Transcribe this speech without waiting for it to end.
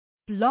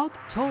Blog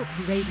Talk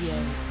Radio.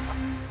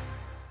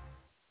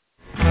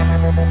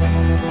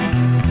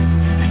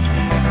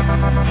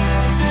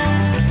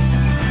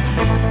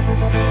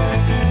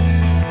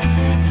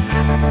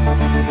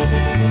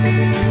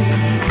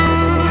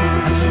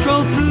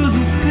 Stroll through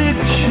the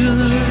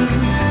pictures,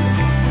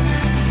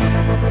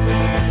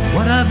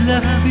 what I've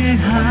left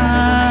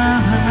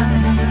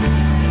behind.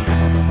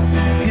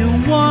 Here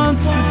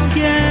once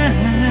again,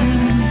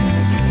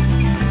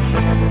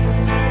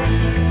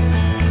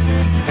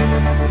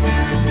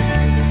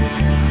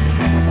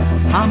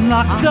 I'm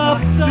locked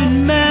up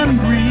in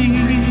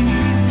memories,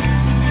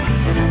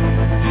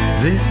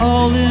 they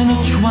all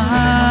intertwine.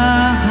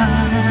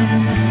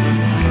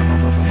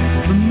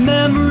 The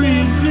memories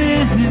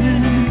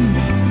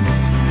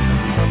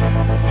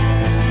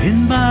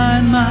in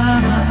my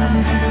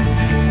mind.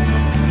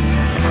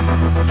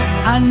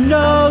 I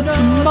know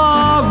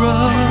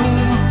tomorrow,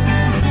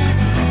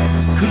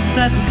 'cause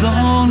that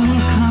dawn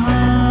will come.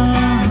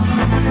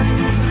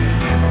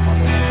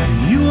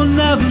 You will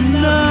never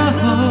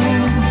know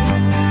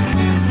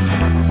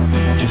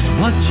just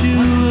what you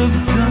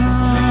have done.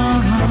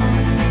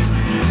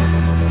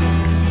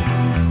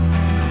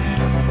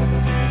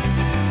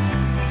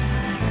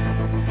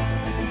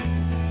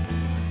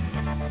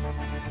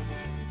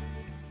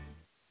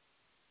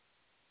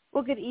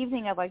 Well, good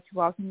evening. I'd like to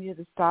welcome you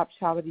to the Stop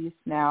Child Abuse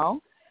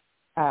Now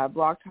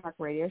Blog Talk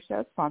radio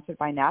show sponsored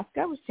by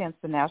NAASCA, which stands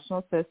for National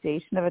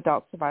Association of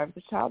Adult Survivors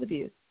of Child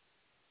Abuse.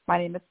 My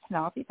name is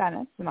Penelope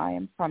Bennett, and I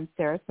am from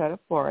Sarasota,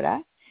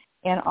 Florida.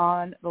 And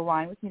on the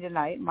line with me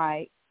tonight,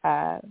 my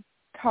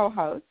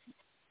co-host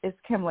is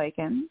Kim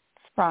Lakins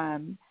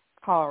from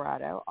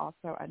Colorado,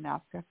 also a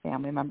NAASCA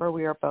family member.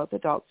 We are both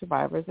adult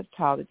survivors of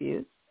child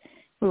abuse.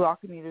 We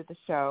welcome you to the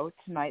show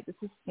tonight.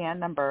 This is stand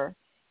number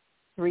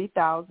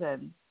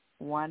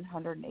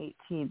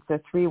 3,118, so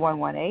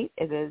 3118.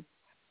 It is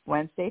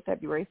Wednesday,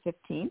 February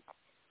 15th,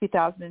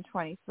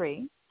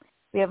 2023.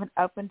 We have an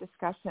open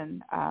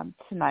discussion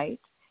tonight,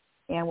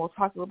 and we'll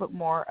talk a little bit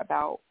more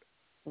about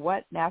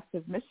what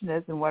NAASCA's mission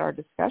is and what our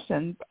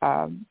discussions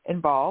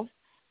involve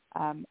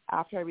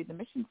after I read the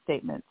mission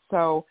statement.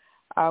 So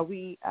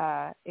we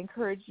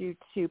encourage you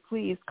to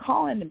please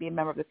call in and be a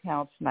member of the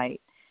panel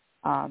tonight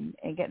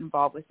and get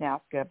involved with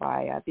NAASCA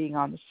by being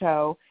on the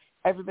show.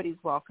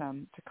 Everybody's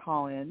welcome to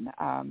call in.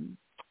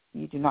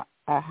 You do not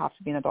have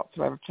to be an adult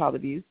survivor of child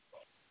abuse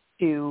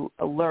to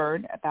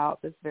learn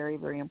about this very,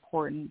 very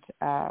important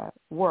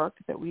work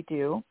that we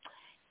do.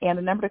 And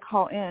the number to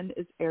call in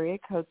is area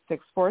code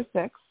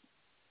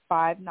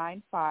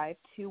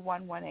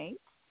 646-595-2118.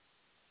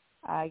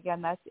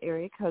 Again, that's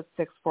area code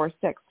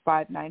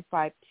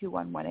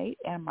 646-595-2118.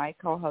 And my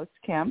co-host,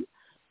 Kim,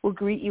 will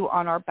greet you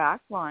on our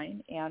back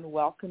line and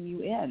welcome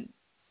you in.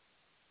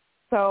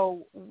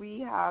 So we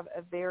have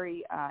a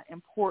very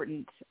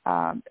important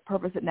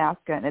purpose at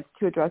NAASCA, and it's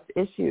to address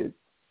issues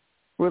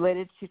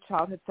related to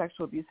childhood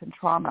sexual abuse and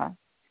trauma,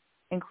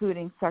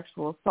 including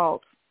sexual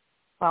assault,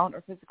 violent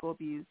or physical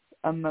abuse,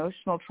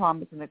 emotional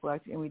traumas and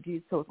neglect, and we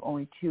do so with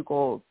only two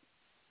goals.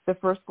 The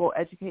first goal,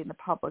 educating the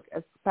public,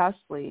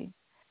 especially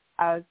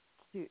as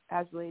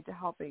related to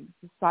helping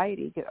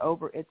society get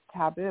over its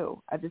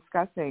taboo of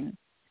discussing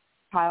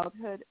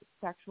childhood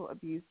sexual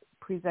abuse,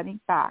 presenting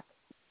facts,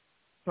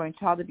 showing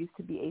child abuse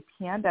to be a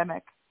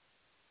pandemic,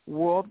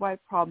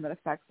 worldwide problem that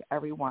affects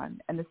everyone.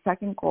 And the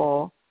second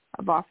goal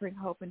of offering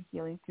hope and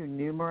healing through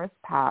numerous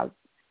paths,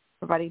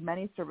 providing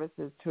many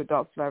services to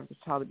adult survivors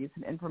of child abuse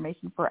and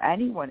information for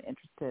anyone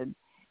interested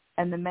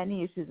in the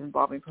many issues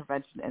involving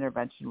prevention,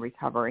 intervention,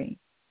 recovery.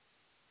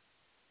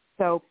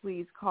 So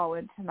please call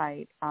in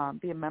tonight,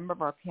 be a member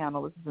of our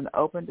panel. This is an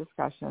open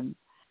discussion.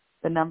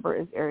 The number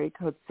is area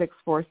code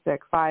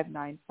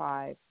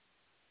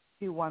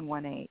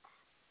 646-595-2118.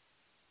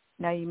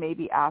 Now you may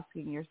be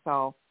asking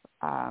yourself,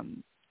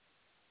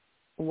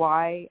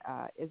 why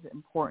is it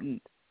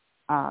important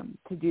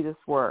to do this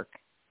work?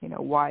 You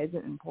know, why is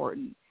it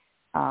important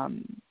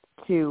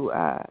to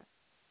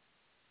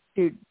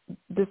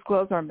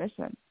disclose our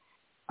mission,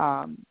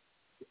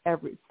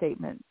 every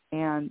statement,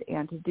 and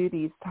to do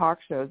these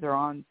talk shows? They're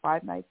on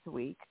 5 nights a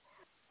week,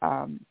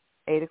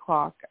 8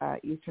 o'clock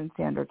Eastern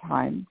Standard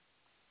Time,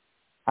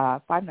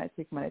 5 nights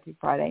a week, Monday through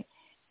Friday.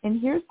 And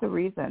here's the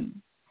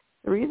reason.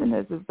 The reason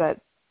is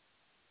that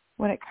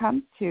when it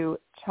comes to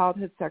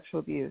childhood sexual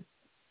abuse,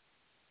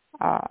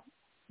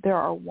 there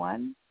are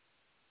 1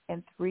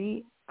 in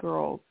 3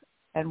 girls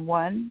and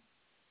 1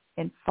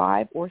 in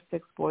 5 or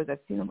 6 boys. I've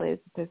seen the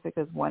latest statistic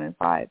as 1 in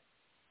 5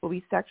 will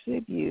be sexually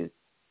abused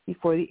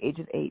before the age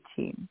of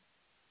 18.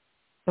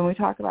 So when we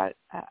talk about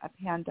a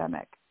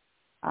pandemic,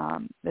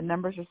 the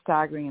numbers are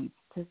staggering and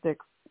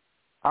statistics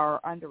are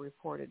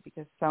underreported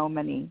because so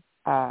many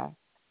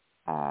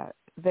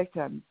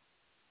victims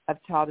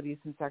of child abuse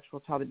and sexual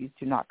child abuse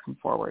do not come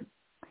forward.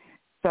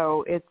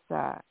 So it's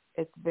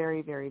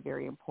very, very,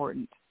 very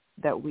important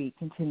that we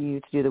continue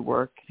to do the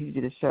work, continue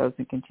to do the shows,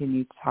 and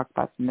continue to talk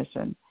about the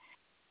mission.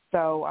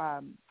 So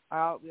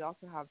we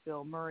also have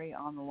Bill Murray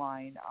on the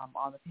line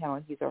on the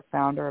panel. He's our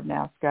founder of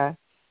NAASCA,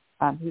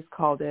 who's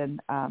called in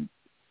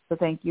So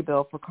thank you,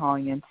 Bill, for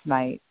calling in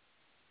tonight.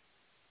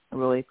 I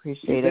really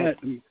appreciate it.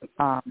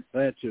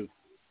 Glad to.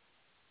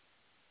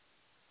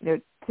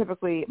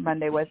 Typically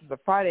Monday, Wednesdays, or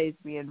Fridays,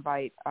 we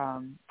invite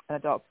an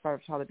adult survivor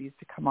of child abuse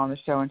to come on the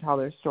show and tell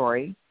their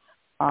story.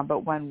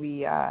 But when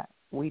we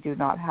do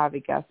not have a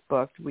guest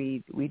booked,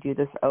 we do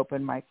this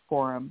open mic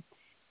forum,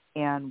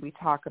 and we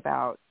talk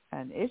about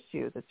an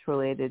issue that's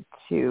related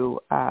to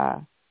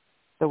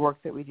the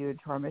work that we do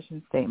into our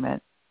mission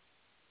statement.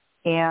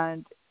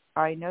 And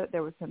I know that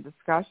there was some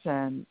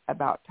discussion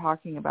about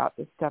talking about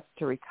the steps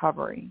to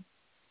recovery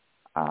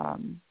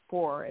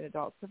for an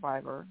adult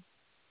survivor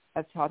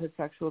of childhood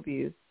sexual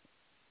abuse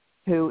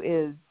who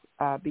is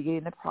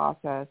beginning the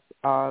process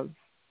of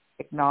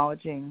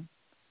acknowledging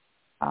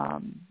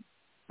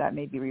that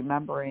may be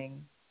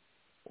remembering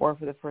or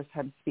for the first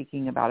time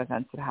speaking about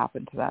events that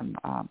happened to them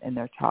in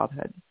their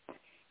childhood,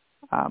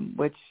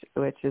 which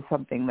is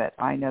something that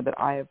I know that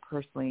I have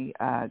personally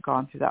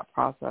gone through that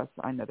process.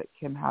 I know that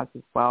Kim has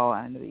as well,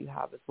 and I know that you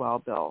have as well,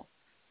 Bill.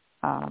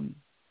 And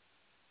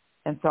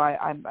so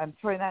I'm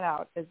throwing that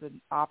out as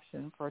an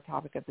option for a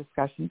topic of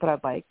discussion, but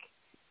I'd like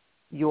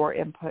your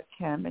input,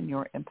 Kim, and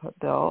your input,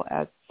 Bill,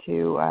 as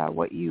to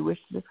what you wish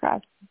to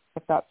discuss,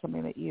 if that's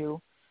something that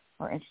you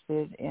are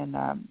interested in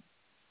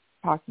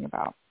talking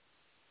about,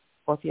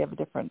 or if you have a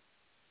different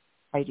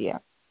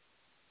idea.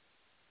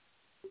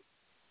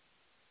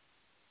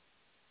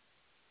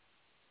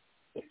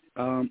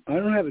 I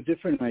don't have a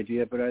different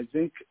idea, but I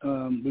think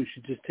we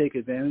should just take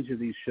advantage of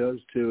these shows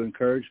to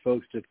encourage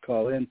folks to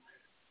call in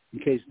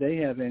case they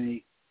have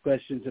any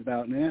questions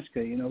about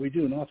NAASCA. You know, we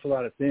do an awful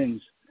lot of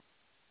things,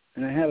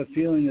 and I have a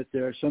feeling that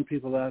there are some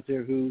people out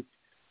there who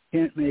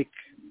can't make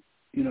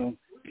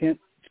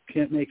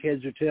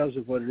heads or tails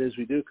of what it is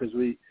we do because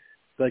we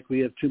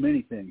have too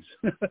many things.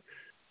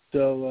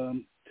 So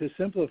to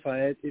simplify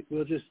it,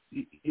 we'll just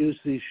use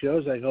these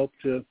shows, I hope,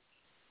 to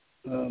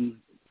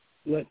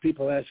let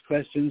people ask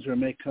questions or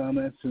make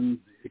comments, and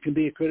it can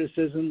be a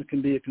criticism, it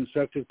can be a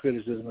constructive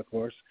criticism, of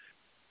course,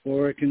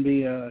 or it can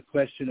be a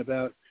question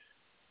about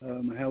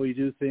how we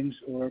do things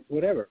or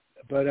whatever.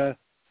 But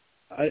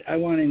I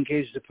want to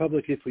engage the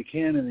public if we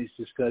can in these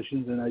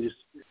discussions, and I just,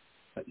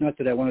 not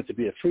that I want it to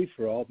be a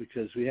free-for-all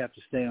because we have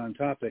to stay on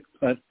topic,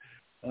 but,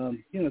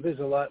 there's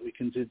a lot we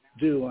can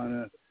do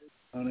on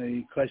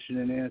a question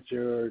and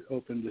answer or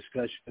open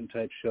discussion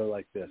type show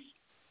like this.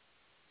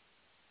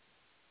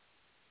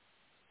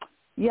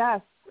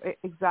 Yes,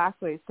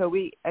 exactly. So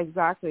we'd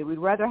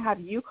rather have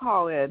you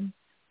call in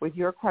with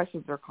your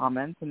questions or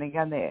comments. And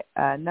again, the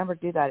number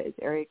to do that is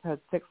area code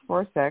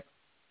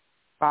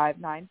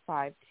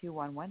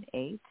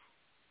 646-595-2118.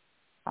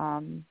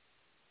 And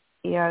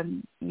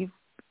you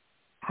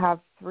have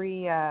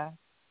three adults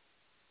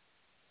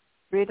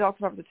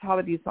from the child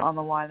abuse on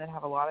the line that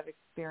have a lot of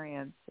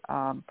experience,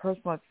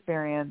 personal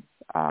experience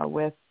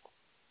with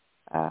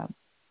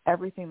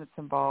everything that's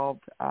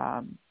involved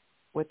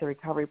with the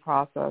recovery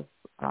process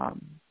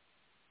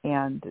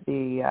and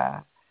the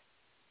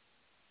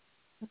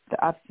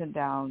ups and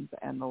downs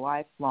and the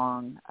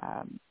lifelong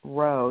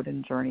road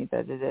and journey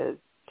that it is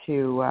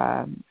to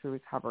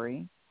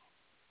recovery.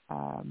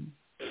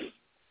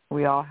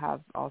 We all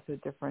have also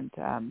different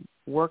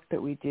work that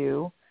we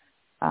do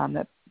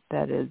that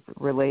is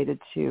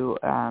related to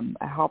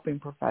a helping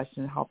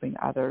profession, helping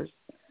others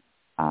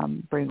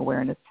bring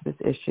awareness to this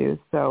issue.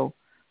 So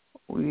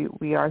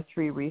we are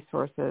three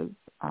resources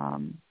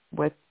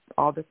with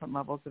all different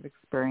levels of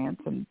experience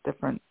and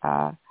different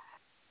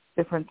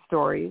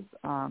stories,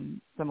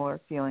 similar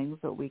feelings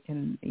that we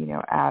can,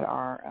 add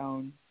our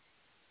own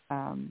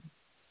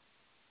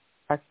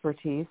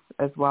expertise,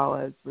 as well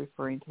as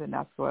referring to the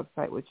NAASCA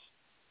website, which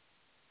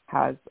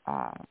has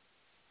a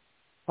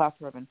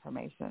plethora of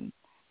information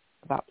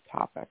about the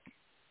topic.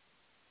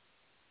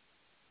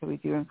 So we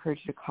do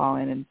encourage you to call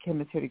in, and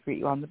Kim is here to greet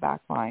you on the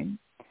back line.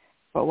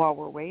 But while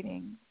we're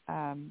waiting,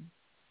 I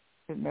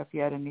didn't know if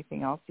you had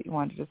anything else that you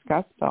wanted to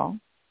discuss, Bill.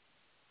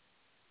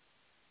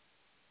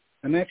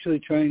 I'm actually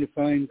trying to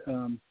find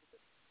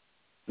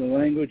the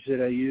language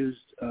that I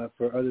used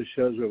for other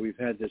shows where we've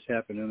had this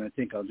happen, and I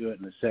think I'll do it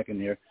in a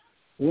second here.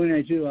 When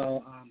I do,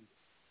 I'll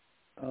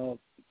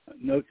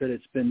note that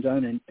it's been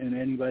done, and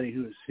anybody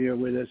who is here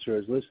with us or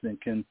is listening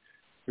can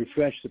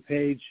refresh the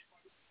page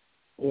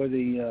or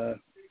the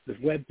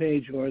web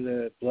page or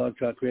the Blog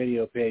Talk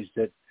Radio page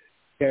that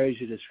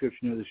carries a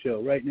description of the show.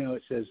 Right now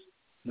it says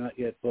not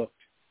yet booked,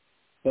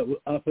 but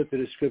I'll put the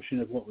description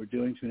of what we're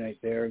doing tonight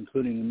there,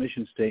 including the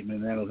mission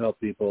statement, and that'll help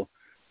people,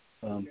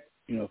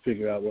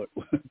 figure out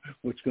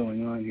what's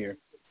going on here.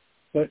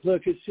 But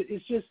look,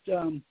 it's just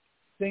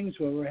things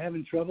where we're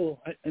having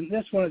trouble, and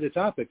that's one of the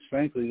topics,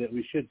 frankly, that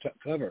we should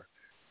cover.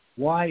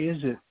 Why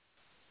is it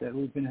that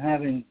we've been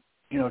having,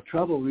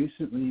 trouble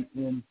recently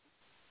in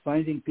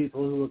finding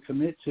people who will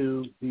commit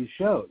to these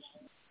shows?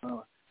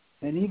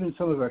 And even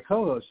some of our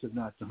co-hosts have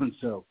not done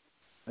so.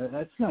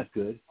 That's not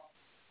good.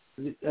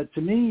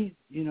 To me,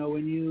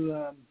 when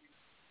you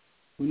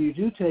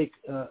do take,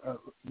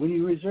 when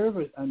you reserve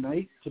a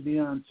night to be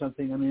on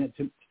something, I mean,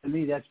 to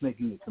me, that's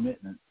making a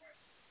commitment.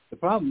 the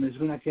problem is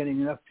we're not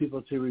getting enough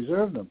people to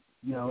reserve them,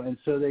 and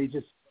so they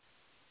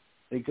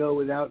go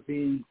without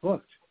being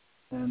booked.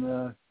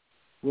 And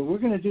we're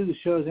going to do the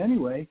shows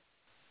anyway.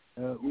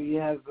 We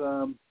have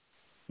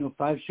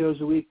 5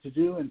 shows a week to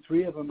do, and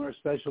 3 of them are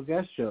special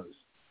guest shows.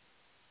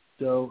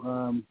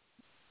 So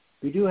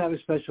we do have a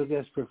special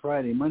guest for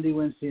Friday. Monday,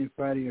 Wednesday, and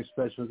Friday are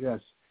special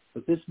guests.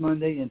 But this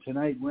Monday and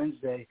tonight,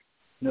 Wednesday,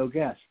 no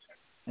guest.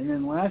 And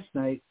then last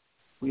night,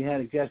 we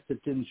had a guest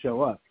that didn't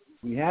show up.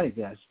 We had a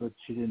guest, but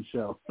she didn't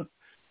show.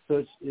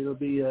 So it'll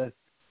be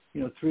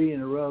 3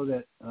 in a row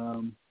that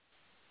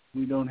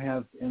we don't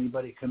have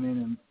anybody come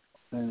in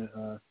and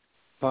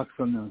talk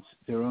from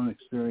their own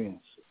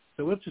experience.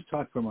 So we'll just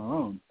talk from our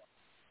own.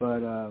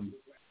 But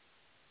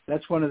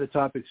that's one of the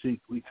topics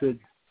we could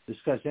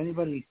discuss.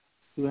 Anybody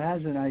who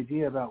has an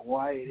idea about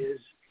why it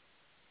is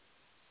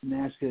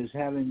NAASCA is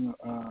having,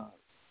 a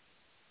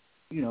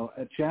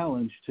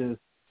challenge to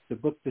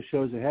book the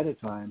shows ahead of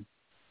time,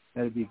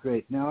 that'd be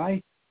great. Now,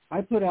 I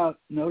put out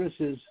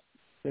notices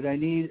that I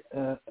need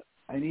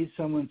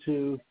someone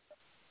to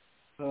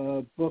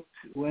book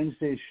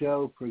Wednesday's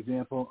show, for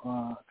example,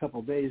 a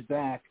couple days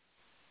back,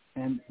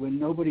 and when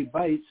nobody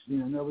bites,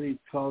 nobody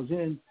calls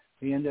in,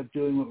 we end up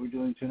doing what we're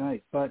doing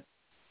tonight. But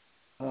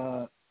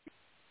it's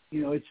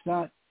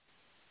not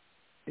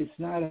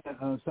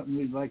something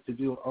we'd like to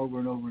do over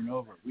and over and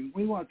over.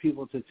 We want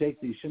people to take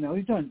these shows. Now,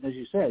 we've done, as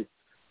you said,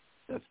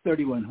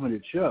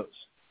 3,100 shows.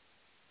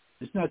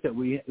 It's not that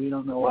we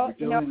don't know what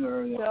we're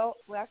doing. Bill,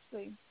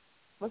 actually,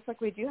 looks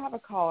like we do have a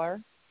caller,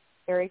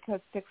 area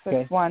code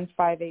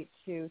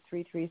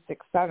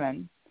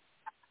 661-582-3367.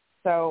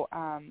 So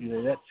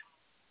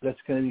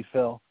that's going to be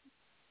Philip.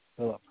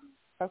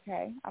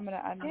 Okay, I'm going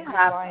to unmute the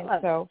line.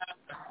 So,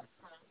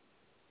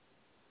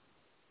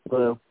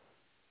 hello.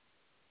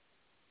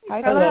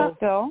 Hi,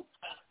 Phil.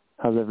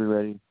 How's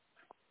everybody?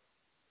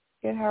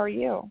 Good. How are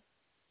you?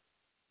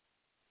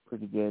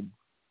 Pretty good.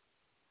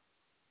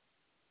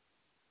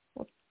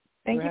 Well,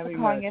 thank you for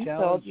calling in,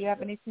 Phil. Do you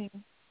have anything?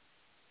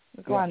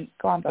 Go on,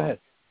 Bill. Go ahead.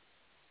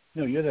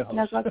 No, you're the host.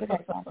 No, go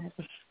ahead.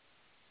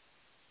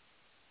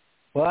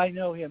 Well, I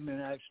know him,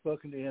 and I've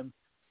spoken to him,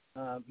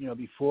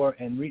 before,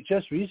 and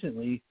just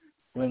recently,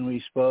 when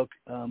we spoke,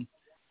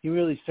 he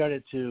really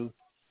started to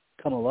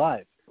come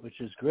alive,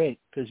 which is great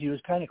because he was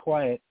kind of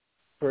quiet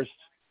first.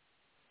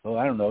 10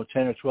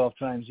 or 12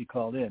 times he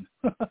called in,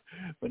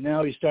 but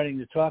now he's starting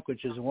to talk,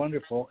 which is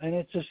wonderful, and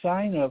it's a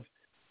sign of,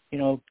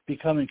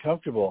 becoming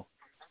comfortable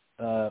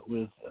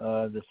with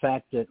the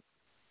fact that,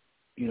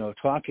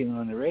 talking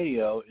on the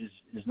radio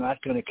is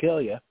not going to kill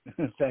you.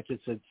 In fact,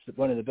 it's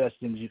one of the best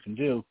things you can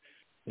do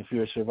if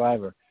you're a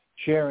survivor,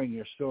 sharing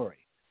your story.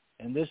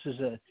 And this is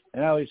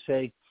and I always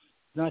say,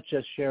 not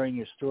just sharing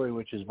your story,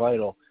 which is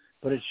vital,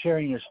 but it's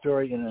sharing your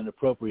story in an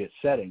appropriate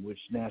setting, which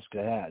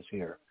NAASCA has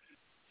here.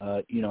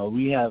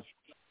 We have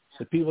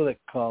the people that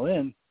call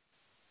in,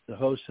 the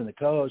hosts and the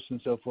co-hosts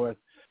and so forth,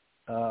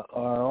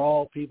 are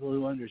all people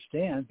who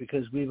understand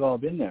because we've all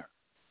been there.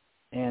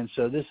 And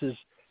so this is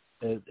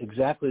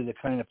exactly the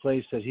kind of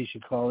place that he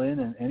should call in,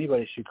 and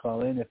anybody should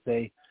call in if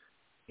they,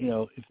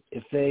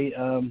 if they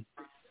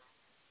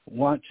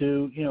want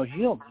to,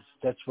 heal.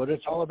 That's what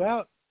it's all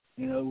about.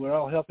 We're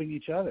all helping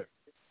each other.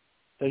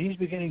 So he's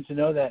beginning to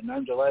know that, and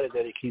I'm delighted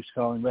that he keeps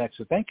calling back.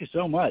 So thank you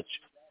so much.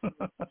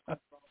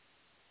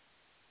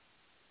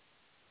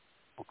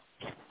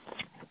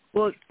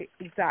 Well,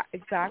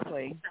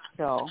 exactly,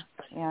 Phil.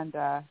 And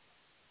I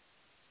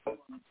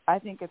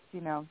think it's,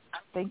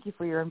 thank you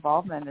for your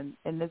involvement.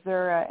 And is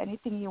there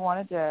anything you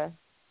wanted to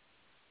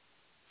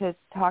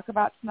talk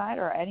about tonight,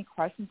 or any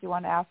questions you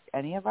want to ask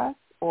any of us,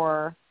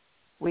 or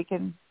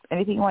anything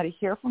you want to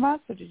hear from us?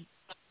 So just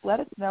let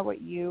us know what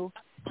you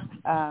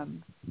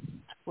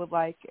would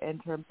like in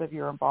terms of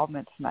your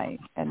involvement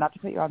tonight. And not to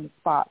put you on the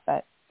spot,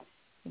 but,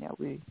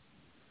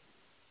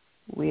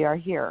 we are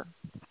here.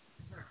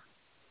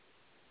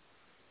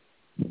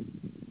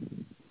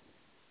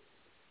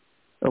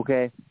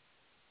 Okay.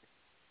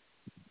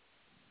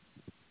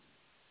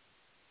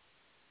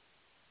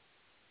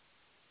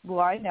 Well,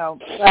 I know.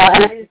 Well,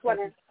 and I just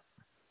wanted.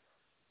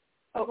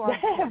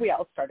 We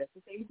all start at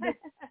the same time.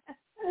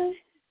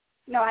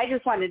 No, I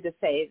just wanted to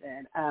say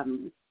that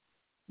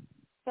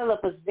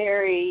Philip was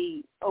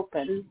very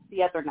open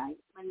the other night,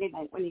 Monday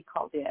night, when he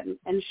called in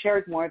and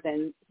shared more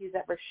than he's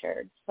ever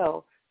shared.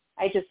 So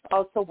I just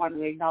also want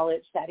to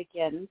acknowledge that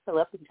again,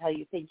 Philip, and tell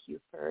you thank you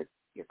for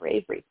your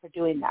bravery for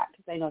doing that,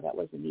 because I know that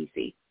wasn't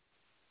easy.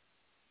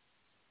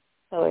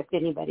 So if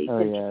anybody's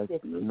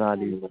interested in not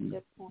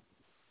easy.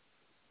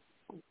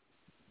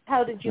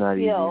 How did you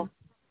feel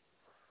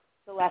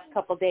the last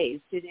couple of days?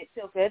 Did it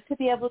feel good to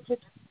be able to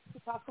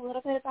talk a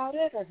little bit about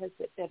it, or has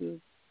it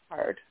been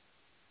hard?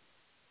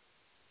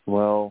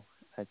 Well,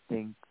 I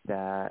think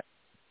that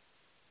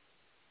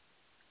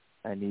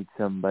I need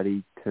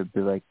somebody to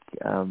be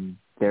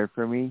there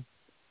for me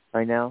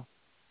right now,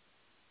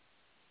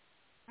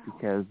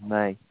 because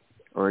my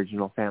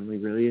original family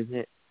really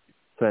isn't.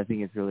 So I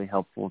think it's really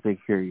helpful to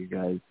hear you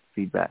guys'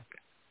 feedback.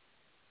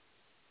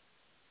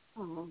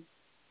 Oh,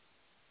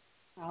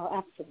 Oh,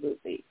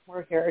 absolutely.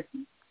 We're here.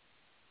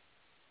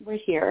 We're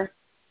here.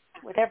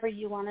 Whatever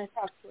you want to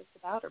talk to us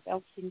about or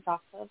bounce things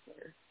off of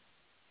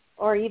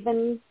or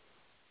even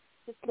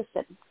just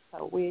listen.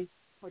 So we're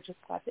just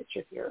glad that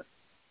you're here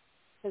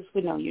because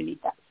we know you need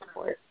that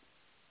support.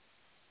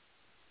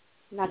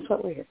 And that's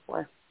what we're here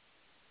for.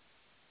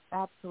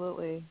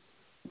 Absolutely.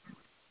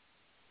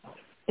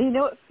 And you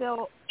know what,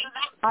 Phil?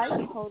 I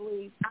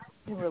totally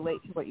can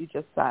relate to what you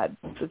just said.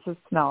 This is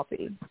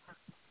Penelope.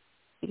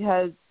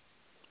 Because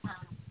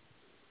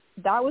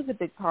that was a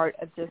big part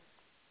of just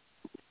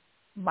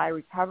my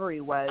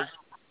recovery was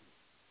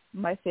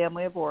my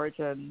family of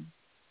origin,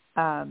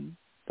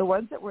 the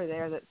ones that were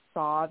there that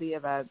saw the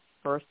events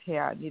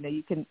firsthand. You know,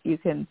 you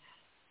can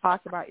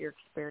talk about your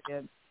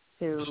experience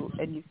too,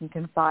 and you can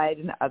confide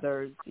in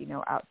others, you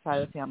know,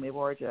 outside of the family of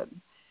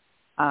origin.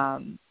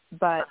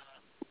 But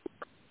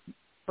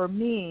for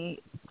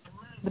me,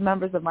 the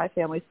members of my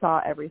family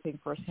saw everything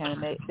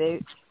firsthand, and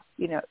they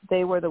you know,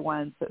 they were the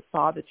ones that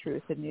saw the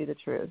truth and knew the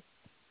truth.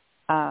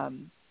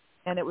 And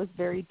it was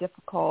very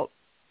difficult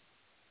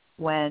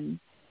when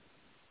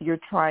you're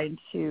trying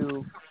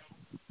to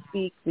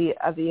speak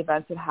of the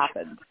events that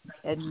happened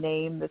and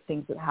name the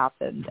things that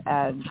happened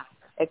and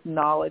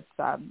acknowledge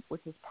them,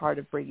 which is part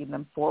of bringing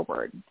them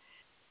forward,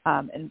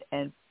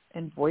 and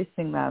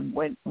voicing them.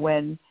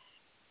 When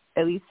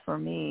at least for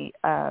me,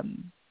 I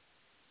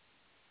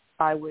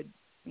would,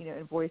 you know,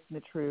 in voicing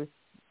the truth,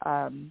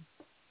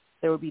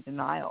 there would be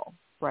denial,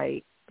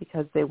 right?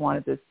 Because they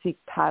wanted the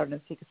pattern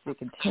of secrecy to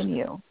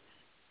continue.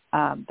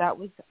 That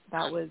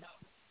was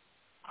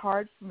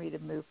hard for me to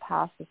move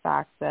past the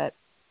fact that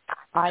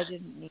I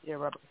didn't need a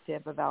rubber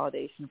stamp of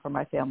validation from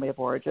my family of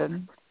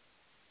origin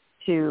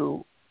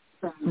to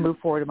move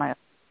forward in my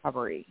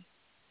recovery,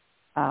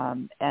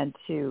 and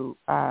to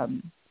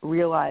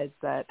realize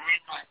that,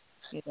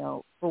 you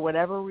know, for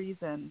whatever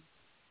reason,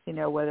 you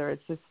know, whether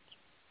it's just,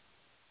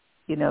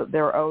 you know,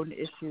 their own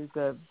issues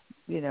of,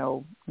 you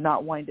know,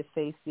 not wanting to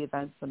face the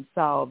events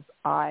themselves,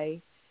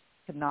 I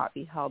cannot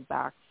be held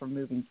back from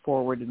moving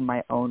forward in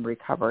my own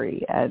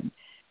recovery. And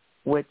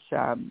which,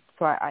 so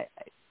I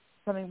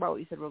something about what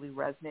you said really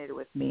resonated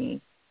with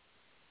me.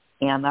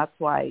 And that's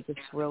why I just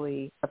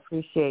really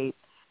appreciate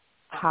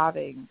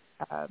having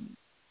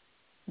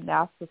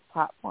NAASCA's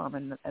platform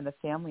and the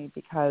family,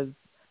 because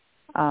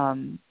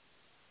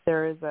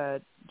there is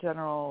a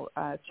general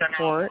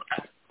support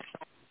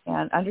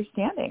and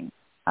understanding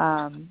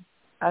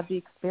of the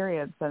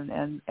experience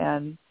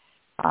and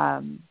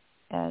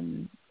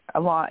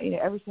along, you know,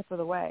 every step of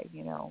the way,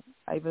 you know,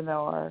 even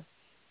though our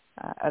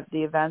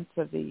the events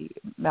of the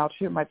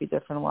maltreatment might be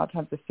different, a lot of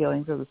times the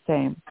feelings are the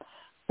same.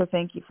 So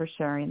thank you for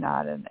sharing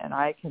that, and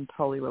I can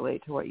totally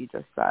relate to what you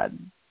just said.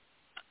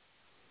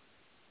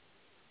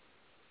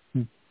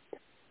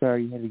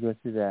 Sorry you had to go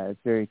through that. It's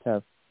very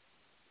tough.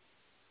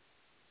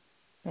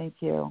 Thank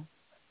you.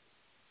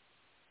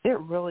 It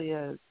really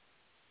is.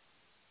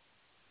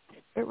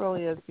 It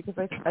really is, because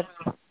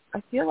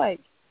I feel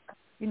like,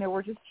 you know,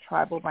 we're just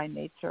tribal by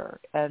nature,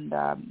 and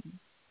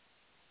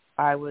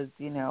I was,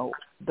 you know,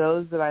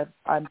 those that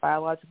I'm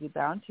biologically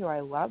bound to, I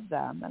love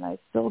them, and I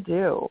still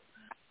do.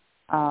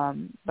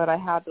 But I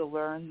had to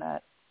learn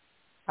that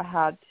I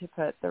had to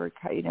put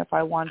you know, if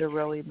I wanted to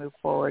really move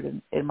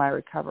forward in my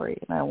recovery,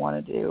 and I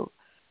wanted to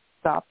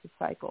stop the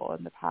cycle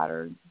and the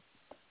patterns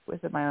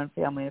within my own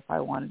family, if I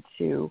wanted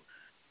to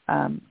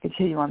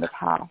continue on the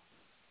path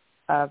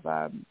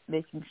of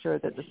making sure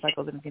that the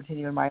cycle didn't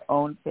continue in my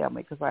own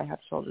family, because I have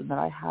children, that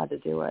I had to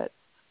do it.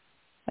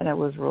 And it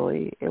was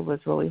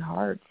really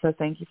hard. So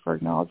thank you for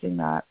acknowledging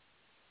that.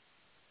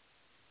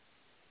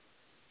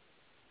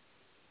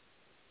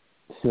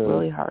 So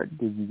really hard.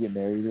 Did you get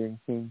married or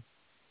anything?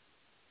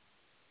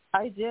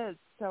 I did.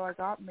 So I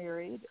got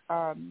married.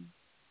 Gosh,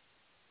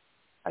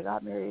 I've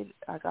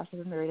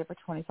been married for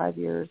 25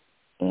 years.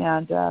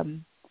 And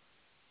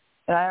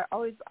I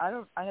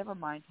never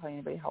mind telling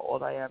anybody how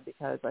old I am,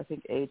 because I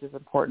think age is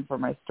important for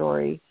my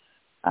story.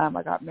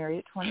 I got married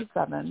at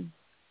 27,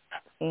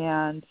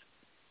 and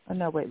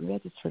maybe I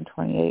just turned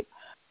 28.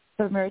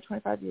 So I've married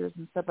 25 years,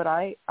 and so, but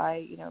I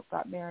you know,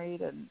 got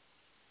married, and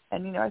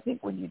you know, I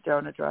think when you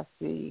don't address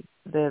the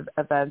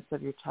events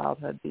of your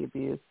childhood, the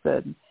abuse,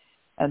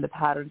 and the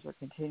patterns are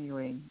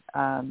continuing,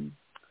 well,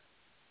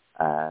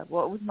 it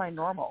was my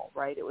normal,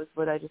 right? It was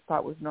what I just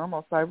thought was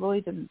normal. So I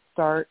really didn't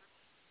start.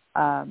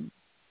 I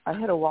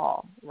hit a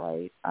wall,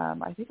 right?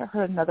 I think I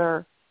heard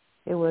another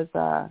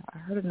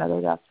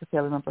NAASCA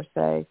family member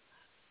say,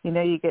 you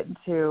know, you get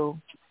into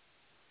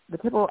the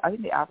typical, I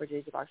think the average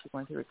age of actually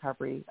going through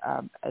recovery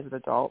as an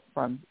adult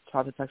from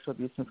childhood sexual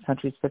abuse in this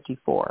country is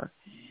 54.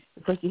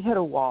 It's like you hit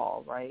a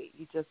wall, right?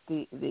 You just,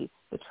 the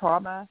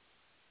trauma,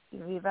 you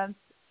know, the events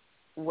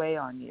weigh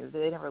on you.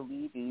 They never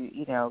leave you.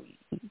 You know,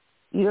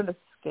 you don't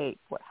escape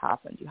what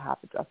happened. You have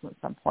to address them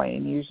at some point,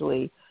 and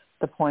usually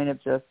the point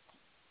of just,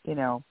 you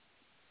know,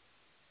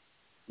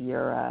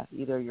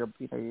 either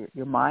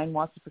your mind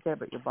wants to forget,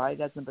 but your body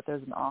doesn't. But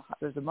there's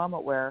a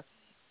moment where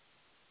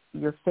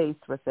you're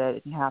faced with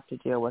it and you have to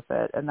deal with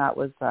it, and that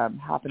was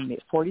happened to me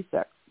at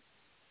 46.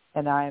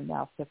 and I am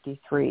now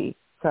 53.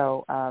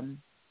 So,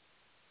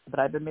 but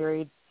I've been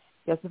married.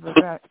 Yes,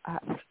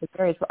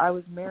 I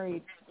was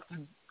married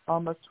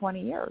almost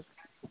 20 years,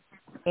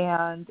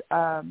 and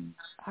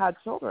had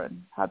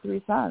children, had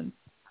 3 sons,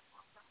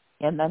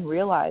 and then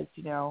realized,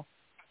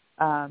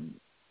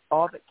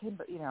 all that came,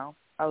 but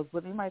I was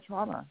living my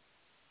trauma,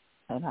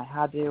 and I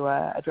had to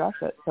address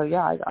it. So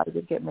yeah, I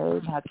did get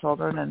married and had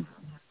children, and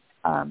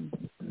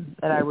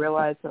I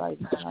realized that I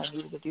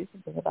needed to do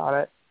something about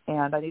it,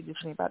 and I needed to do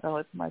something about it not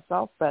only for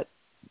myself, but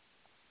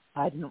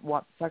I didn't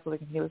want the cycle to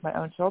continue with my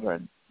own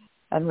children,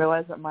 and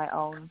realized that my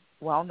own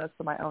wellness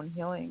and my own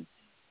healing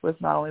was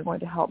not only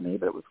going to help me,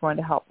 but it was going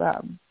to help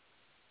them.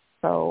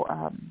 So,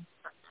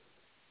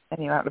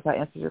 anyway, I don't know if that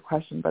answers your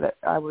question, but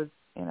I was,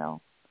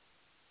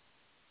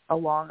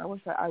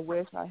 I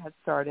wish I had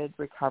started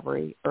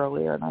recovery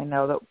earlier, and I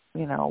know that,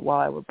 while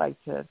I would like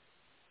to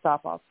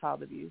stop all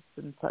child abuse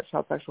and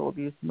child sexual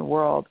abuse in the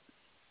world,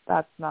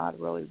 that's not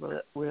really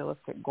a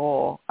realistic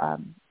goal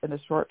in the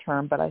short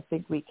term, but I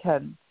think we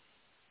can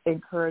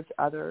encourage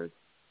others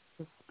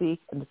to speak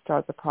and to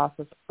start the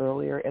process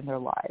earlier in their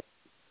lives.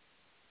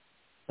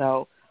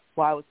 So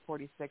while I was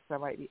 46, I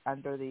might be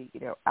under the,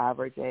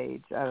 average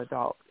age of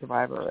adult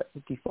survivor at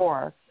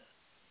 54.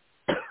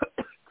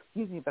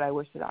 Excuse me, but I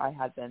wish that I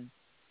had been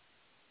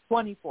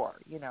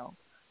 24,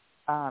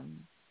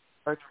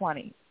 or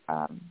 20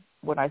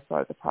 when I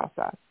started the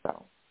process.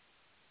 So.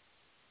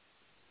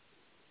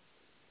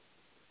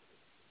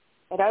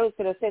 And I was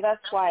going to say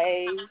that's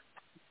why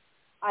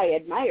I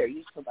admire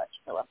you so much,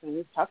 Philip, and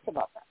we've talked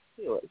about that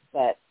too, is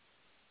that,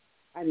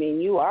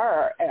 you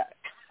are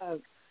a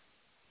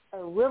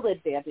real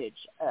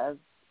advantage of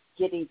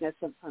getting this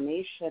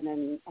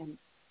information and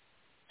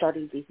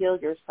starting to heal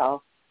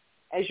yourself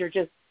as you're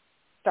just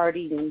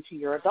starting into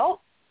your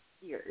adult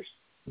years.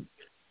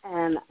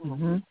 And,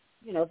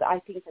 I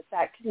think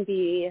that can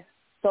be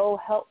so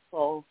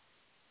helpful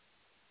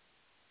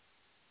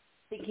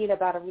thinking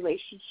about a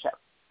relationship,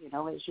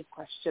 as you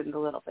questioned a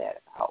little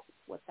bit about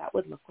what that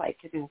would look like.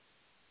 And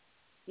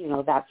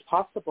if, that's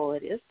possible,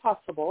 it is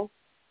possible.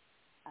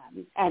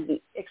 And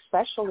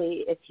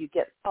especially if you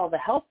get all the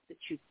help that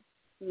you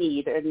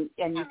need and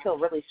you feel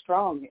really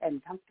strong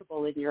and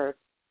comfortable in your,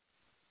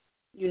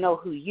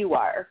 who you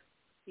are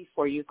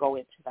before you go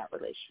into that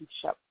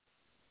relationship.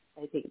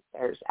 I think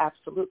there's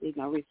absolutely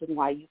no reason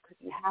why you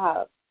couldn't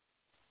have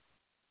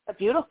a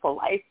beautiful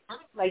life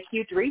like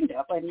you dreamed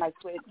of and like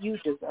what you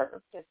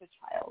deserved as a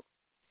child.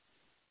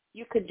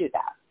 You could do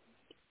that.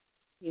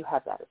 You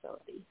have that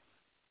ability.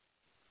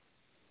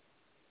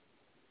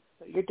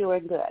 So you're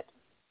doing good.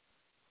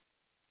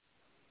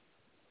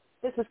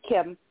 This is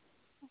Kim.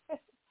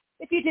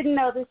 If you didn't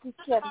know, this is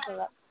Kim.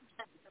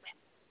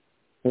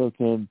 Hello,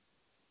 Kim.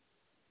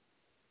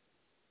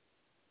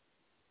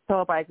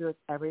 Philip, I agree with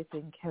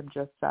everything Kim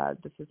just said.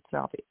 This is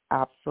Penelope.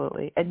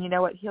 Absolutely. And you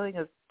know what? Healing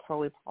is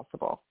totally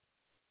possible.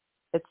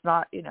 It's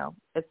not,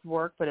 it's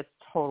work, but it's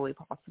totally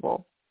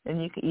possible.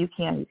 And you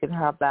can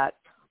have that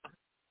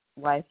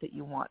life that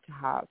you want to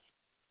have.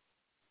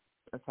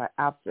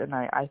 And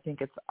I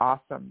think it's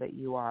awesome that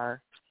you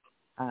are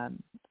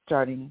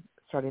starting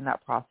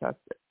that process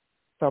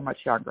so much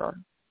younger.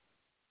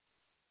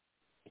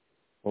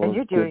 Well, and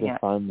you're doing it.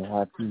 It's fun to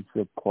have some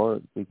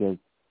support because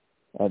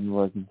I've been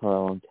working for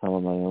a long time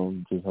on my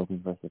own, just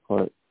hoping for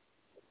support.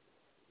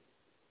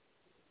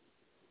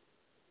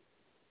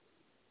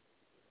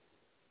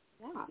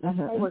 Yeah, that's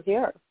why we're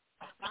here.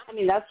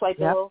 That's why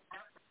people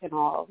can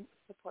all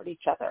support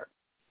each other.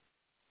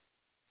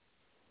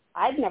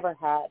 I've never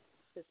had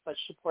this much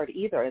support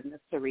either in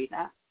this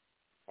arena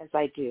as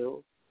I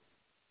do.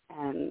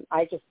 And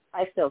I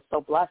feel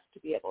so blessed to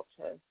be able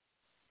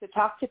to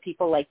talk to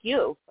people like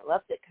you,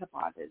 Philip, that come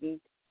on,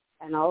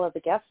 and all of the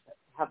guests that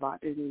have on.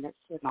 And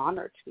it's an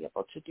honor to be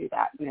able to do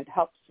that. And it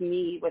helps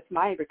me with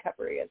my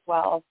recovery as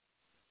well.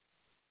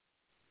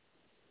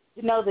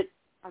 To know that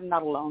I'm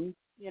not alone.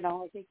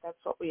 I think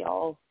that's what we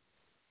all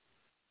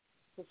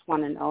just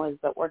want to know, is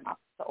that we're not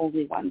the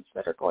only ones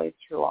that are going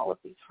through all of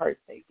these hard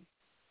things.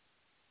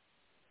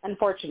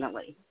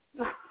 Unfortunately.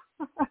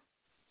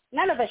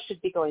 None of us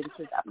should be going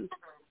through them.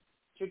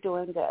 You're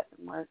doing good,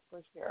 and we're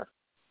here.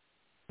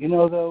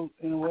 Though,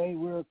 in a way,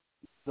 we're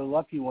the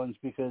lucky ones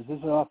because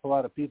there's an awful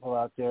lot of people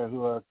out there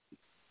who are,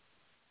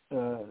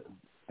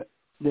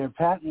 they're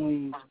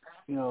patently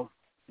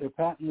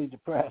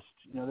depressed.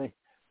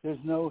 There's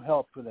no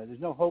help for them. There's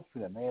no hope for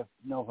them. They have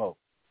no hope,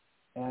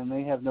 and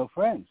they have no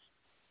friends,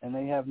 and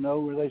they have no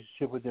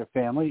relationship with their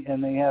family,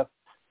 and they have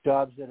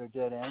jobs that are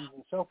dead ends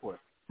and so forth.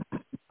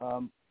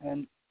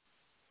 And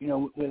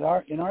in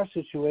our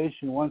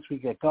situation, once we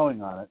get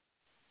going on it,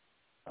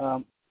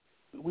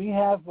 we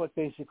have what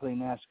basically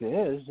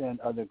NAASCA is, and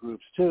other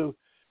groups too,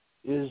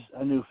 is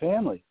a new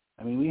family.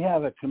 We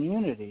have a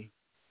community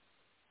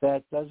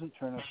that doesn't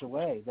turn us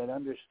away, that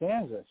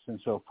understands us and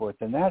so forth,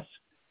 and that's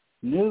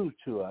new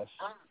to us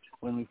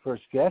when we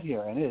first get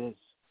here, and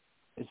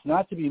it's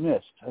not to be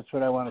missed. That's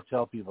what I want to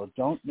tell people.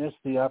 Don't miss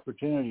the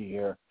opportunity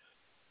here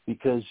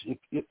because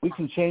we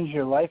can change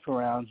your life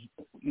around.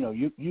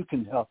 You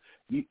can help.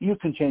 You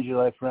can change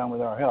your life around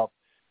with our help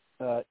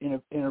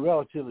in a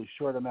relatively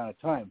short amount of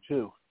time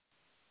too,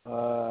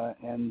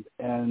 and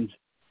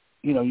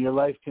your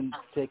life can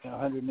take a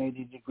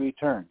 180-degree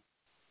turn,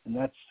 and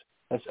that's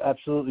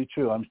absolutely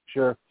true. I'm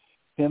sure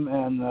him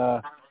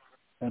and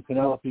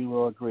Penelope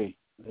will agree.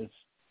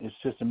 It's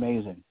just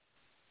amazing.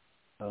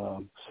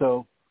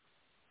 So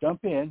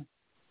jump in.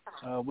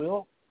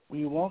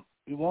 We won't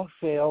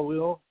fail.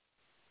 We'll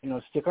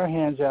stick our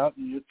hands out,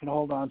 and you can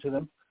hold on to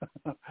them.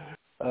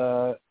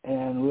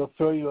 And we'll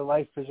throw you a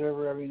life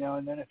preserver every now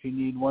and then if you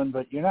need one,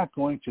 but you're not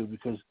going to,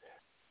 because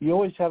you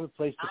always have a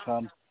place to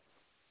come.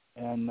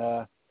 And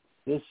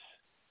this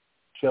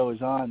show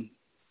is on,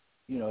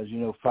 as you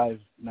know, 5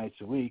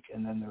 nights a week,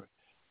 and then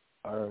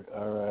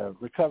our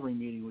recovery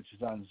meeting, which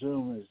is on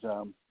Zoom, is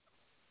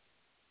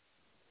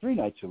 3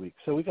 nights a week.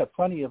 So we got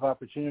plenty of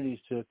opportunities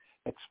to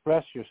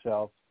express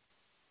yourself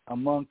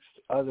amongst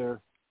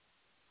other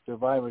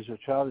survivors of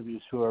child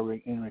abuse who are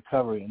in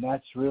recovery, and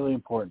that's really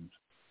important.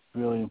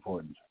 Really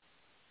important.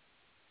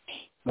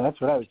 That's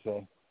what I would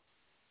say.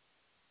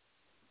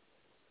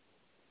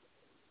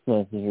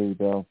 Nice to hear you,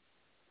 Bill.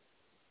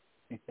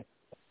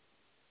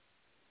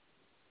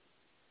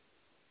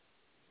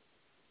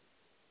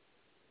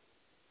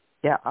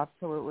 Yeah,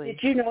 absolutely.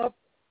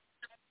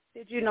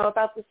 Did you know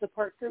about the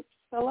support groups,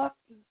 Philip?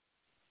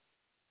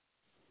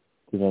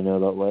 Did I know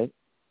about what?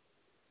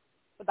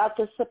 About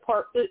the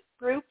support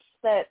groups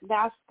that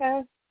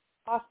NAASCA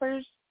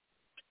offers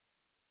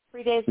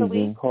 3 days a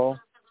week? Zoom call?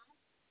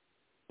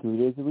 3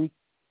 days a week?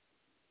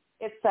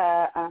 It's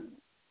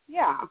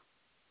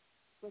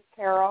with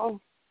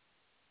Carol.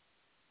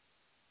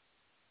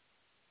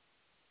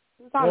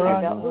 Who's on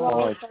there,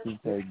 Bill?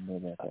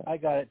 I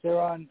got it. They're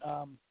on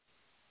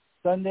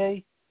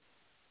Sunday,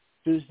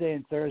 Tuesday,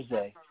 and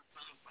Thursday,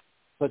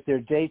 but they're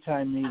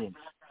daytime meetings.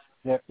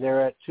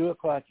 They're at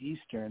 2:00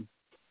 Eastern,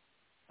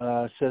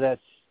 so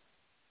that's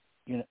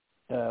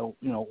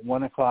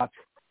 1:00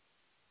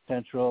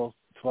 Central,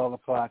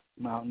 12:00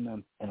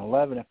 Mountain, and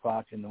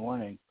 11:00 in the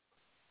morning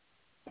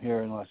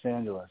here in Los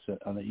Angeles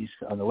on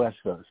the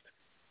West Coast.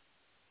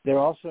 They're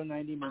also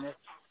 90 minutes,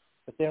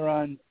 but they're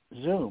on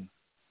Zoom,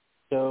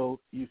 so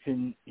you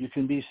can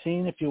be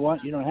seen if you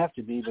want. You don't have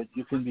to be, but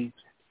you can be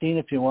seen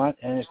if you want.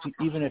 And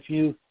even if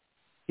you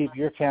keep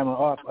your camera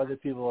off, other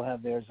people will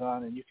have theirs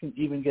on, and you can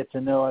even get to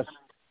know us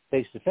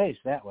face to face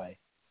that way.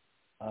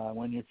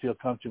 When you feel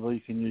comfortable, you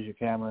can use your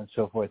camera and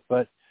so forth.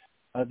 But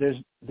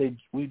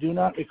we do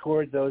not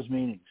record those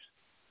meetings,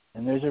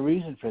 and there's a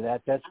reason for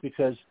that. That's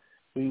because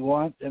we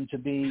want them to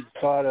be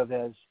thought of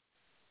as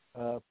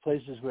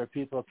places where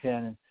people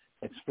can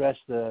express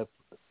the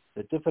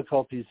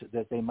difficulties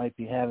that they might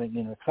be having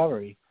in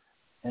recovery,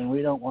 and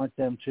we don't want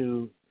them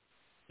to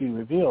be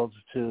revealed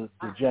to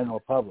the general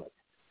public.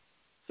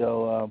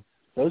 So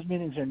those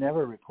meetings are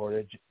never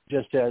recorded,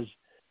 just as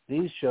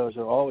these shows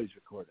are always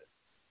recorded.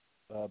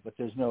 But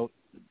there's no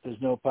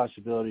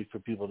possibility for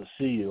people to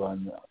see you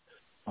on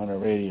a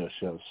radio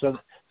show. So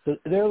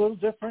they're a little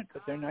different,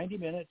 but they're 90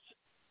 minutes.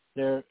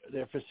 They're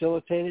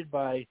facilitated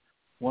by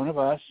one of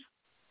us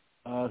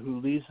who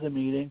leads the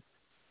meeting,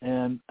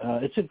 and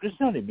it's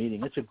not a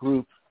meeting; it's a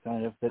group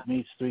kind of that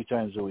meets 3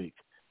 times a week.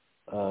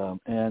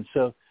 And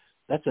so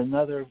that's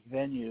another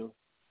venue,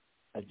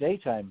 a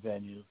daytime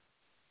venue,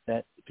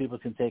 that people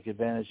can take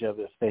advantage of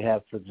if they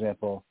have, for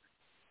example,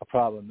 a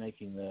problem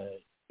making the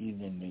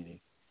evening meeting.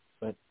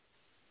 But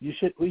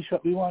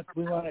we want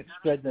to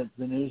spread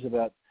the news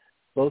about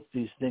both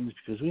these things,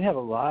 because we have a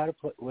lot of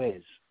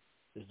ways,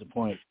 is the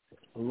point,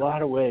 a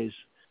lot of ways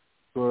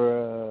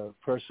for a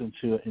person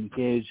to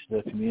engage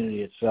the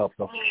community itself,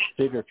 the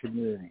bigger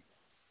community,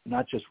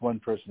 not just one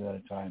person at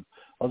a time,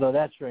 although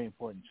that's very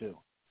important too.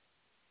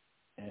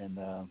 And,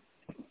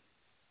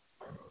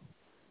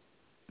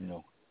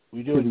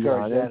 we do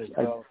encourage that as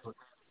well.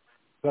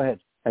 Go ahead.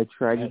 I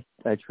tried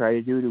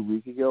to do it a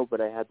week ago,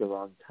 but I had the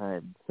wrong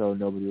time, so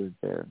nobody was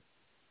there.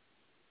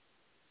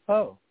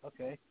 Oh,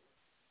 okay.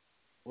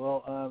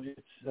 Well,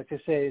 it's like I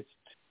say,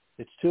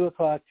 it's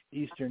 2:00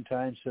 Eastern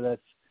time, so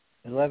that's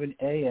 11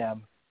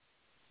 a.m.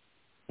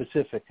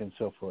 Pacific and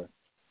so forth.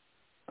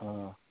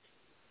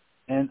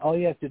 And all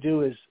you have to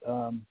do is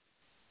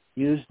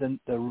use the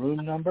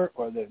room number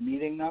or the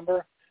meeting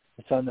number.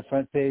 It's on the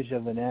front page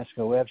of the NAASCA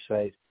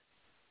website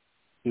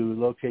to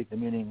locate the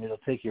meeting. It'll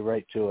take you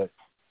right to it.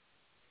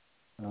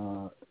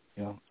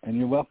 And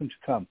you're welcome to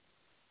come.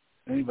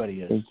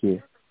 Anybody is. Thank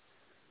you.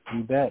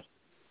 You bet.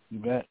 You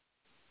bet.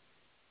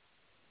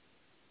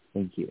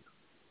 Thank you.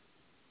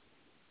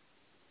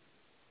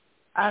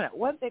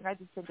 One thing I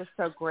just think is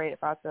so great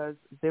about those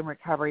Zoom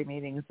recovery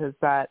meetings is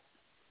that,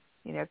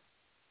 if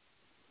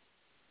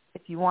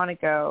you want to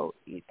go,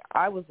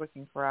 I was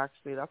looking for,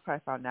 actually, that's how I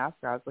found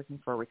NAASCA. I was looking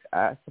for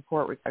a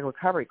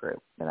recovery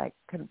group, and I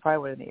couldn't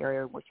find one in the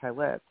area in which I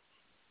lived.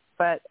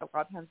 But a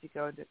lot of times you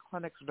go into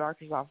clinics or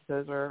doctor's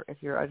offices, or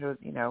if you're under,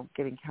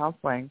 getting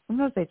counseling,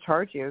 sometimes they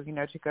charge you,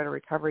 to go to a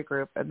recovery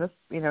group. And this,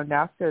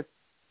 NAASCA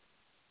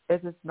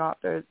is just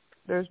not,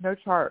 there's no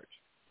charge.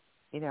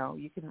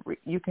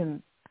 you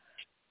can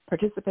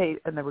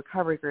participate in the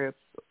recovery groups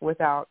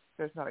without,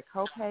 there's not a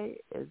copay,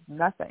 is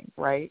nothing,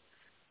 right?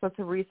 So it's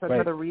a resource, right.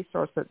 Another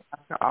resource that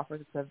NAASCA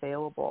offers. It's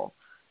available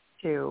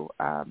to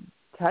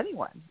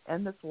anyone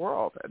in this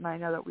world. And I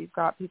know that we've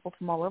got people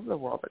from all over the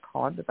world that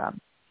call into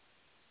them.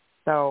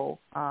 So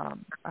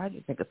I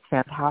just think it's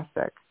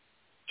fantastic.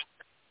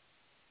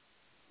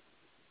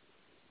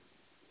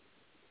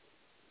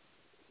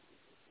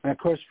 And, of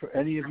course, for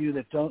any of you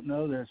that don't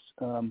know this,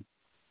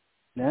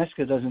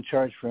 NAASCA doesn't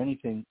charge for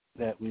anything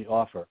that we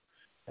offer.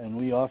 And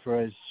we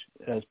offer,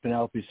 as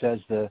Penelope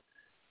says, the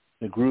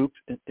group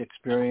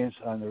experience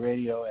on the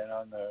radio and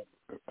on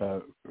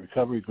the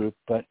recovery group.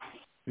 But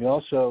we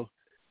also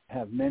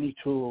have many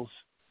tools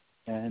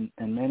and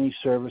many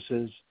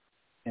services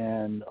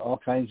and all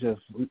kinds of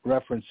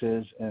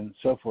references and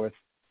so forth,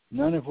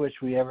 none of which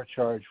we ever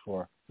charge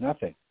for.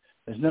 Nothing.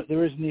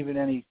 There isn't even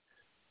any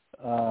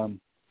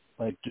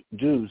like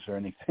dues or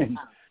anything,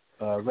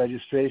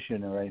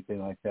 registration or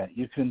anything like that.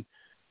 You can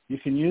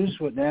use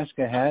what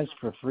NAASCA has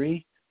for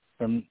free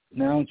from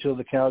now until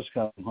the cows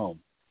come home.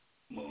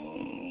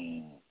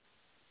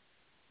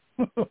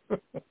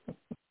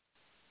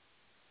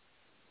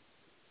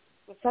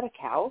 Was that a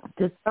cow?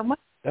 Did someone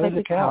make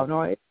a cow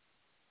noise?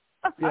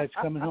 Yeah, it's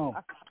coming home.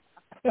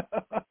 That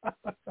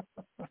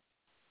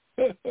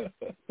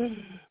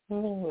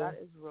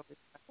is really funny.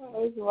 I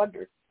was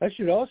wondering. I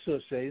should also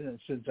say that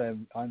since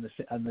I'm on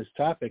this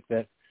topic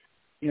that,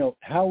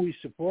 how we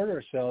support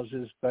ourselves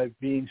is by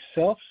being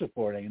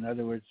self-supporting. In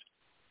other words,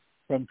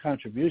 from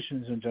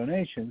contributions and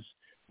donations,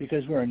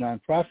 because we're a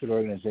nonprofit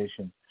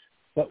organization.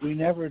 But we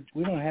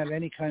don't have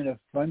any kind of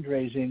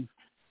fundraising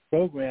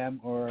program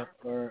or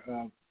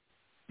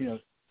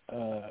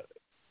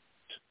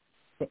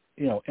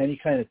any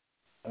kind of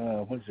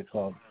what is it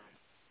called,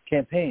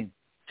 campaign.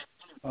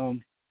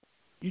 You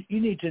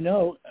need to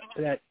know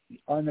that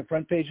on the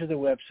front page of the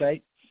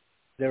website,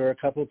 there are a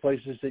couple of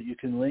places that you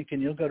can link, and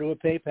you'll go to a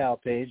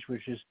PayPal page,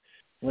 which is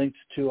linked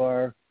to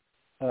our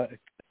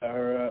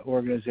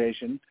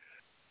organization,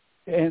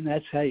 and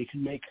that's how you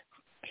can make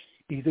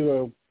either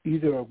a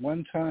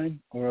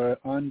one-time or an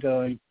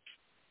ongoing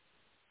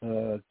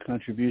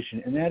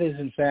contribution, and that is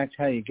in fact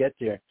how you get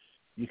there.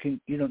 You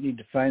don't need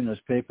to find those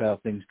PayPal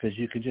things because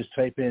you can just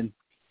type in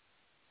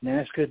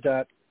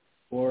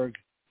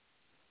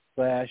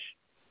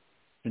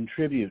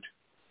NAASCA.org/contribute.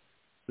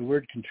 The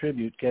word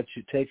contribute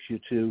takes you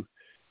to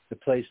the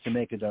place to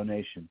make a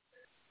donation,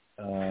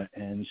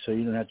 and so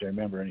you don't have to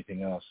remember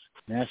anything else.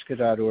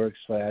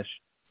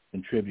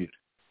 NAASCA.org/contribute,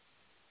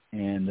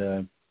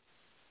 and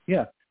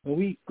well,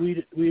 we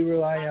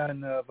rely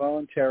on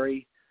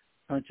voluntary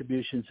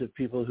contributions of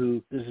people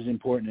who this is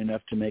important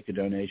enough to make a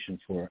donation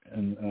for,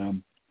 and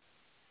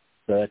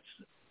so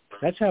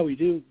that's how we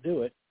do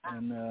it.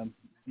 And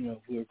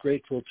we're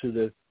grateful to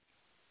the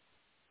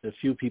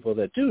few people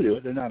that do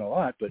it. They're not a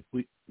lot, but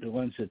the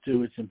ones that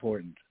do, it's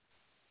important.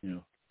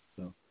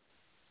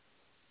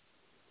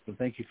 So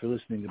thank you for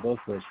listening to both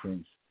those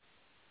things.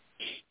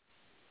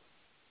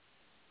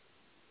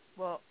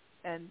 Well,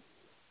 and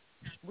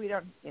we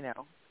don't,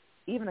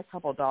 even a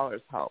couple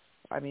dollars helps.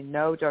 I mean,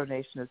 no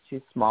donation is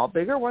too small.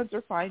 Bigger ones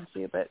are fine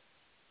too, but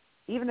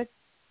even a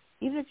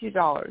few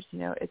dollars,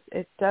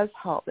 it does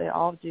help. They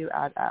all do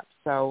add up.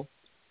 So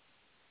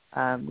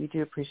we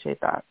do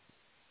appreciate that.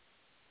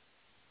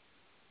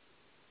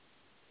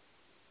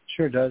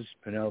 Sure does,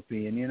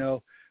 Penelope. And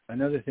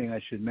another thing I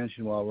should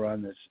mention while we're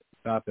on this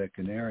topic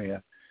and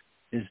area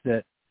is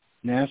that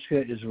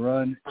NAASCA is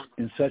run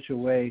in such a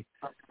way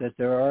that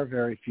there are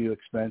very few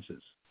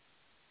expenses.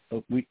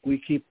 We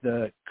keep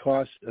the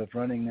cost of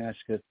running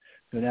NAASCA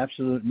to an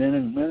absolute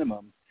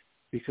minimum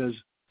because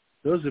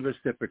those of us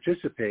that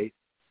participate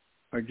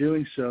are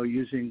doing so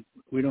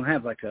we don't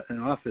have like an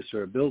office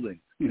or a building,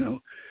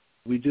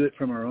 We do it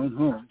from our own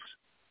homes,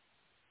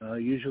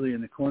 usually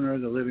in the corner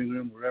of the living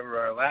room, wherever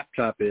our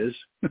laptop is,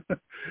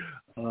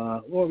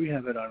 or we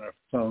have it on our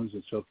phones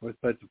and so forth.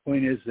 But the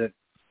point is that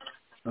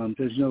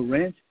there's no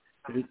rent.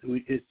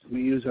 We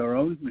use our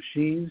own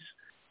machines.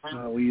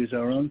 We use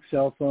our own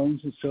cell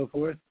phones and so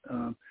forth.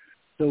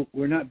 So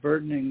we're not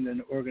burdening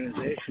the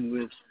organization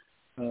with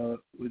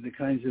the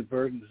kinds of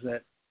burdens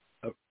that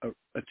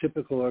a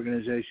typical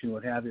organization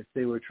would have if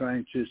they were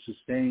trying to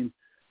sustain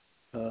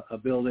a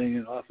building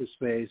and office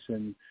space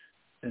and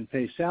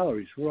pay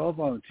salaries. We're all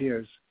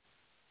volunteers,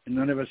 and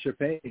none of us are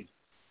paid.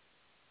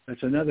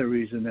 That's another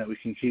reason that we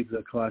can keep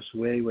the costs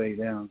way, way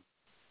down.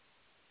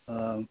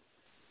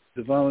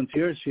 The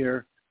volunteers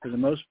here, for the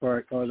most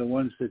part, are the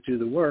ones that do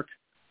the work,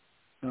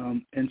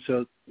 and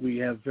so we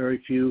have very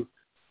few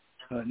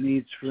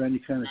needs for any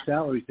kind of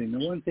salary thing.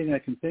 The one thing I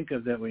can think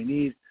of that we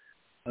need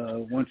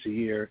once a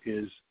year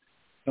is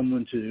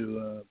someone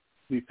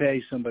we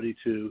pay somebody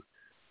to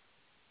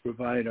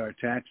provide our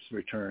tax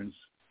returns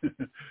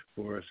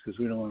for us because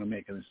we don't want to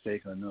make a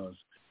mistake on those.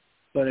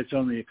 But it's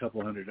only a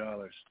couple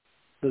 $100.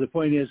 So the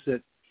point is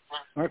that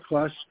our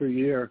costs per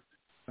year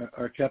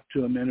are kept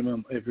to a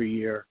minimum every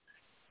year,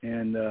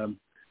 and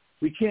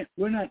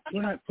we're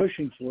not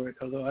pushing for it.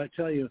 Although I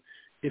tell you,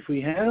 if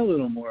we had a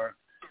little more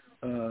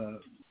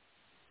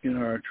in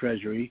our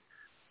treasury,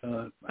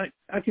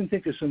 I can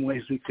think of some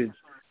ways we could,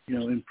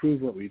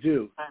 improve what we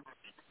do.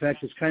 In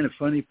fact, it's kind of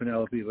funny,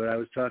 Penelope, but I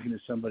was talking to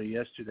somebody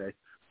yesterday.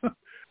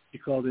 She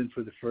called in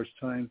for the first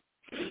time,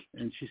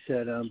 and she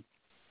said,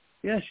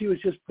 she was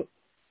just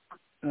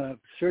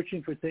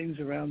searching for things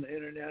around the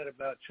internet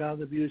about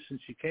child abuse, and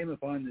she came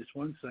upon this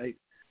one site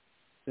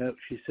that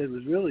she said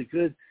was really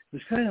good. It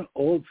was kind of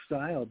old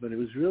style, but it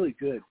was really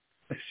good.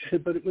 I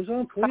said, but it was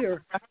all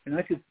clear, and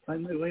I could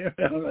find my way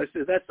around. I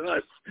said, that's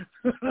us.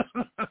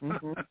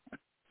 Mm-hmm.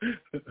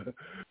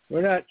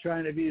 We're not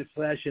trying to be a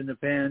flash in the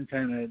pan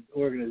kind of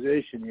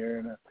organization here,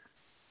 and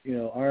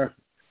our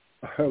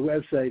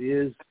website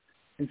is,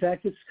 in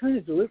fact, it's kind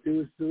of it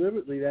was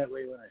deliberately that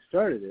way when I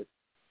started it.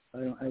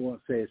 I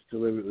won't say it's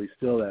deliberately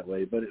still that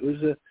way, but it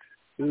was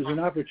an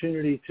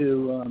opportunity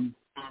to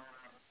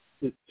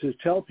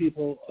tell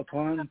people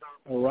upon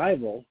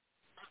arrival,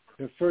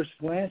 their first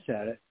glance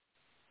at it,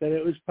 that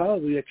it was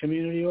probably a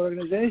community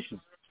organization.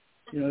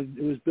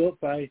 It was built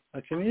by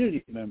a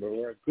community member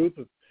or a group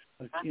of,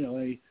 a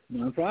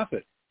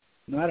nonprofit,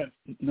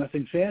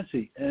 nothing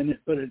fancy,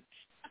 but it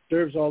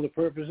serves all the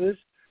purposes,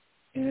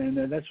 and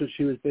that's what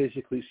she was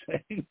basically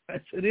saying. I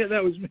said, yeah,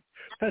 that was me.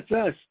 That's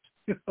us.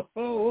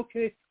 Oh,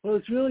 okay. Well,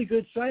 it's a really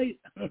good site.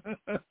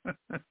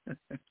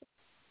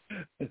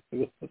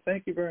 Well,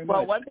 thank you very much.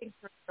 Well, one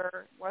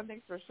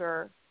thing's for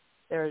sure,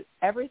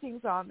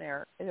 everything's on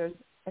there. If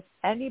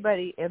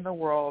anybody in the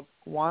world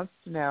wants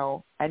to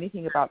know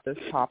anything about this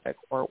topic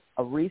or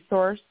a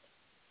resource,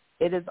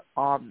 it is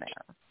on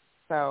there.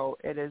 So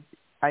it is.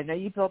 I know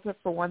you built it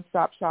for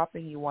one-stop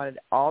shopping. You wanted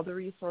all the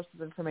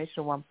resources, information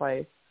in one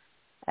place,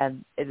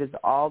 and it is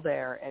all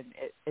there. And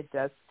it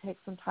does take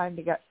some time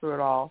to get through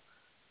it all,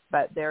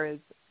 but there's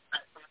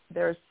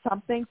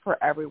something for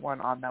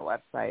everyone on that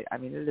website. I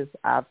mean, it is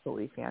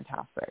absolutely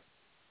fantastic.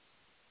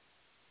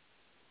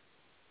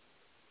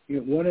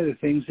 One of the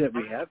things that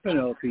we have,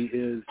 Penelope,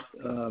 is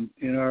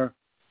in our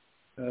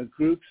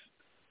groups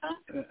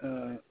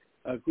and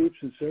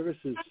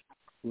services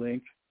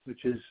link,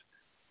 which is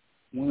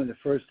one of the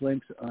first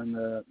links on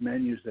the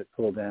menus that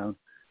pull down.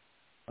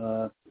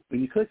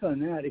 When you click on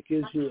that, it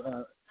gives you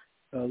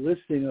a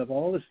listing of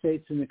all the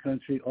states in the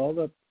country, all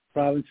the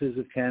provinces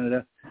of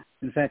Canada.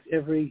 In fact,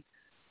 every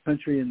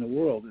country in the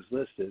world is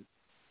listed.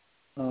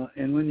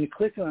 And when you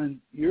click on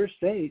your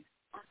state,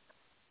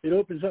 it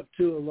opens up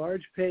to a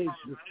large page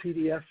of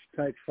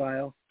PDF-type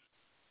file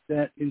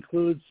that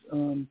includes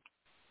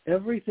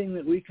everything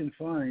that we can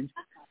find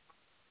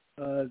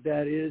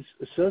that is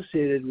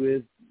associated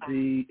with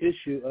the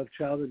issue of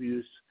child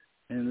abuse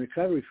and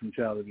recovery from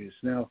child abuse.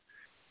 Now,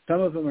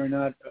 some of them are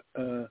not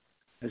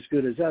as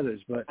good as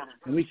others, they're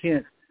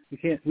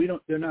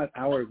not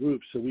our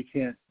groups, so we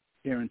can't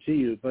guarantee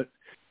you. But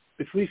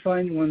if we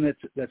find one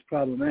that's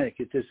problematic,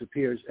 it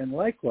disappears. And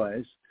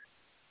likewise,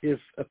 if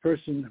a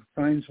person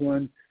finds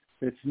one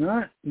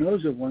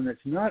knows of one that's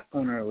not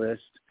on our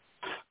list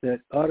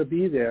that ought to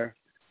be there,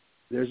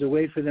 there's a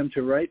way for them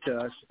to write to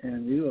us,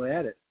 and we will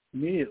add it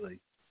immediately.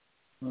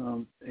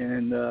 So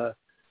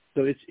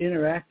it's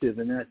interactive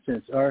in that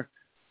sense. Our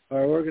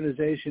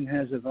organization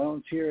has a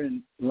volunteer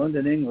in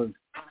London, England,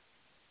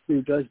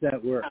 who does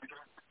that work,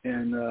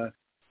 and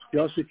she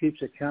also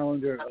keeps a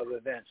calendar of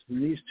events.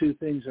 And these two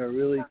things are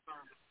really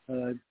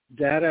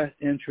data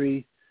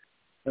entry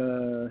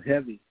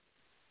heavy.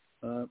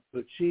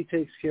 But she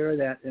takes care of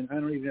that, and I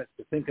don't even have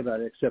to think about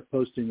it except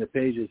posting the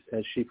pages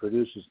as she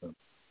produces them.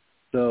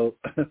 So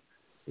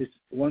it's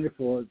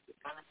wonderful.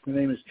 Her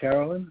name is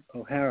Carolyn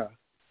O'Hara,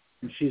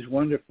 and she's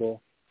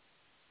wonderful,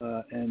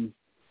 and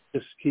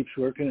just keeps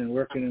working,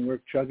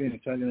 chugging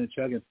and chugging and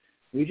chugging.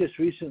 We just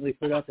recently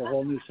put up a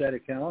whole new set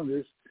of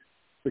calendars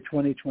for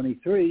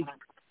 2023,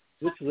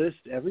 which lists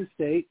every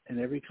state and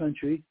every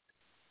country,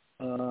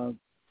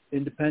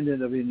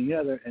 independent of any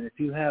other. And if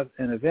you have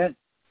an event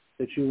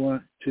that you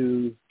want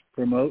to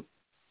promote,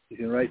 you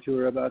can write to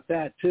her about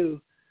that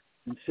too,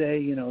 and say,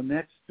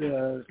 next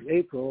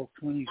April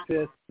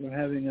 25th, we're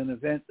having an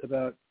event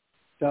about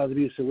child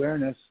abuse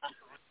awareness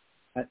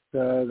at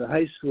the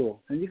high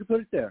school, and you can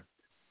put it there.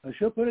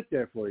 She'll put it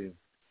there for you.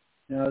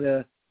 Now,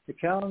 the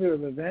calendar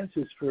of events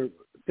is for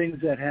things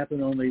that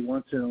happen only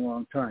once in a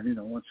long time,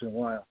 once in a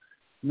while,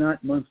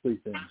 not monthly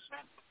things.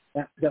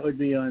 That would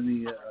be on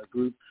the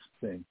groups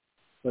thing.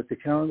 But the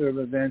calendar of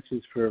events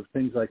is for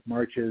things like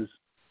marches,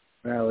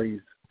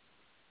 rallies,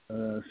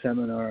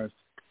 seminars,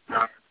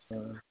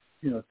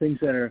 things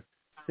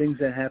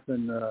that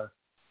happen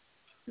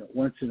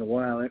once in a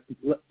while,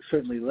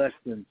 certainly less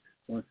than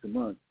once a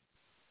month,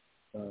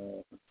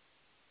 or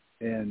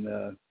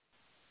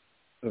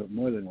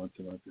more than once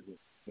a month, is it?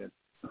 Yeah.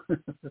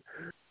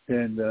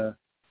 and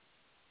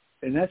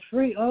that's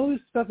free. All this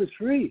stuff is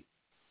free.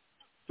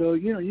 So,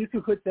 you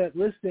can put that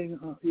listing,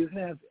 you can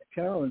have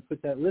Carolyn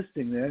put that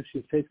listing there.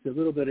 She takes a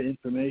little bit of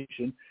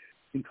information,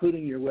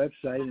 including your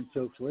website and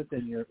so forth,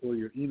 and your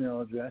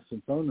email address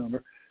and phone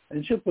number,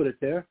 and she'll put it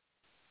there.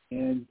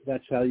 And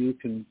that's how you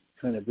can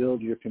kind of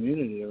build your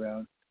community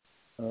around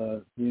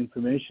the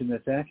information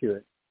that's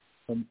accurate.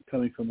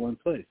 coming from one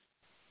place.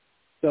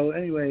 So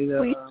anyway,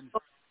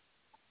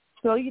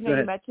 so you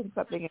mentioned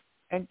something,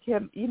 and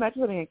Kim,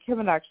 Kim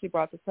had actually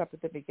brought this up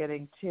at the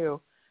beginning too.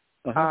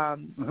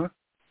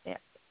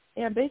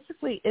 And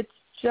basically, it's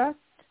just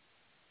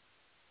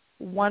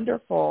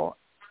wonderful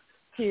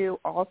to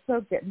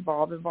also get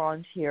involved and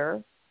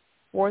volunteer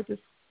for this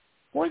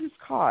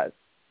cause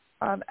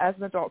as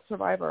an adult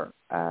survivor,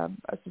 a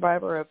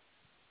survivor of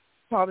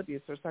child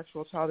abuse or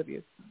sexual child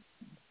abuse.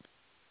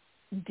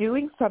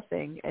 Doing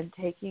something and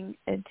taking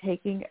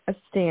a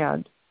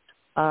stand,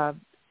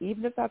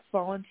 even if that's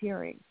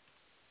volunteering,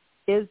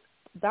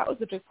 that was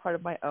a big part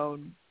of my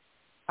own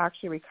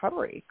actually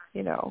recovery.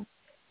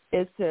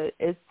 Is to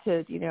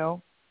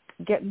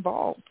get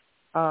involved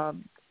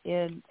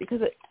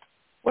because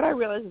what I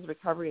realized is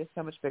recovery is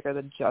so much bigger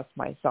than just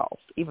myself,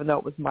 even though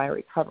it was my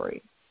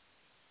recovery.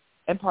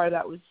 And part of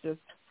that was just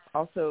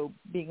also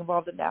being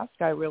involved in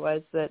NAASCA. I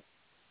realized that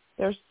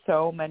there's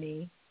so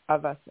many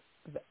of us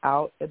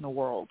out in the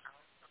world.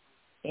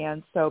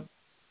 And so,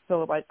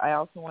 Philip, I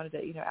also wanted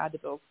to, add to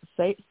Bill's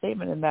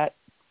statement in that,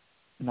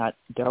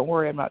 don't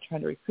worry, I'm not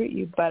trying to recruit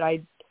you, but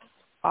I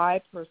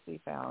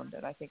personally found,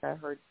 and I think I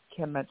heard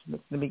Kim mention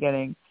this in the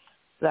beginning,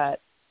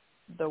 that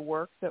the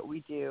work that we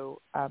do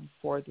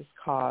for this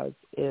cause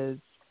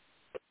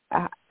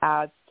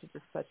adds to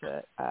just such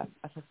a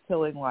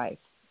fulfilling life,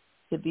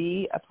 to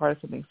be a part of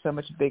something so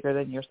much bigger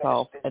than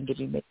yourself and to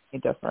be making a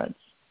difference.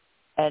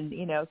 And,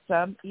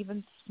 some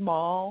even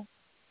small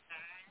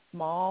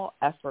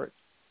efforts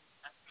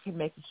can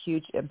make a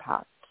huge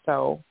impact.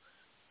 So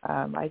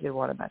I did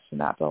want to mention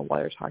that, Bill,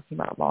 while you're talking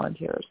about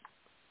volunteers.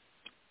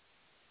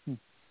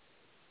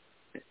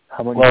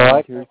 How many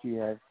volunteers do you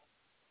have?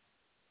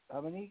 How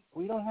many?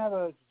 We don't have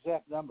an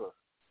exact number,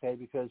 okay,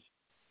 because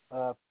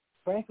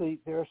frankly,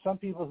 there are some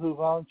people who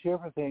volunteer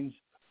for things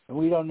and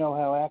we don't know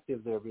how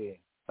active they're being.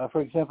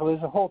 For example,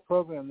 there's a whole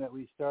program that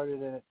we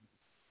started, and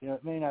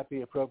it may not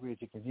be appropriate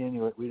to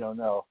continue it, we don't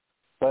know,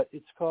 but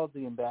it's called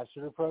the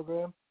Ambassador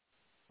Program.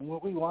 And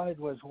what we wanted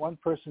was one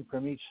person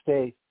from each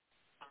state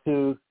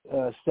to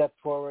step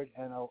forward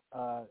and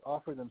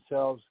offer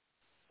themselves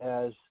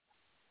as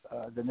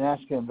the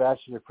NAASCA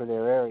ambassador for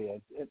their area.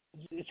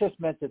 It just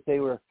meant that they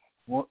were,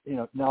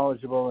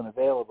 knowledgeable and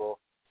available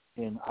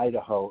in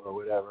Idaho or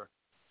whatever.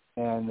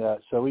 And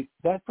so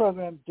that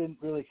program didn't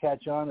really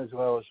catch on as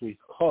well as we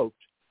hoped.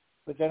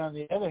 But then on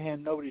the other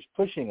hand, nobody's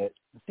pushing it.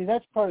 See,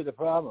 that's part of the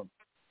problem.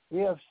 We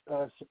have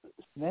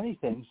many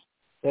things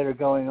that are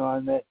going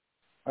on that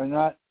are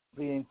not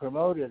being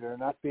promoted or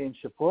not being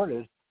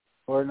supported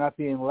or not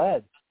being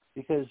led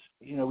because,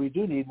 we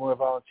do need more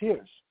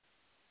volunteers.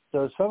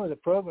 So some of the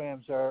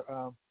programs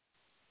are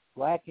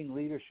lacking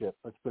leadership,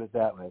 let's put it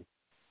that way.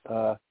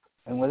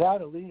 And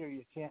without a leader,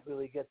 you can't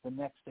really get the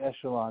next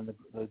echelon,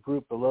 the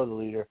group below the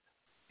leader,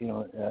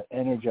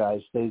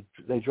 energized.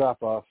 They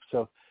drop off.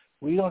 So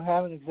we don't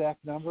have an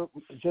exact number,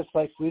 just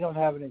like we don't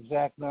have an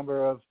exact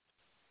number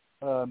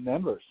of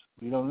members.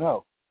 We don't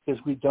know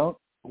because we don't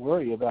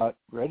worry about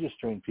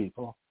registering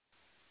people.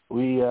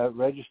 We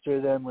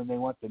register them when they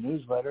want the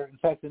newsletter. In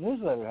fact, the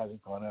newsletter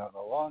hasn't gone out in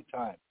a long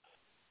time.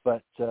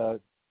 But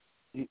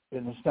and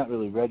it's not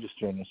really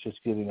registering. It's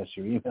just giving us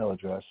your email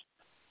address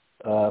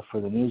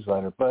for the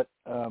newsletter. But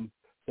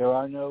there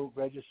are no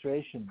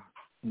registration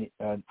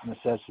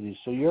necessities.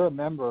 So you're a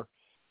member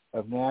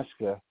of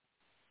NAASCA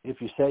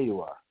if you say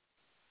you are.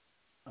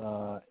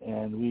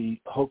 And we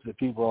hope that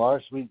people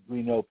are.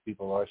 We know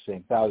people are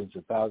saying thousands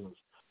and thousands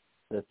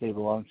that they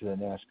belong to the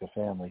NAASCA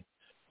family.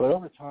 But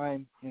over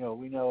time, we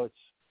know it's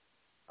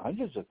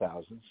hundreds of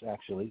thousands,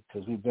 actually,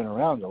 because we've been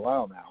around a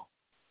while now.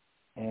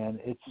 And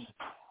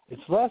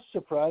it's less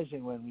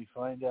surprising when we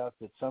find out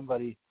that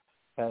somebody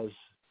has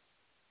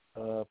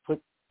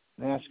put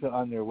NAASCA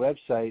on their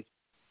website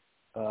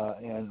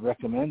and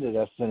recommended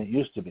us than it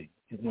used to be.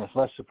 It's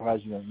less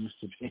surprising than it used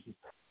to be.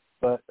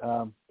 But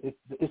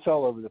it's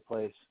all over the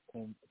place,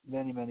 and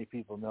many, many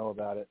people know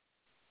about it.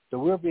 So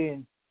we're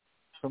being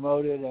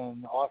promoted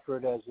and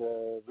offered as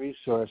a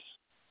resource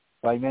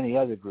by many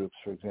other groups,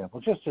 for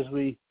example, just as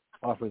we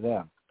offer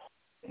them.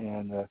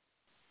 And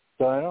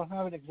so I don't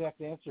have an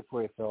exact answer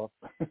for you, Philip.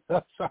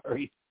 I'm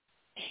sorry.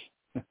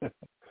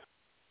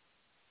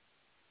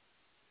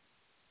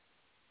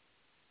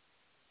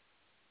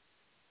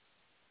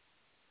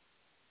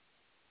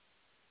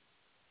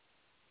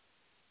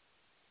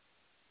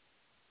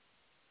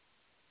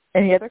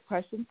 Any other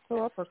questions,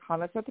 Philip, or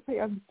comments? Not to put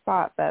you on the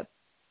spot, but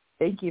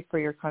thank you for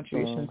your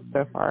contributions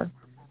so far.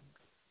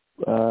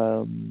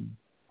 Well,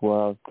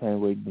 I was kind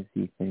of waiting to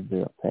see if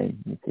anybody else had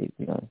anything to say, to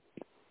be honest.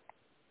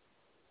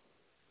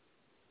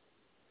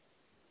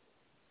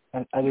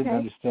 I didn't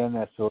understand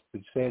that, so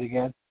could you say it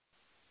again?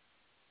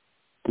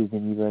 Does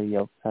anybody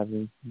else have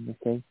anything to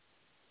say?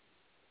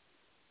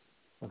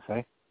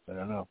 Okay, I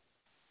don't know.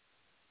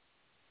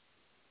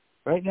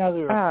 Right now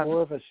there are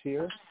 4 of us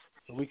here.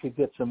 If we could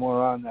get some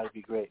more on, that would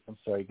be great. I'm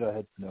sorry. Go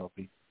ahead,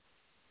 Penelope.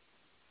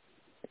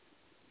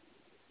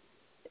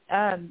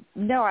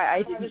 No,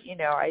 I didn't.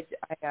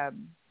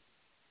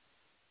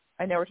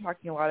 I know we're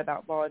talking a lot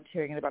about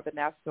volunteering and about the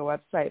NAASCA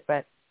website,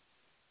 but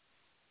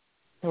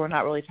so we're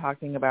not really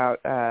talking about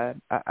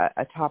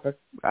a topic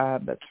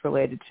that's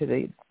related to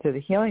the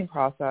healing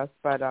process.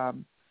 But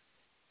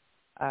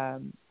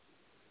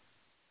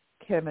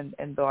Kim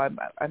and Bill,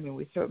 I mean,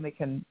 we certainly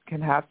can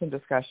have some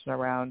discussion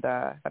around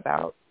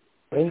about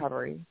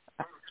recovery.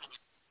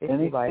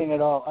 Anything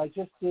at all. I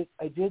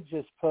did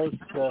just post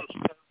the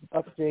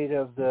update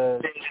of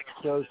the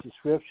show's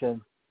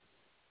description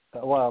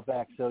a while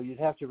back, so you'd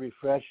have to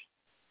refresh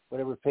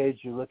whatever page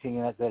you're looking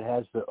at that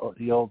has the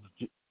old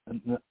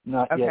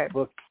not yet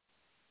booked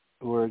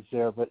words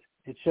there, but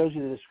it shows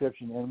you the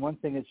description. And one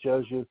thing it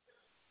shows you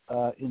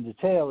in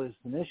detail is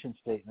the mission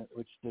statement,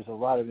 which there's a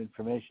lot of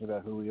information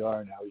about who we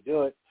are and how we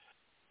do it,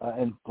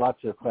 and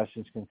lots of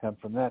questions can come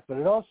from that. But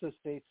it also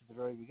states at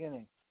the very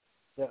beginning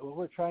that what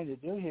we're trying to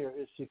do here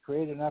is to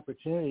create an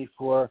opportunity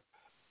for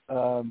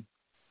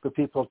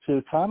people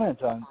to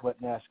comment on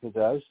what NAASCA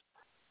does,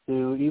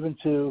 to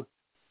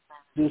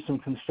do some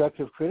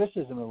constructive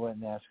criticism of what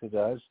NAASCA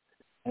does,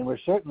 and we're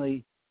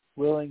certainly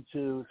willing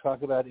to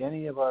talk about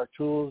any of our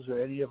tools or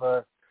any of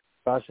our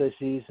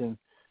processes and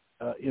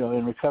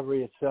in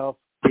recovery itself,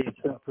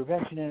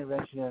 prevention,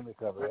 intervention, and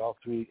recovery, all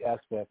three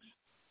aspects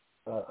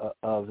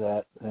of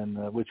that,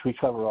 and which we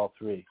cover all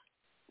three.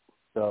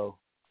 So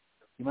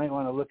you might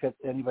want to look at,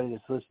 anybody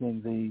that's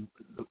listening,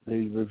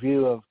 the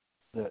review of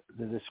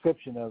the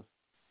description of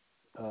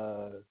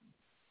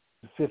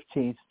the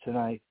 15th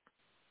tonight,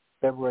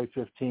 February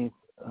 15th,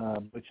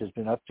 which has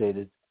been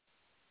updated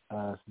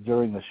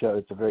during the show.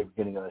 At the very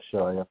beginning of the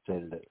show, I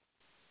updated it.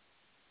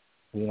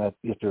 You have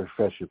to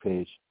refresh your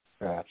page,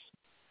 perhaps.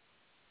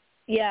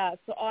 Yeah.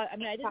 So I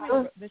mean, I didn't have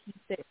a mission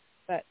statement,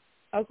 but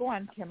go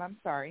on, Kim. I'm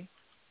sorry.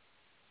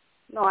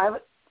 No, I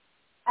was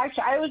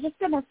just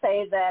going to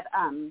say that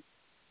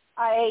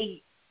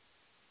I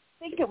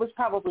think it was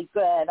probably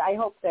good. I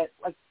hope that,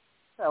 like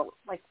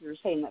you were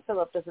saying, that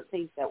Philip doesn't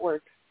think that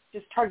we're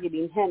just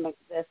targeting him like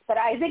this. But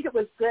I think it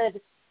was good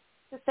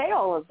to say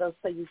all of those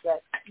things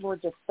that were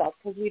just said,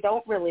 because we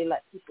don't really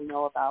let people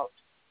know about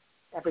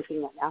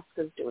everything that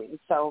NAASCA is doing.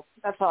 So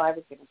that's all I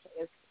was going to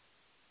say.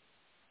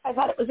 I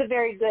thought it was a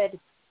very good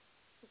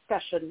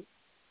discussion.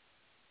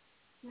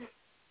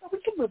 So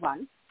we can move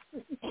on.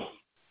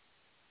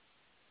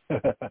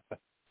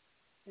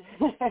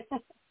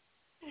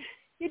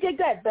 You did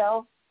good,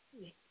 Bill.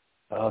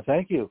 Oh,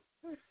 thank you.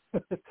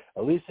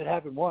 At least it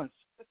happened once.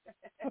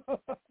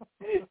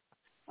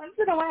 Once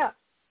in a while.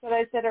 What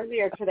I said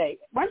earlier today.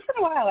 Once in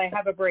a while, I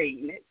have a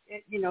brain.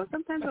 It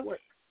sometimes it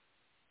works.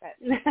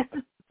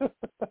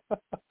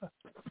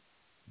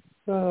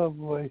 Oh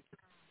boy.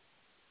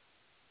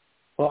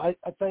 Well, I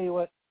tell you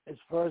what. As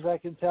far as I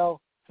can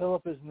tell,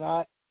 Philip is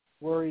not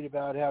worried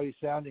about how he's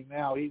sounding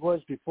now. He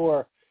was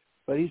before,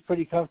 but he's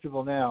pretty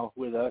comfortable now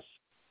with us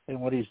and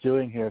what he's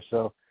doing here.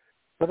 So,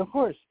 but of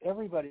course,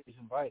 everybody's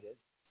invited,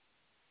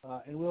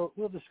 and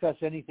we'll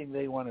discuss anything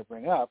they want to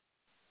bring up.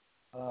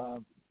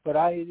 But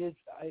I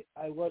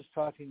was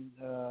talking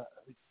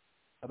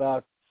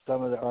about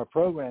some of our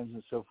programs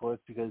and so forth,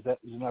 because that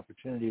was an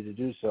opportunity to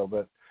do so.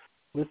 But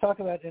we'll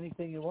talk about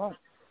anything you want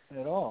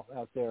at all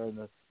out there in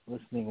the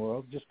listening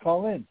world. Just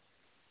call in.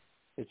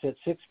 It's at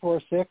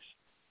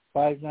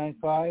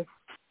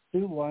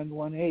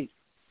 646-595-2118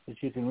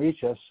 that you can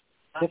reach us.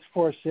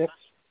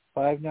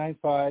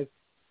 646-595-2118.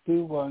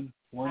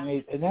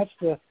 And that's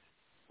the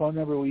phone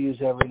number we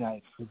use every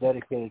night, the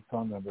dedicated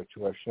phone number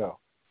to our show.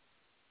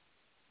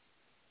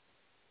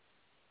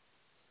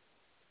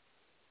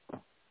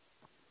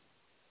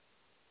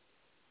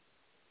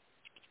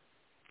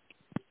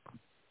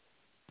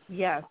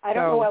 Yes. I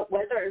don't know what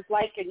weather is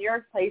like in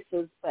your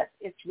places, but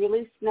it's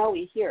really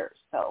snowy here.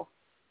 So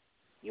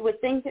you would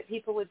think that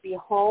people would be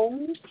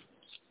home,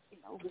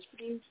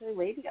 listening to the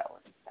radio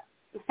and stuff.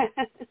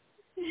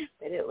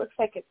 But it looks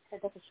like it's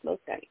kind of a snow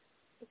night.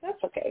 But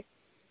that's okay.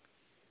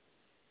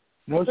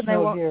 No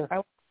snow here.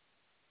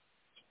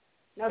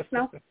 No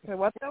snow?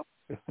 What though?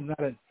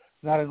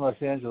 Not in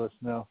Los Angeles,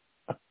 no.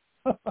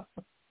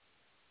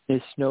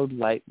 It snowed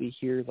lightly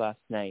here last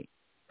night.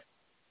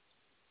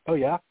 Oh,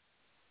 yeah?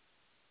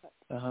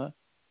 Uh-huh.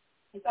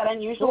 Is that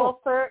unusual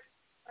for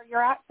where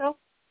you're at, Phil?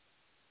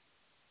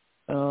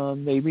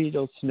 Maybe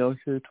it'll snow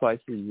here twice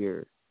a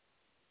year.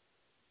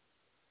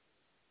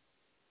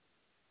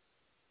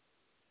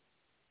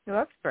 Well,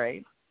 that's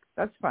great.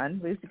 That's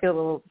fun. At least you get a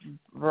little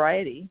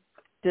variety.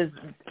 Because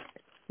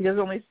it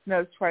only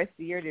snows twice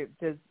a year,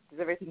 does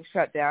everything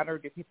shut down, or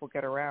do people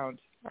get around?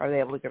 Are they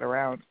able to get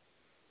around?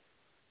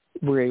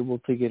 We're able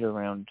to get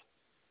around.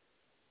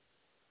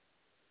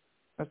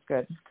 That's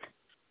good.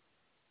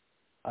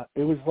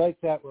 It was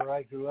like that where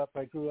I grew up.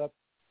 I grew up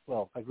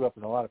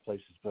in a lot of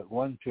places, but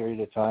one period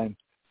of time,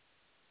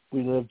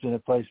 we lived in a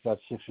place about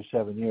 6 or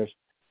 7 years,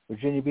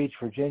 Virginia Beach,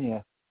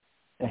 Virginia,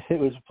 and it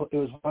was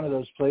one of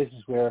those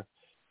places where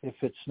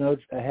if it snowed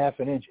a half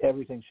an inch,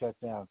 everything shut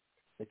down.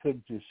 They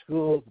couldn't do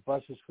school, the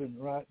buses couldn't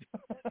run.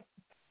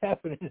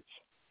 Half an inch.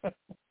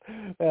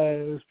 It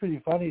was pretty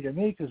funny to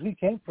me, because we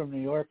came from New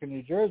York and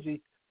New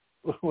Jersey,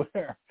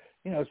 where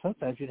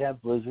sometimes you'd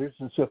have blizzards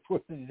and so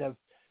forth, and you'd have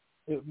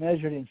it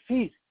measured in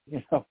feet,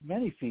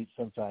 many feet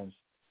sometimes.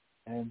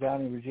 And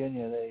down in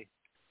Virginia,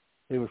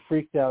 they were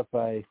freaked out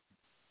by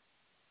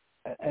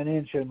an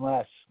inch and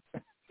less.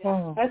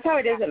 Yeah, that's how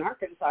it is in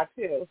Arkansas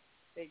too.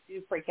 They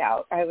do freak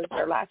out. I was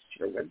there last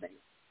year when they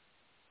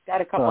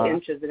got a couple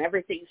inches and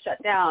everything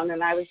shut down,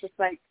 and I was just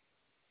like,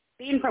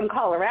 being from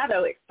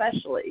Colorado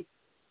especially,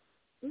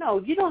 no,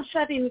 you don't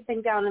shut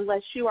anything down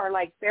unless you are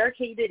like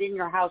barricaded in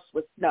your house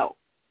with snow.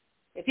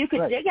 If you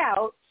could dig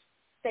out,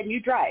 then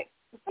you drive.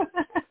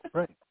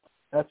 Right.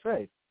 That's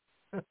right.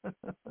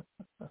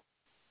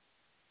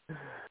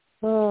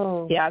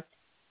 Oh. Yeah.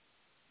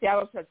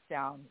 Seattle shuts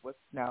down with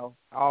snow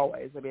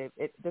always. I mean,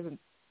 it doesn't.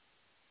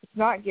 It's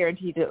not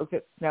guaranteed to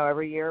get snow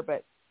every year,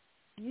 but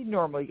you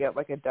normally get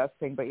like a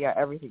dusting. But yeah,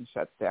 everything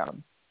shuts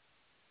down.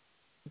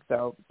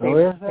 So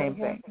same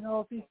thing.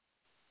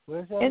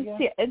 Where's that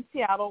in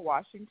Seattle,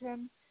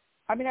 Washington.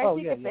 I mean, I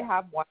think they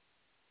have one.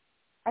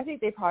 I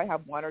think they probably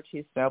have one or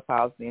two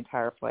snowplows in the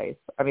entire place.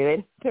 I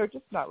mean, they're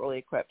just not really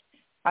equipped.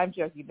 I'm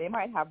joking. They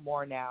might have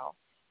more now.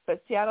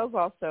 But Seattle's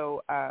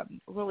also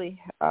really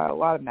a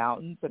lot of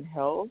mountains and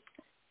hills.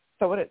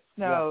 So when it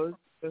snows,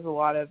 there's a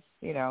lot of,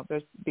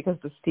 because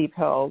the steep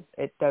hills,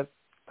 it does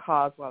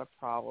cause a lot of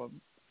problems.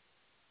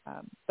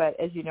 But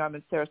as you know, I'm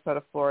in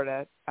Sarasota,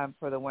 Florida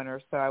for the winter,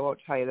 so I won't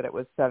tell you that it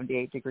was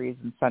 78 degrees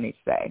and sunny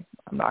today.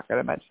 I'm not going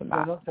to mention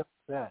that. No, don't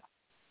that.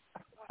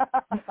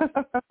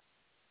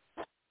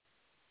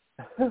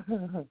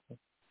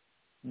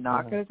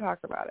 Not going to talk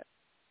about it.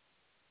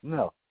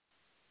 No.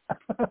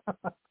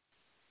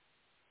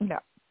 No.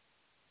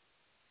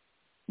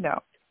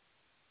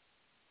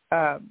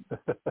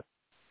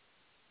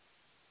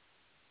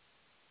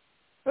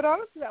 But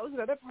honestly, that was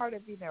another part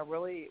of,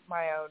 really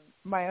my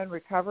own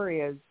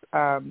recovery is,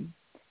 I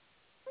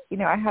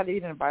had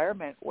an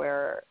environment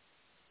where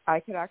I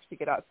could actually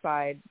get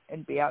outside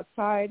and be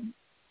outside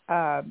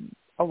a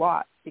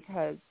lot,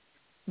 because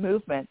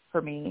movement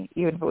for me,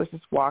 even if it was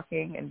just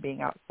walking and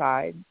being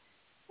outside,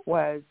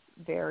 was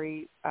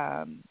very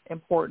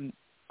important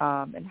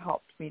and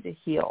helped me to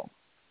heal.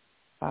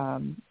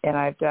 And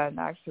I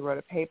actually wrote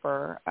a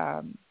paper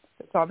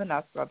that's on the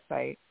NAASCA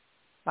website,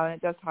 and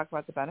it does talk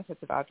about the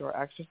benefits of outdoor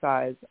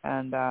exercise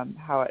and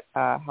how it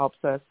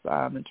helps us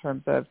in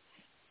terms of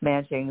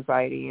managing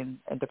anxiety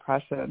and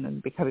depression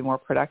and becoming more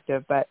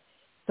productive. But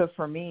so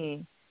for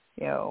me,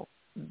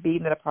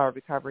 being that a part of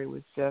recovery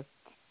was just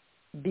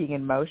being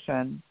in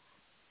motion,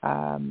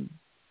 I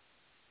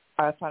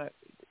found it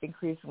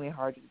increasingly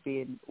hard to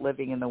be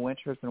living in the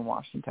winters in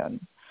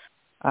Washington.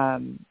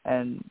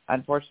 And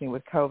unfortunately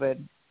with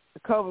COVID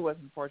was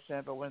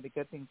unfortunate, but one of the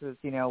good things is,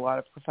 a lot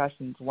of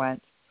professions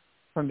went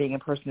from being in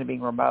person to being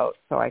remote,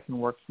 so I can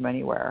work from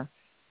anywhere.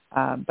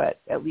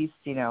 But at least,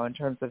 in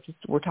terms of just,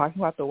 we're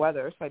talking about the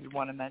weather, so I did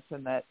want to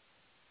mention that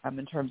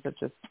in terms of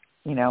just,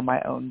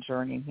 my own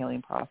journey and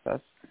healing process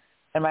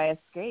and my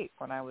escape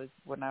when I was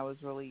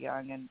really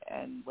young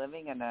and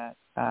living in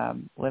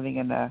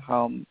a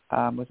home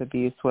with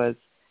abuse was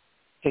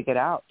to get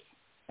out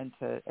and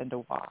to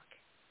walk.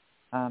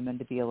 And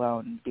to be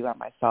alone and be by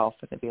myself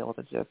and to be able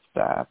to just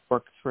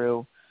work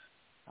through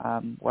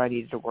what I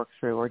needed to work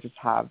through, or just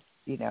have,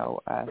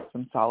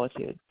 some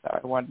solitude. So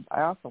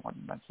I also want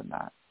to mention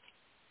that.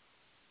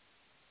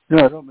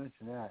 No, don't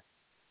mention that.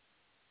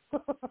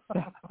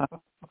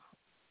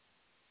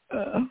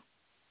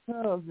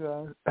 Oh,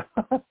 God.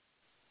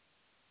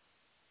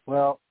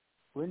 Well,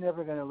 we're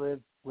never going to live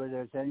where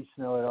there's any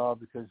snow at all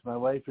because my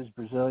wife is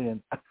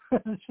Brazilian.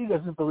 She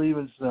doesn't believe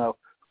in snow.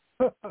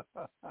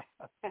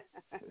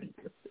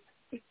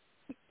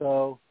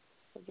 So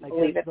I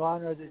guess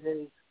gone are the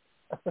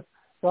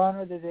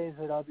days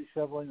that I'll be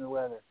shoveling the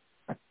weather.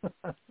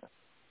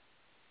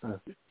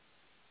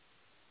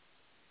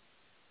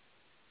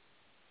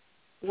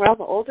 Well,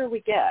 the older we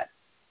get,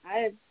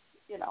 it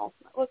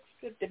looks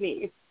good to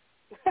me.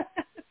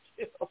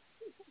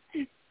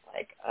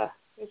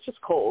 It's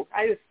just cold.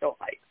 I just don't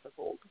like the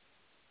cold.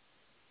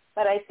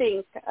 But I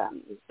think,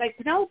 like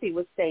Penelope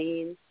was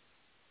saying,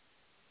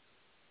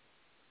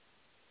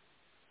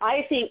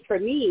 I think for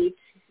me,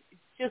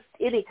 just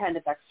any kind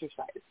of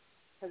exercise,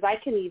 because I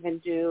can even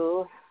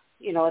do,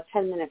 a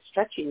 10-minute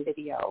stretching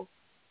video,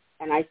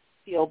 and I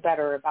feel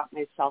better about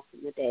myself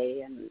in the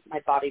day, and my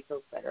body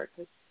feels better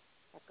because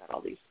I've got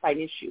all these spine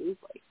issues.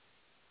 Like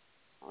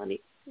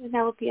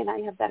Penelope and I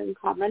have that in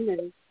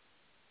common,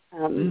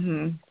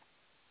 and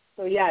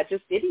so yeah,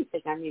 just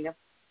anything. I mean, if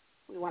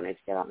we wanted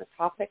to get on the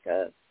topic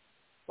of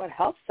what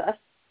helps us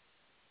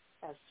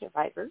as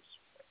survivors.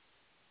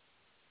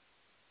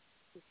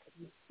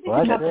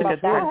 Well, talk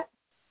about that.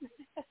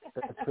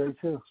 That's very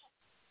true.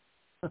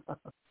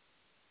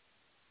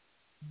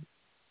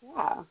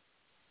 Yeah.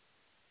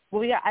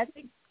 Well, yeah, I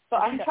think. So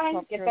I'm trying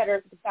to get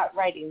better about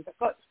writing,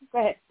 but go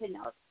ahead,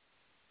 Penelope.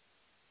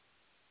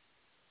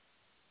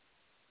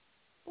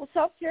 Well,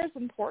 self-care is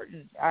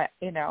important. I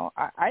know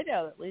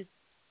at least,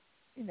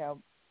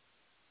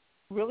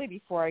 really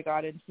before I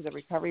got into the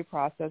recovery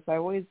process, I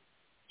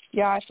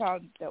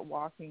found that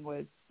walking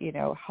was,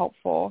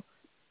 helpful.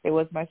 it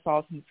was my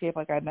solace and escape,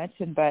 like I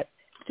mentioned, but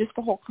just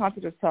the whole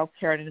concept of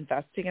self-care and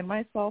investing in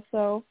myself,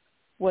 though,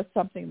 was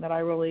something that I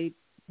really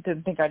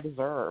didn't think I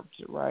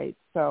deserved, right?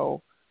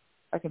 So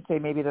I can say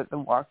maybe that the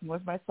walking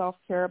was my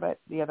self-care, but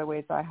the other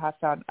ways I have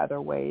found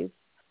other ways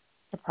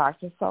to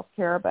practice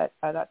self-care, but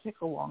that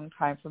took a long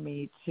time for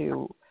me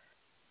to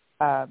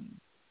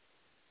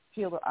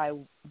feel that I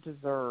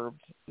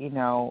deserved,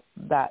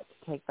 that to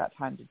take that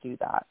time to do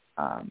that.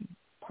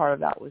 Part of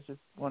that was just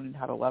learning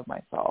how to love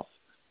myself,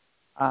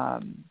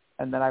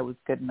 and that I was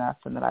good enough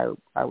and that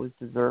I was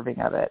deserving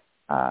of it.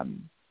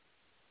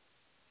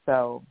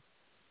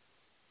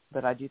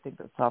 But I do think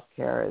that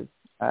self-care is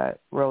a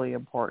really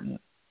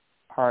important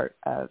part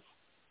of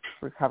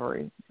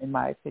recovery, in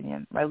my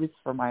opinion, at least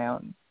for my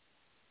own.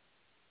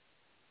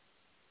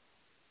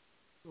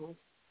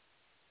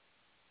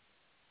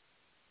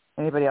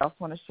 Anybody else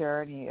want to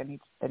share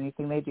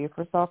anything they do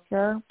for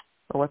self-care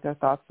or what their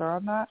thoughts are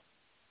on that?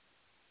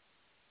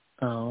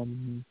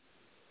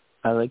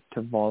 I like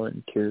to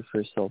volunteer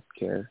for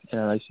self-care, and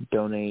I like to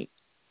donate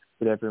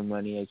whatever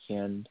money I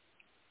can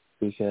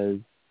because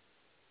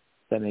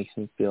that makes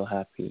me feel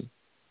happy.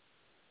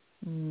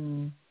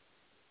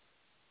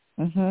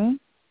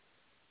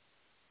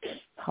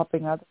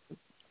 Helping others.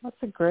 That's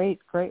a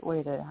great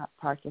way to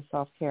practice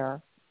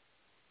self-care.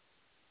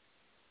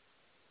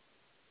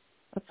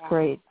 That's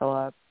great,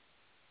 Philip.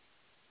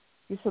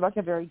 You seem like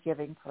a very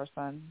giving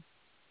person.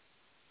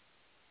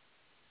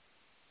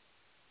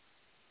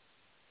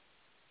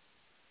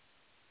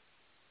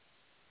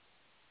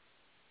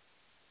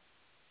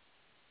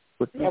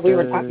 What we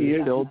were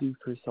talking Bill do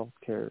for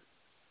self-care?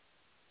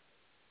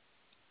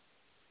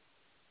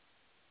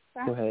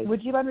 Go ahead.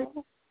 Would you mind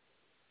repeating?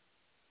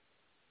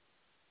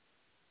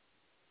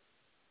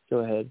 Go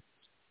ahead.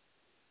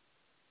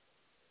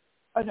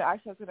 Oh, no,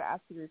 actually, I was going to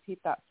ask you to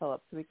repeat that,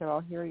 Philip, so we could all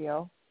hear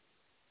you.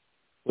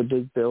 What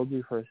does Bill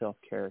do for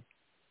self-care?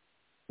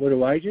 What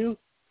do I do?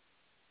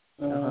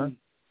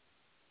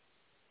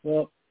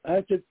 Well, I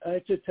have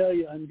to tell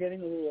you, I'm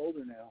getting a little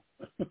older now.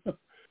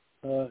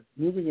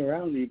 Moving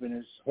around even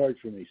is hard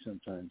for me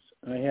sometimes.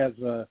 I have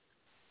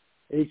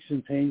aches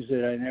and pains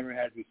that I never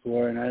had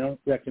before, and I don't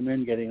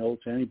recommend getting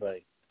old to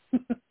anybody.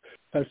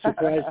 I'm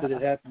surprised that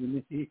it happened to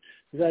me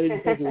because I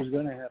didn't think it was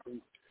going to happen.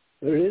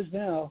 But it is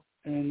now,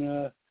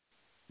 and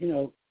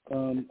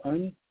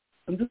I'm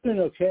doing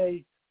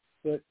okay.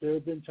 But there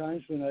have been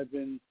times when I've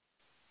been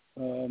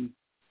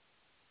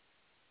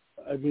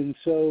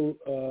so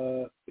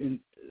in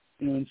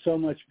so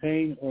much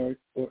pain or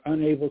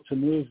unable to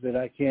move that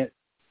I can't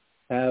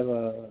have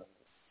a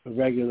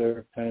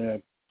regular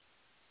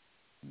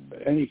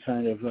any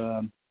kind of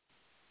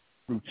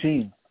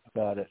routine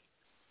about it.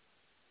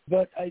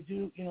 But I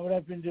do, what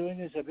I've been doing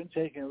is I've been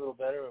taking a little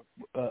better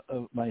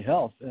of my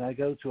health, and I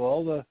go to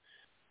all the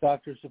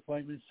doctor's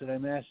appointments that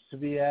I'm asked to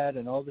be at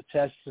and all the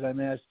tests that I'm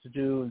asked to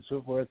do and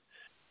so forth.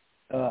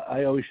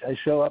 I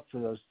show up for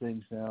those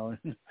things now.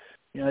 And,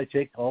 I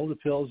take all the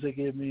pills they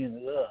give me, and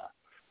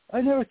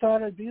I never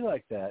thought I'd be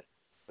like that.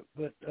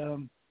 But,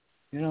 I'm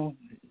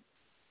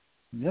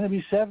going to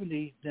be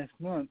 70 next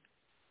month.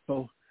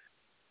 So,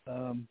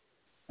 I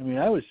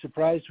was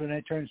surprised when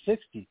I turned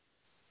 60,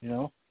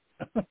 and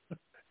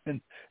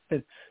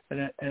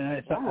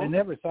I thought I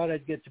never thought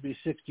I'd get to be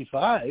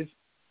 65,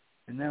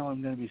 and now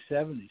I'm going to be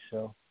 70.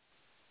 So,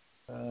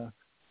 I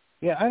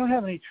don't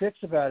have any tricks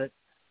about it,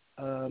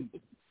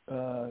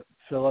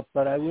 Philip,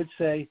 but I would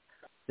say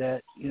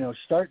that,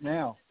 start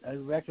now. I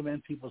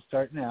recommend people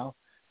start now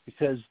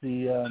because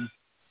the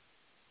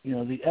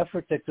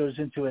effort that goes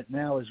into it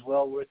now is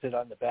well worth it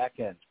on the back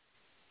end.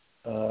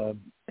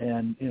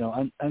 And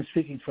I'm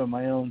speaking from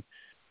my own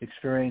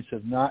experience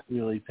of not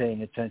really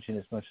paying attention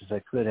as much as I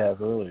could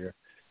have earlier.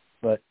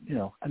 But,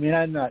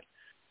 I'm not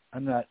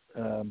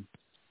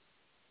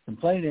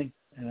complaining,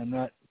 and I'm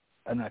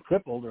not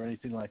crippled or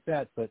anything like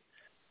that, but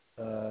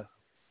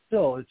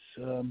still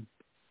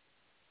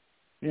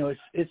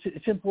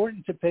it's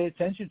important to pay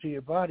attention to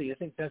your body. I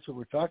think that's what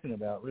we're talking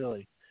about,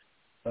 really.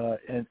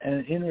 And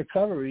in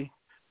recovery,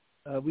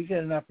 we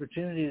get an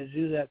opportunity to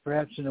do that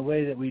perhaps in a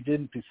way that we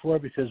didn't before,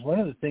 because one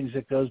of the things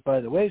that goes by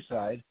the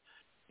wayside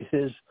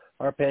is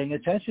our paying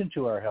attention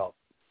to our health.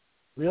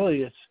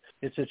 Really,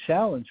 it's a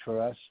challenge for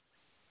us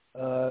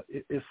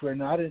if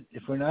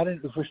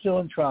we're still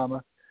in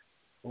trauma,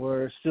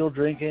 or still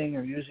drinking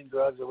or using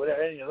drugs or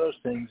whatever, any of those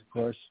things, of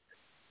course.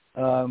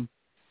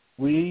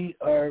 We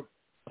are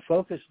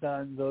focused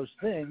on those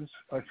things,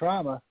 our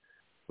trauma,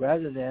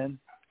 rather than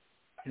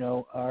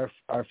our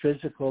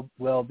physical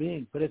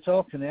well-being, but it's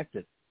all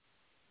connected.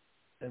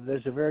 And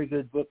there's a very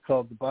good book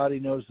called The Body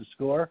Knows the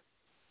Score.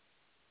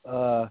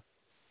 That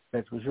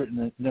was written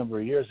a number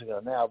of years ago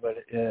now, but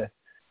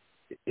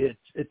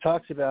it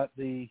talks about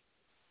the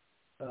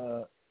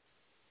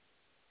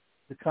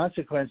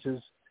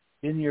consequences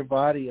in your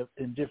body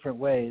in different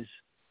ways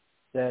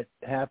that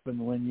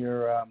happen when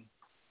you're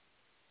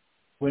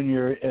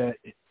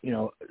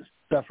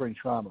suffering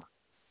trauma.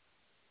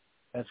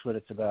 That's what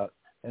it's about.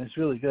 And it's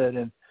really good.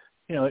 And,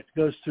 it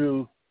goes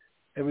through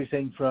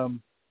everything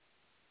from,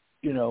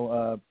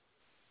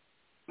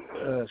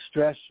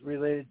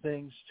 stress-related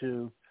things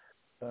to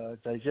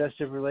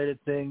digestive-related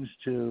things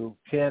to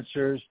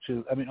cancers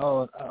to, I mean,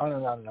 on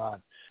and on and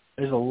on.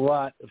 There's a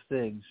lot of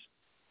things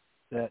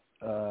that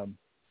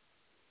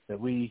that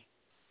we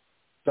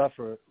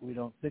suffer. We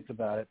don't think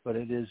about it, but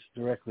it is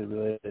directly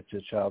related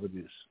to child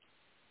abuse.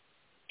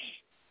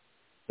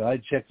 So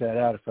I'd check that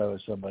out if I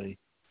was somebody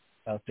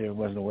out there who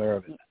wasn't aware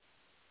of it.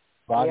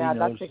 Body knows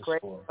that's a the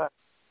great score. book.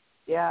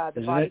 Yeah, the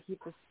Isn't body it?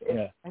 keeps the.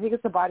 Yeah. I think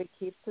it's The Body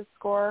Keeps the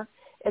Score.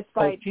 It's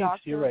by Keeps.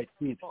 Dr. You're right.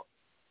 Keeps.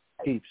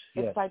 Yes.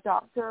 It's by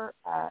Dr.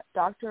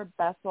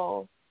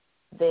 Bessel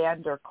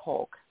van der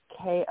Kolk,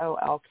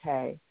 Kolk,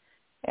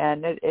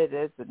 and it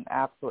is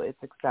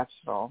it's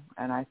exceptional,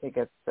 and I think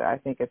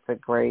it's a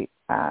great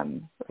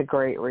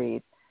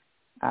read.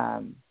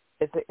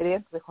 It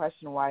answers the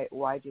question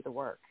why do the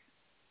work.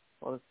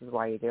 Well, this is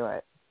why you do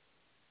it.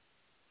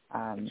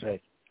 That's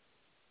right.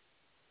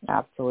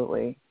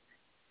 Absolutely.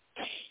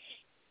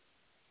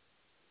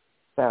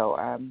 So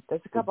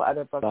there's a couple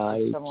other books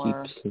Body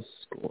similar. Keeps the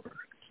Score.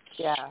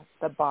 Yeah,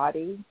 The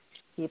Body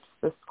Keeps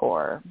the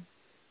Score.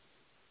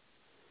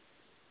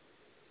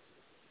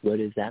 What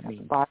does that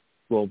mean?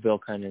 Well, Bill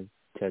kind of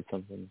said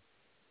something.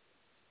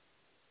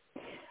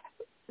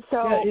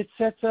 So yeah, it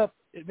sets up.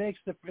 It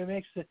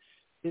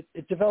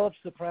develops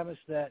the premise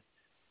that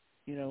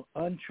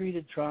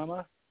untreated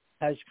trauma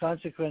has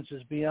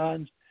consequences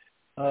beyond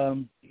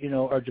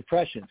our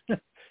depression. It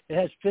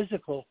has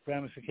physical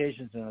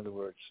ramifications, in other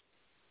words,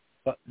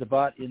 but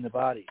in the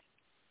body.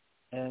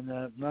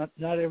 And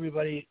not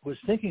everybody was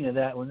thinking of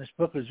that when this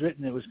book was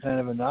written. It was kind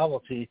of a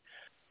novelty,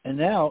 and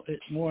now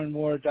more and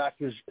more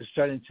doctors are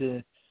starting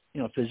to,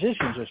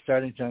 physicians are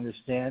starting to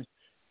understand.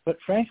 But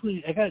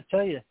frankly, I got to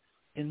tell you,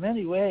 in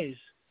many ways,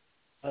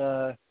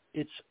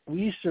 it's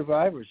we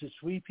survivors, it's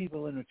we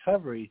people in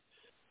recovery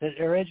that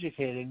are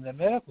educating the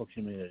medical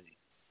community.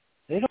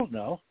 They don't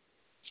know.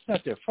 It's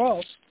not their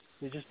fault.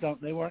 They just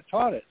don't. They weren't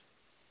taught it.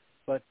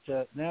 But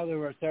now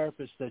there are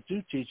therapists that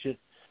do teach it,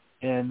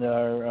 and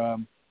are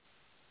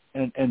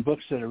and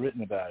books that are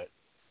written about it.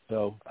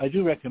 So I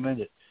do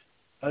recommend it.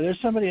 There's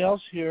somebody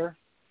else here,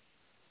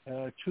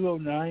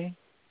 209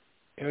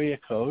 area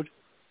code.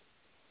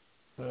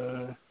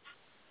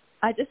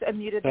 I just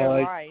unmuted their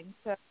line.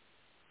 So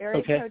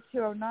area code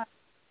 209.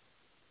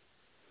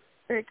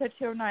 Area code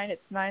 209,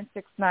 it's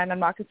 969. I'm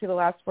not going to see the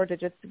last four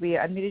digits. We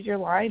unmuted your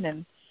line,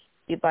 and if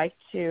you'd like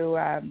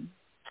to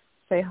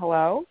say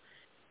hello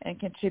and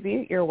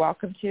contribute, you're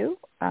welcome to.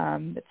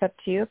 It's up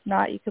to you. If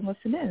not, you can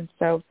listen in.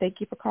 So thank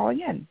you for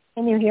calling in.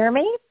 Can you hear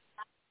me?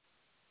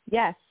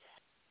 Yes.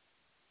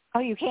 Oh,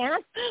 you can?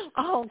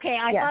 Oh, okay.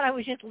 I thought I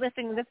was just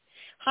listening.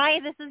 Hi,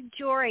 this is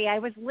Jory. I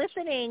was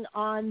listening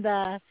on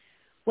the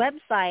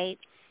website,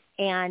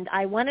 and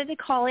I wanted to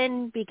call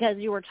in because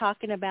you were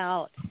talking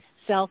about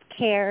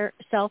self-care,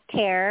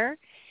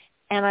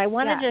 and I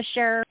wanted to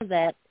share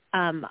that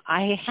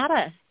I had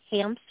a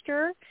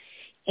hamster,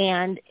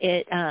 and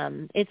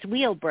its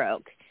wheel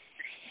broke,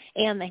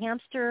 and the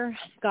hamster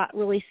got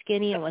really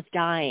skinny and was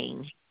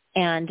dying.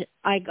 And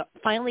I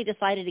finally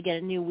decided to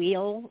get a new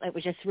wheel. It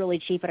was just really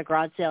cheap at a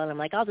garage sale, and I'm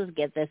like, I'll just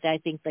get this. I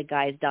think the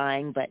guy's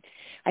dying. But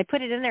I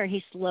put it in there, and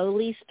he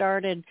slowly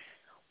started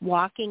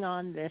walking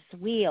on this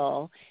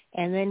wheel,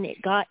 and then it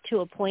got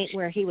to a point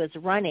where he was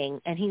running,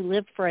 and he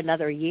lived for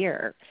another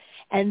year.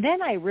 And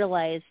then I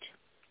realized,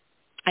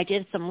 I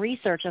did some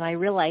research, and I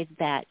realized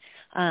that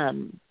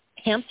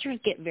hamsters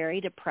get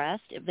very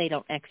depressed if they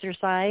don't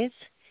exercise,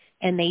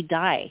 and they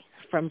die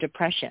from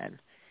depression.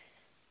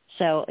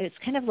 So it's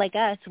kind of like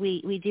us.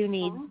 We do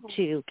need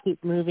to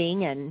keep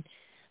moving and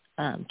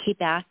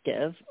keep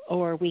active,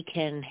 or we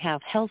can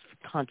have health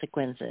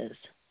consequences.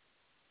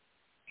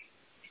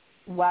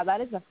 Wow,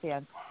 that is a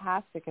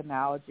fantastic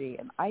analogy,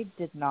 and I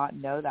did not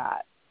know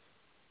that.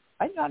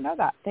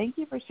 Thank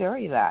you for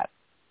sharing that.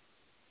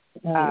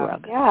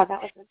 Yeah,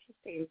 that was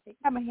interesting.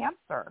 I'm a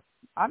hamster.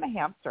 I'm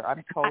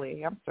totally a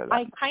hamster.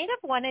 I kind of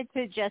wanted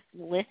to just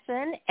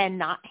listen and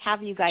not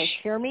have you guys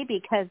hear me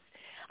because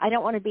I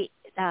don't want to be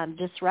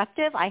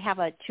disruptive. I have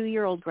a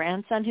 2-year-old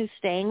grandson who's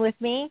staying with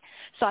me,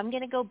 so I'm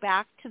going to go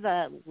back to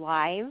the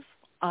live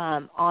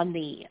on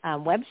the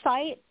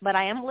website, but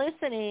I am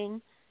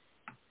listening.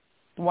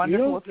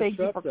 Wonderful. You don't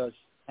disrupt us.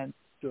 Thank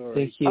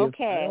you.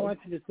 Okay.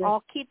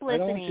 I'll keep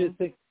listening. I don't want you to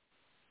think.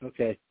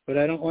 Okay, but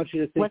I don't want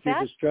you to think What's you're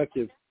that?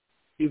 destructive.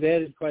 You've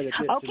added quite a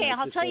bit. Okay,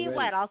 I'll tell you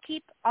what. I'll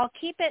keep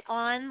it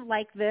on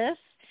like this.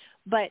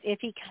 But if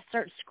he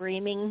starts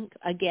screaming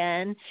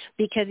again,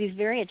 because he's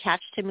very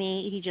attached to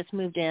me, he just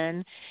moved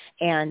in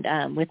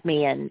and with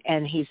me,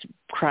 and he's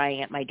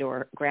crying at my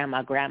door,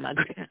 Grandma, Grandma,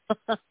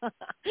 Grandma.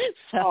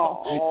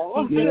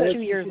 So he's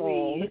 2 years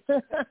old.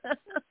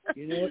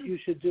 You know what you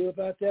should do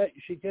about that?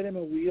 You should get him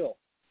a wheel.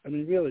 I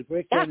mean, really,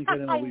 break down and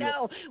get him a wheel. I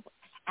know.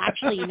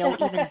 Actually,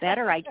 even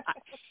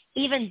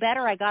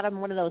better, I got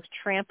him one of those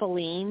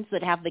trampolines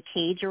that have the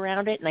cage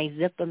around it, and I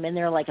zip him in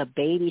there like a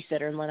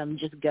babysitter and let him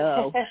just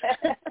go.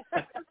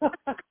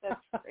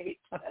 That's great.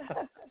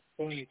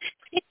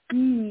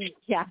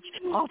 Yeah,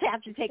 I'll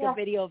have to take a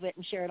video of it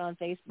and share it on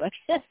Facebook.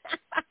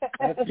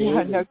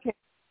 Yeah, no kidding.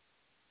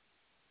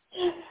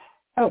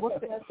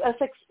 Us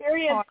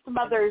experienced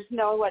mothers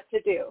know what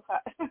to do.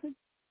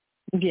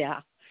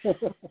 Yeah.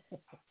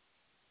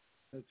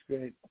 That's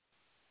great.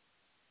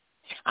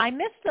 I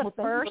missed the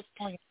first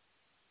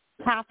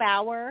half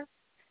hour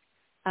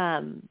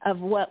of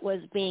what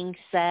was being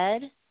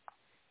said.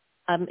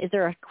 Is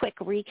there a quick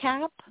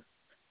recap?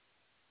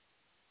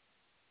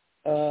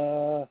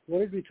 What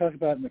did we talk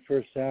about in the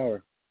first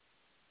hour?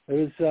 It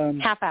was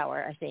half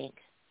hour, I think.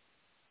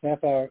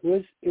 Half hour.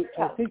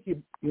 I think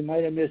you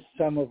might have missed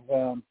some of.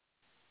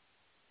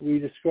 We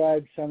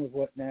described some of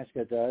what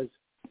NAASCA does,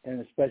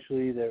 and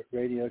especially the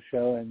radio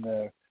show and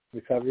the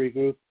recovery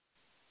group,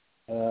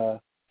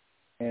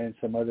 and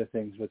some other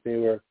things. But we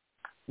were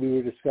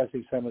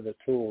discussing some of the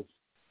tools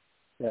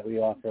that we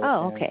offer.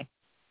 Oh, okay.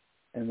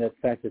 And the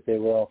fact that they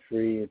were all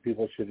free, and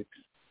people should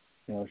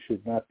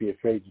not be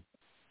afraid to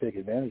take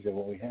advantage of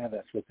what we have.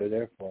 That's what they're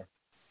there for.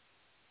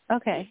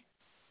 Okay.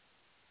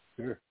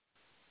 Sure.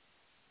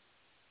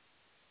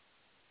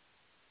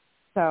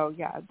 So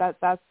yeah,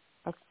 that's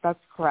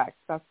correct.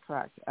 That's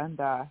correct. And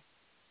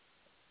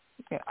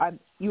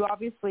you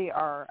obviously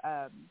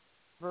are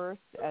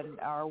versed and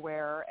are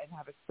aware and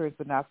have experience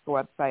with the NAASCA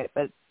website,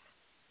 but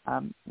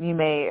you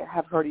may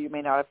have heard or you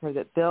may not have heard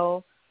that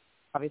Bill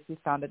obviously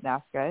founded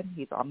NAASCA, and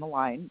he's on the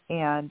line,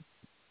 and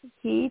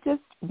he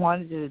just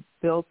wanted to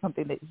build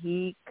something that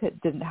he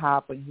didn't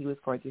have when he was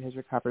going through his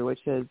recovery,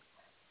 which is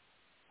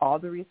all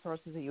the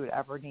resources that you would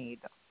ever need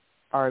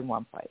are in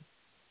one place.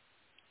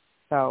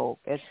 So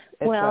it's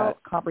a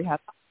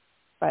comprehensive,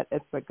 but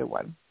it's a good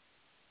one.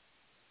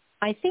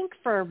 I think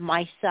for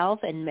myself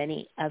and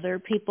many other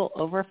people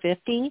over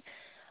 50,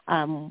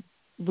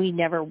 we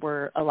never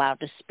were allowed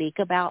to speak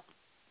about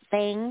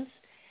things.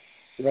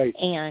 Right.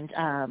 And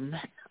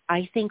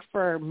I think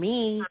for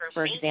me,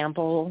 for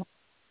example,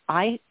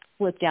 I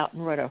flipped out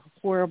and wrote a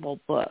horrible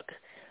book.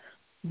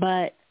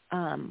 But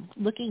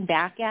looking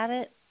back at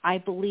it, I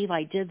believe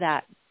I did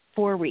that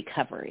for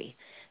recovery.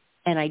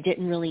 And I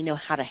didn't really know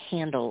how to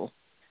handle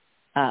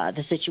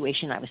the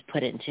situation I was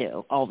put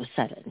into all of a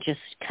sudden, just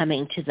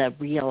coming to the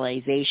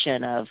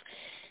realization of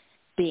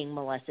being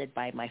molested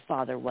by my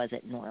father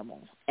wasn't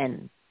normal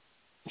and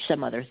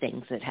some other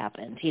things that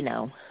happened,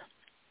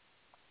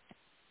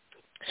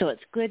 So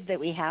it's good that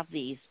we have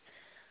these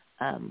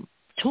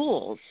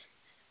tools,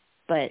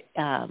 but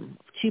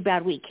too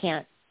bad we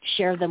can't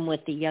share them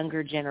with the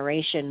younger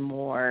generation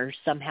more,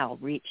 somehow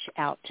reach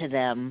out to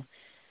them,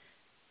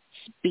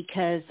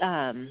 because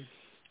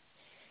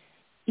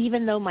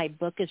even though my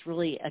book is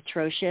really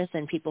atrocious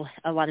and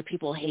a lot of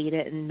people hate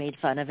it and made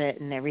fun of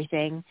it and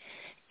everything,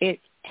 it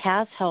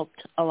has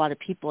helped a lot of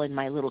people in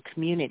my little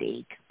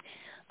community.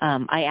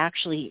 I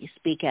actually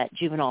speak at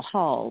juvenile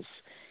halls,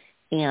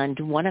 and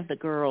one of the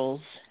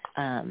girls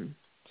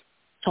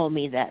told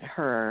me that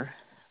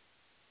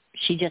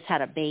she just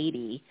had a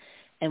baby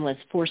and was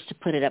forced to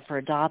put it up for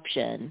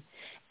adoption,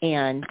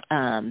 and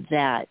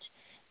that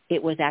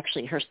it was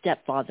actually her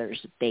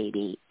stepfather's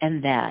baby,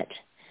 and that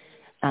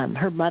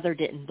her mother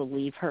didn't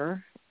believe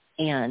her.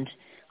 And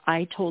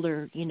I told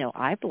her,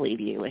 I believe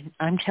you. And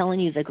I'm telling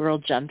you, the girl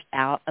jumped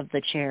out of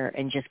the chair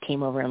and just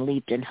came over and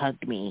leaped and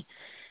hugged me.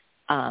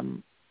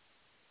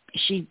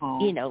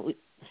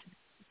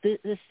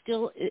 It's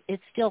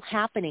still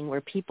happening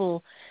where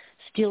people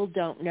still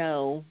don't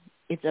know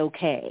it's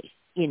okay,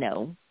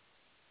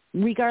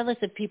 regardless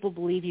if people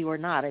believe you or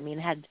not. I mean,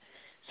 I had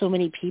so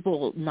many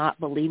people not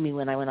believe me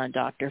when I went on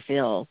Dr.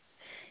 Phil,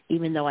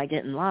 even though I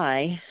didn't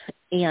lie.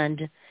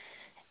 And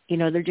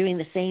they're doing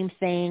the same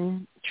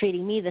thing,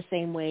 treating me the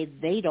same way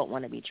they don't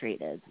want to be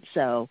treated.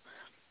 So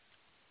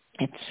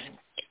it's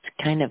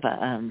kind of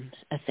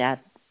a sad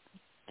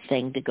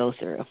thing to go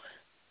through.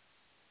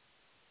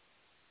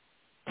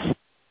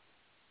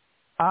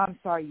 I'm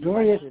sorry you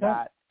went through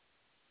that.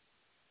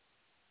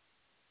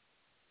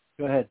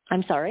 Go ahead.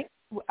 I'm sorry?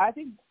 I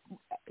think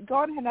go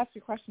on ahead and ask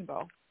your question,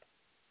 Bo.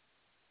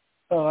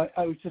 Oh,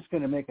 I was just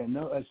going to make a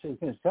note. I was going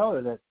to tell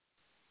her that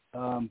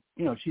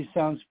she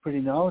sounds pretty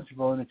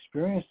knowledgeable and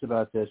experienced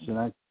about this, and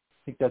I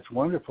think that's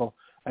wonderful.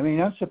 I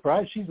mean, I'm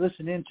surprised she's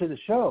listening to the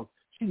show.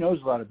 She knows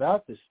a lot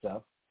about this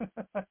stuff.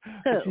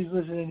 But she's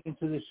listening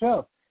into the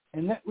show,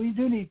 and that we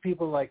do need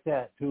people like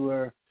that who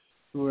are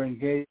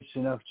engaged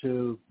enough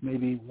to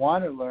maybe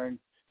want to learn,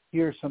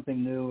 hear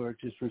something new, or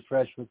just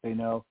refresh what they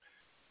know.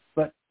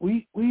 But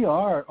we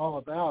are all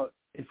about,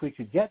 if we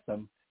could get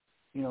them,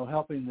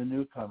 helping the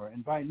newcomer.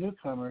 And by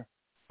newcomer,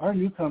 our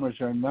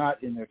newcomers are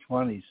not in their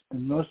 20s,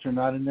 and most are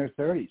not in their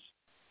 30s.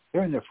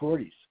 They're in their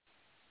 40s.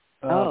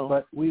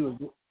 But we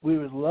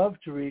would love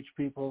to reach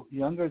people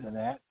younger than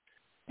that.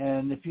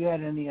 And if you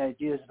had any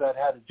ideas about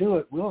how to do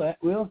it,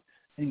 we'll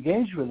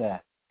engage with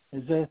that.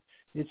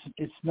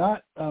 It's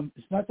not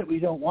that we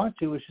don't want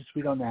to. It's just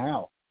we don't know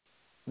how.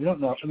 We don't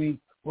know. I mean,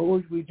 what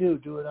would we do?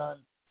 Do it on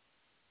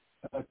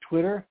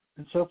Twitter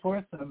and so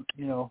forth?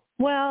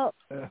 Well,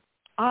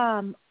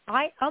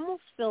 I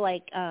almost feel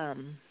like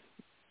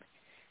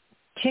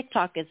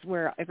TikTok is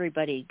where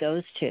everybody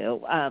goes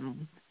to.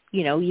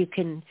 You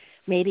can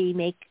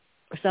maybe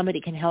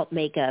somebody can help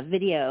make a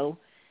video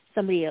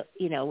somebody,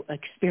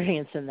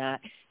 experienced in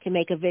that can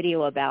make a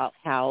video about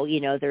how,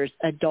 there's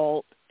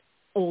adult,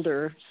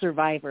 older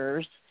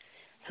survivors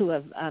who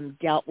have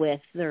dealt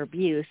with their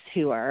abuse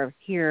who are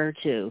here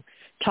to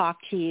talk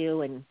to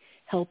you and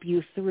help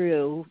you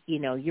through,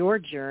 your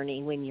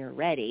journey when you're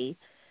ready,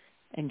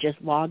 and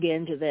just log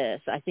into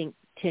this. I think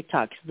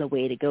TikTok's the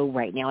way to go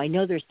right now. I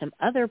know there's some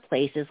other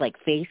places like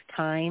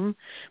FaceTime,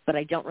 but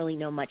I don't really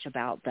know much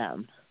about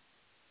them.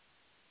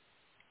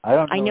 I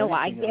don't know.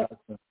 I know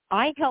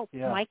I help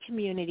my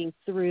community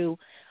through.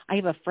 I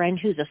have a friend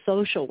who's a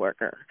social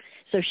worker,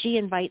 so she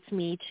invites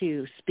me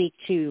to speak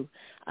to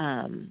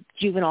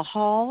juvenile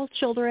hall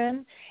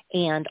children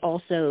and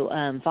also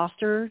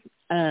foster.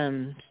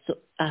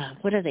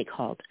 What are they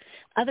called?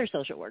 Other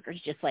social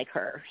workers, just like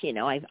her.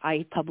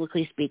 I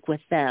publicly speak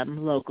with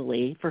them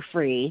locally for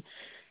free,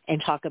 and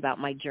talk about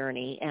my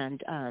journey.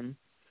 And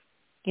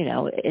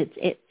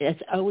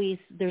it's always,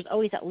 there's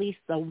always at least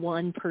the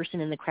one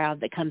person in the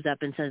crowd that comes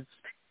up and says,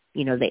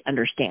 they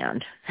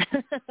understand.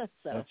 So,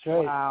 that's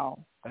right. Wow.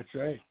 That's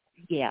right.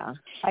 Yeah.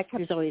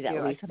 There's always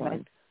at least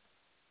one.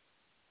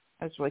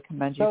 I just really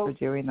commend you for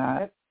doing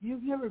that.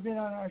 You've never been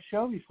on our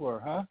show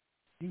before, huh?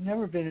 You've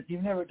never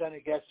done a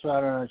guest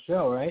spot on our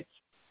show, right?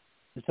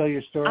 To tell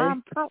your story?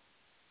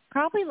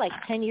 Probably like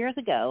 10 years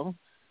ago.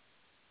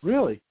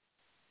 Really?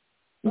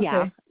 Okay.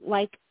 Yeah.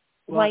 Like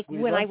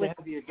when I was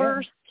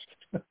first,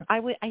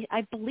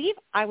 I believe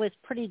I was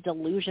pretty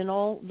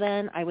delusional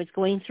then. I was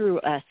going through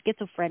a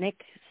schizophrenic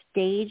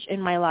stage in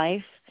my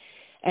life.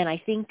 And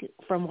I think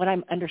from what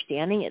I'm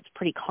understanding, it's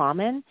pretty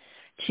common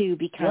to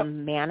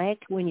become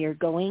manic when you're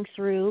going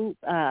through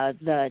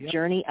the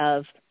journey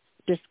of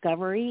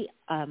discovery.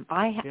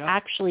 I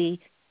actually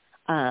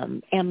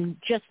am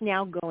just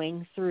now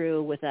going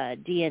through with a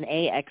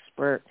DNA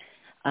expert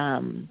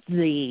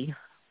the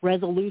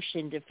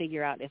resolution to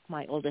figure out if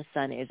my oldest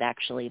son is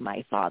actually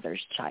my father's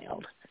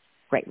child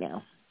right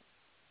now.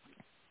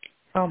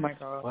 Oh my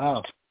God!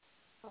 Wow.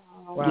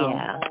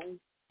 Yeah.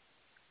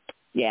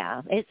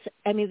 Yeah.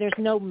 There's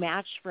no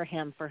match for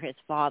him for his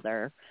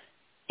father,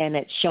 and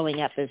it's showing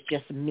up as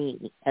just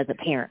me as a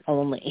parent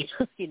only.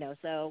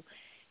 So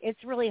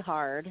it's really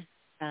hard.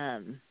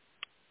 But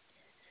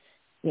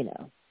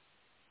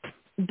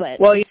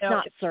it's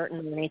not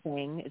certain or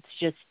anything.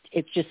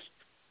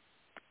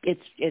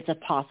 It's a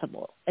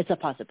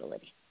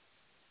possibility.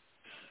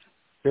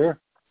 Sure.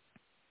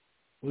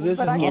 Well, this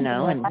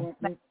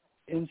is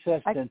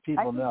incest, and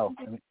people know.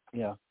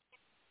 Go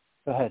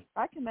ahead.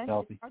 I commend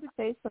you. It's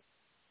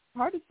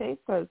hard to face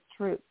those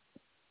truths.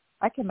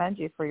 I commend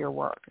you for your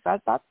work.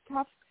 That's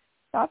tough.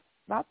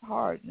 That's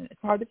hard.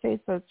 It's hard to face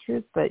those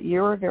truths, but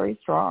you're very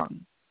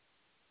strong.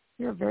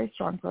 You're a very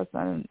strong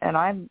person, and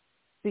I'm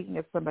speaking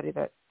of somebody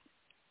that,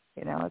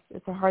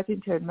 it's a hard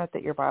thing to admit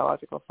that your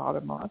biological father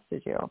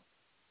molested you.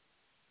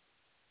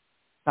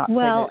 I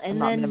went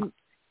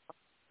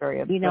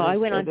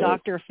on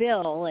Dr.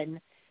 Phil,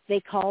 and they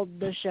called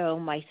the show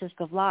My Sick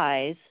of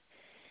Lies,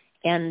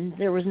 and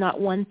there was not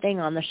one thing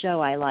on the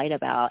show I lied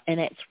about, and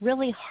it's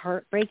really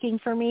heartbreaking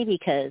for me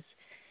because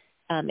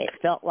it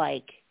felt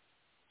like,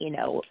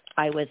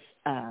 I was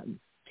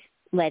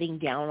letting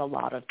down a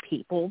lot of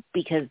people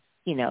because,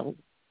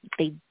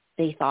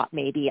 they thought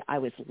maybe I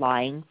was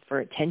lying for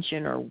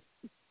attention or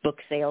book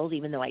sales,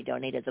 even though I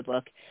donated the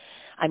book.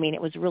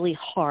 It was really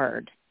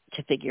hard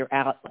to figure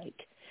out,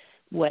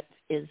 what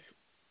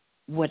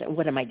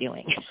am I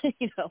doing?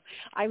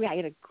 I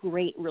had a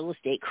great real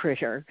estate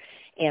career,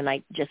 and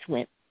I just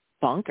went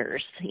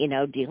bonkers,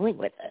 dealing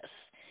with this.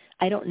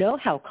 I don't know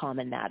how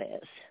common that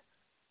is.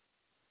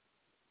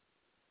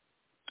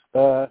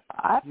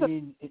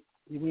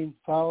 You mean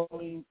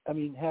following?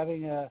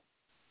 Having a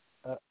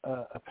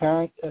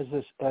parent as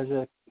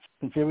a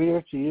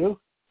contributor to you?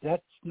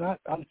 That's not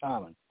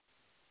uncommon.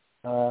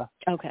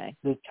 Okay.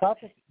 The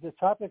topic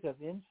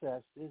of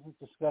incest isn't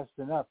discussed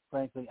enough,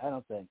 frankly. I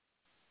don't think,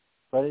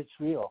 but it's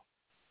real.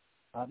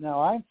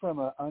 Now, I'm from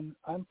an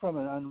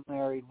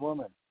unmarried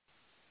woman,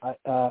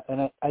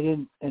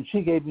 and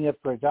she gave me up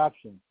for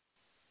adoption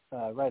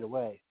right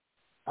away.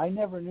 I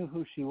never knew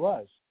who she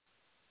was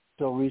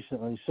till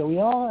recently. So we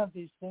all have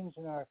these things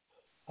in our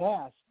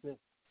past that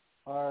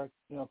are,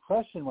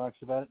 question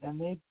marks about it, and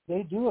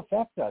they do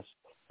affect us,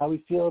 how we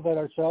feel about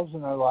ourselves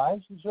and our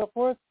lives and so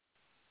forth.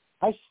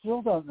 I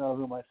still don't know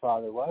who my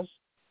father was,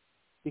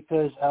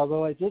 because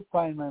although I did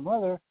find my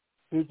mother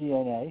through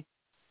DNA,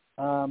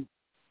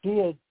 she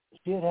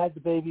had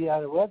the baby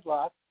out of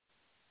wedlock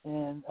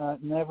and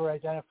never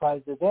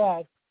identified the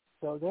dad.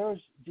 So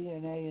there's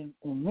DNA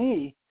in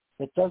me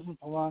that doesn't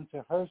belong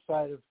to her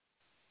side of,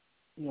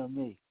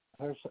 me,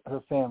 her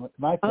family,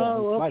 my family.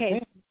 Oh, okay. My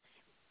family.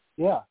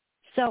 Yeah.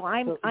 So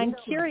I'm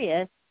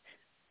curious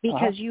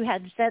because you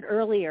had said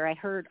earlier, I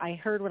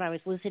heard when I was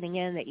listening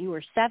in that you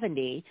were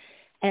 70,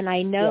 and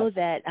I know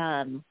that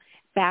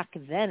back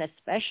then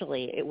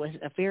especially it was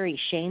very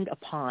shamed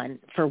upon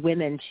for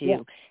women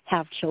to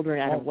have children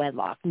out of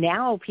wedlock.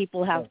 Now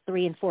people have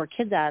 3 and 4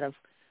 kids out of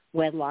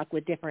wedlock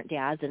with different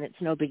dads, and it's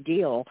no big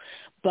deal.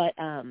 But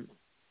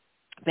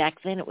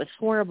back then it was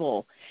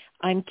horrible.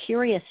 I'm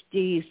curious, do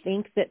you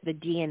think that the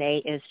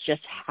DNA is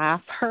just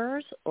half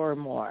hers or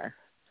more?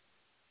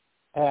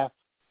 Half.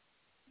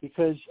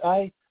 Because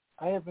I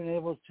have been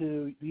able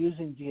to,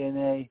 using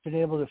DNA, been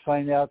able to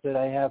find out that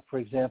I have, for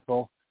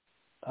example,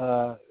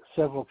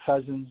 several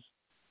cousins.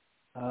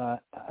 I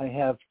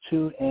have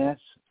 2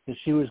 aunts, because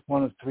she was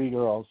one of 3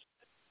 girls.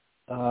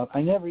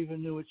 I never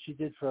even knew what she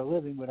did for a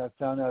living, but I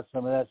found out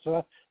some of that.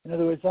 So, in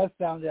other words, I've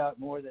found out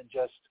more than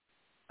just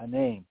a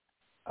name.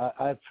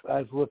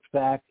 I've looked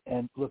back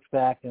and looked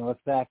back and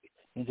looked back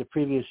into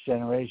previous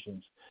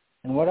generations,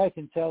 and what I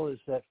can tell is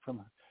that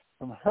from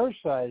her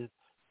side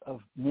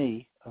of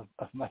me, of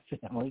my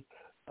family,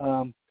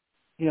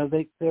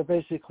 they're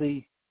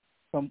basically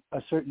from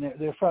a certain.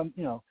 They're from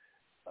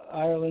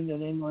Ireland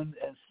and England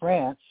and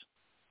France,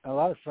 a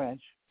lot of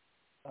French,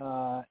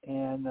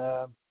 and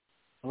a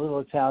little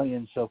Italian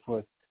and so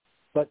forth.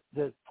 But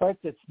the part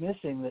that's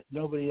missing that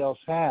nobody else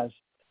has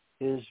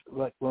is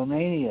like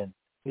Romanian.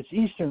 It's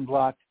Eastern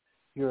Bloc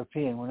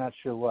European. We're not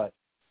sure what.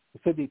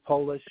 It could be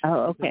Polish.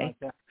 Oh, okay. Like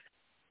that.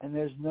 And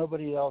there's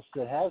nobody else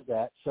that has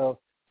that. So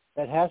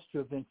that has to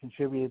have been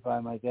contributed by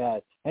my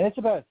dad. And it's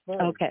about a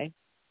third. Okay.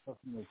 Of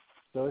me.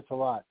 So it's a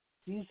lot.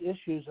 These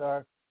issues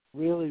are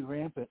really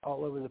rampant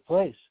all over the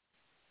place.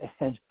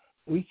 And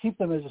we keep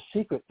them as a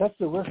secret. That's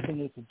the worst thing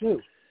you could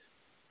do.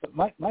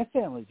 But my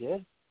family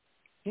did.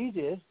 He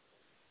did.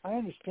 I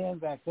understand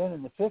back then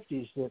in the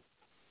 50s that,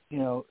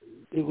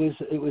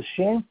 it was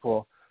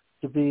shameful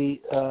to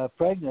be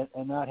pregnant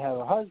and not have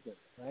a husband,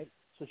 right?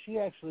 So she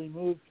actually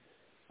moved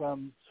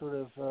from sort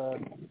of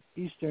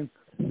eastern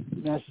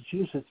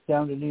Massachusetts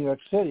down to New York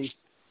City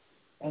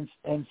and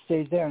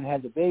stayed there and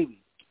had the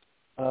baby.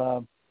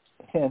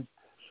 And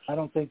I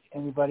don't think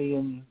anybody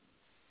in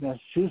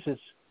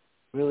Massachusetts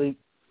really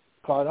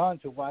caught on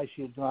to why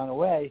she had gone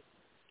away.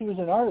 She was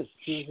an artist.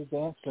 She was a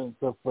dancer and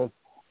so forth.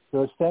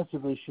 So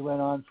ostensibly she went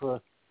on to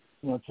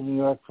New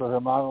York for her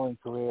modeling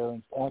career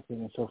and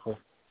acting and so forth.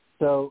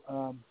 So,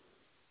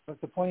 but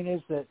the point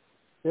is that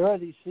there are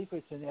these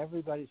secrets in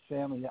everybody's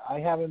family. I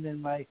have them in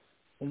my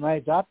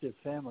adoptive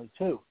family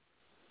too,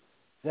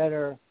 that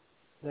are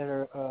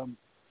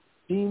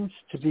deemed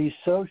to be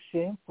so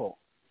shameful,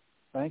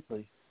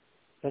 frankly,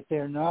 that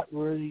they're not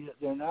worthy,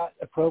 they're not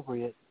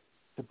appropriate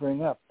to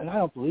bring up. And I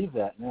don't believe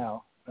that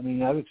now. I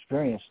mean, I've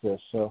experienced this.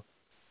 So,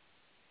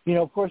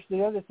 of course,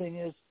 the other thing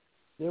is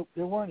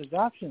there weren't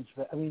adoptions.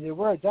 I mean, there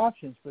were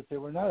adoptions, but there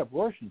were not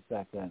abortions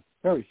back then.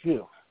 Very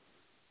few.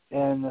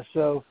 And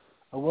so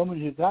a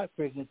woman who got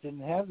pregnant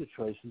didn't have the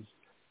choices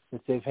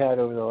that they've had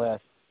over the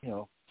last,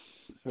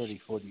 30,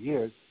 40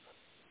 years.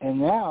 And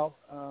now,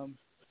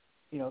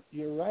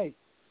 you're right.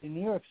 In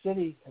New York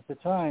City at the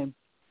time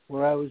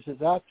where I was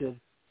adopted,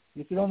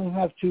 you could only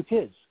have 2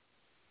 kids.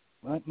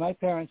 My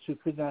parents, who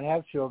could not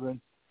have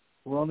children,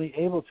 were only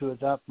able to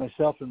adopt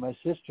myself and my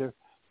sister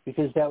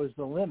because that was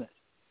the limit.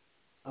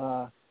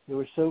 There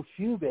were so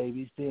few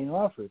babies being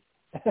offered.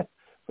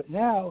 But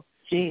now,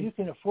 if you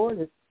can afford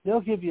it,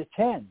 they'll give you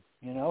 10,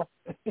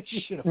 if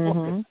you can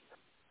afford it.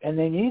 And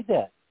they need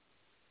that.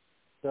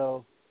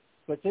 So,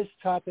 but this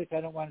topic,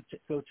 I don't want to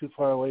go too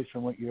far away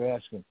from what you're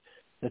asking.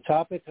 The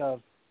topic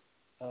of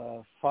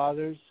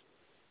fathers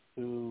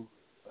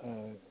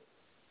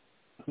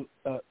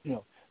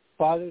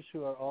fathers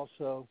who are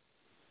also,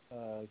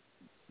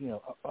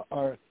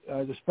 are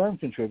the sperm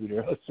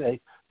contributor, let's say,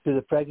 to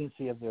the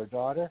pregnancy of their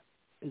daughter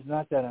is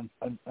not that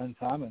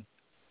uncommon.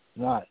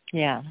 Not.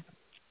 Yeah.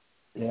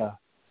 Yeah.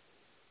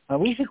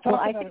 We should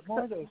talk about it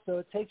more, though, so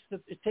it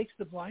takes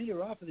the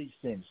blinder off of these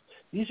things.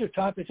 These are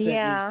topics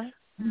that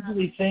we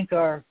usually think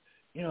are,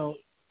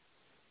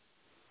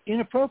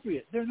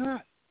 inappropriate. They're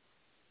not.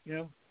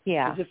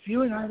 Yeah. Because if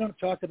you and I don't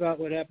talk about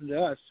what happened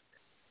to us,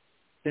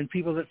 then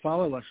people that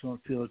follow us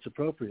won't feel it's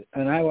appropriate,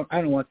 and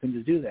I don't want them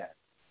to do that.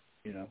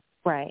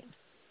 Right.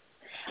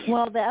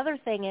 Well, the other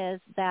thing is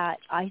that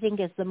I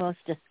think is the most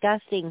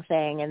disgusting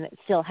thing, and it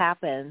still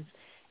happens,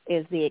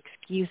 is the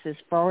excuses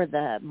for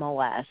the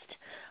molest.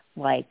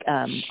 Like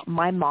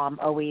my mom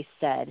always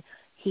said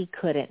he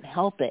couldn't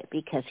help it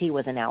because he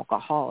was an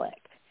alcoholic.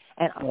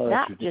 And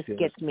that just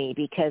gets me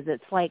because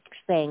it's like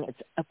saying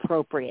it's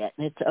appropriate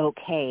and it's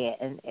okay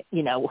and,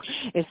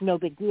 it's no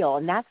big deal.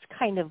 And that's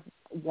kind of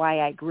why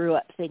I grew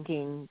up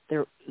thinking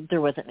there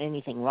wasn't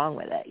anything wrong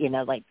with it,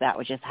 like that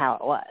was just how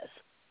it was.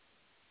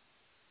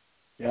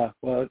 Yeah,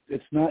 well,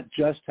 it's not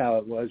just how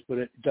it was, but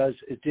it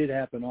did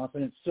happen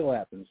often. It still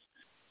happens.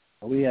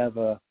 We have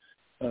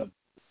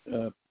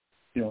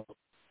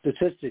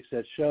statistics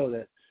that show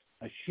that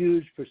a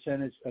huge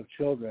percentage of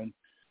children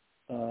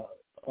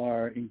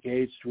are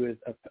engaged with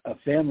a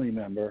family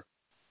member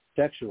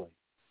sexually.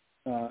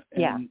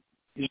 And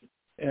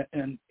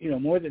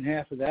more than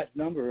half of that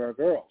number are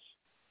girls.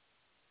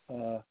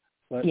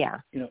 But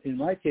in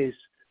my case,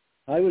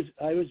 my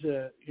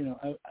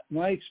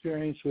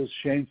experience was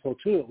shameful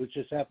too. It was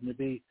just happened to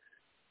be,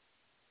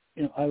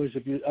 I was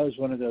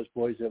one of those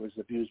boys that was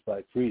abused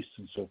by priests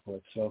and so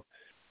forth. So,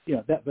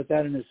 but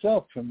that in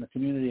itself, from the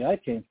community I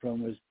came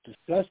from, was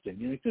disgusting.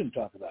 You couldn't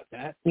talk about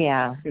that.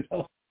 Yeah.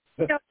 So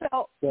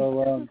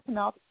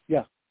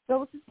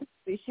So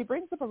she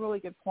brings up a really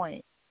good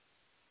point.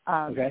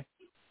 Okay.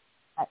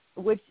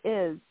 Which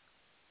is,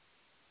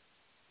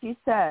 she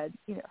said,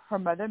 her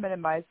mother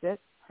minimized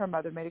it. Her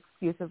mother made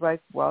excuses like,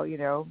 well,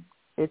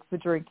 it's the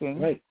drinking.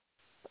 Right.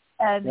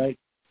 And right.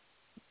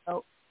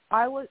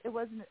 It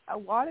wasn't a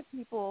lot of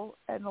people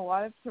and a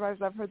lot of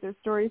survivors I've heard their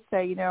stories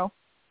say,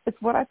 it's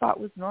what I thought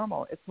was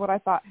normal. It's what I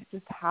thought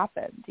just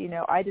happened.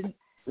 I didn't,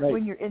 right.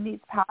 When you're in these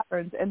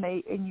patterns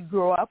and you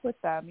grow up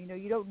with them,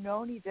 you don't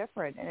know any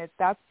different. And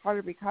that's part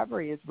of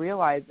recovery, is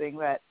realizing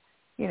that,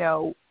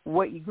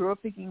 what you grew up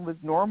thinking was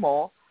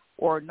normal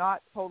or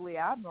not totally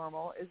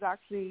abnormal is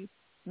actually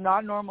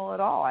not normal at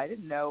all. I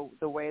didn't know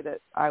the way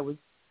that I was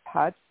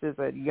touched as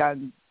a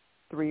young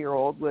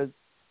 3-year-old was,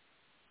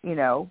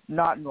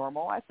 not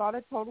normal. I thought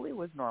it totally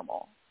was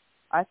normal.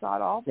 I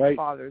thought all right.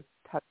 fathers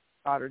touched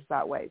daughters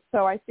that way.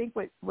 So I think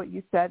what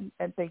you said,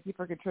 and thank you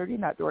for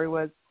contributing that, Dory,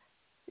 was,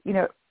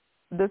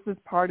 this is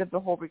part of the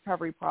whole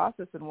recovery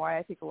process, and why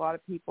I think a lot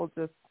of people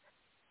just,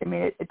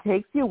 it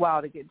takes you a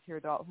while to get into your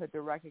adulthood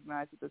to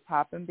recognize that this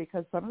happened,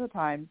 because some of the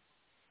time,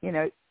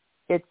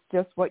 it's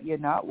just what you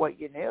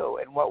knew,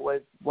 and what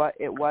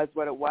it was,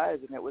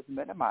 and it was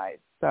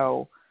minimized.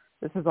 So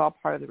this is all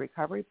part of the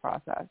recovery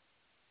process.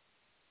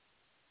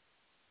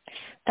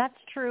 That's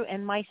true.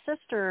 And my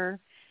sister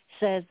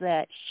says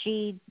that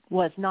she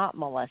was not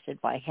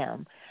molested by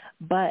him,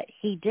 but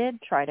he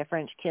did try to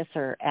French kiss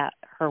her at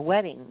her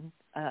wedding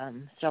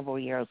several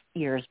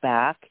years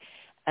back.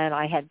 And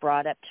I had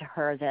brought up to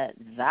her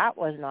that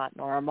was not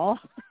normal.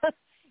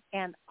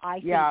 And I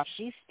think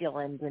she's still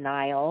in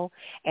denial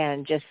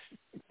and just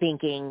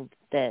thinking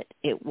that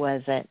it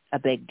wasn't a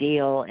big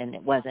deal and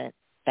it wasn't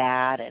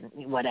bad and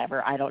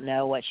whatever. I don't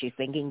know what she's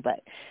thinking,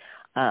 but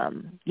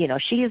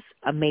she is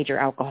a major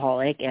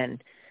alcoholic,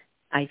 and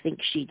I think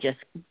she just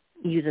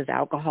uses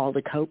alcohol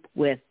to cope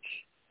with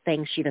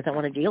things she doesn't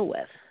want to deal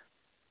with.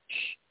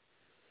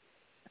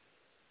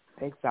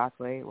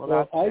 Exactly.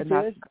 Well,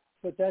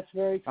 but that's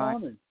very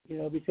common,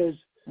 because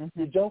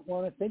you don't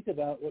want to think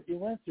about what you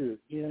went through.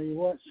 You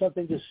want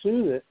something to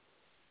soothe it.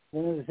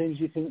 One of the things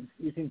you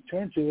can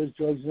turn to is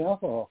drugs and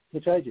alcohol,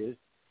 which I did,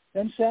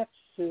 and sex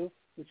too,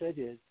 which I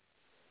did.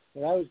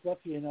 But I was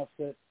lucky enough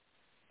that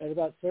at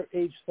about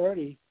age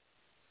 30,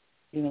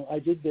 I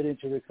did get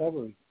into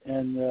recovery.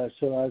 And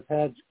so I've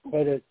had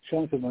quite a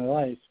chunk of my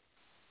life,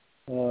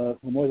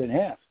 more than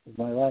half of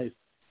my life,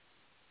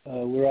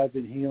 where I've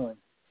been healing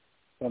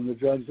from the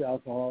drugs,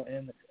 alcohol,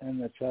 and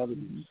the child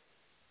abuse.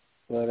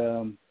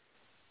 But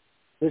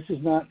this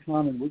is not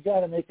common. We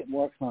got to make it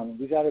more common.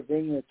 We got to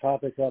bring the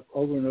topic up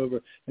over and over.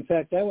 In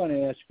fact, I want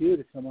to ask you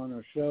to come on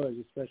our show as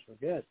a special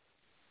guest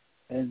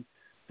and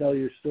tell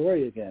your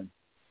story again,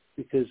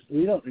 because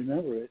we don't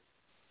remember it.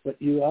 But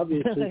you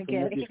obviously,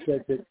 from what you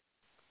said,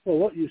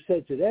 what you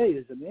said today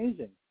is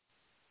amazing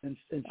and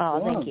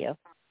strong. Oh, thank you.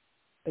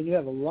 And you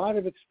have a lot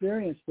of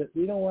experience that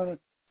we don't want to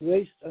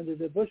waste under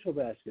the bushel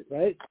basket,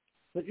 right?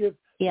 Let your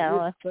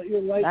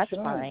light that's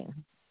shine. Fine.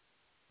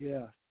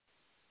 Yeah.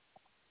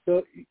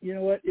 So you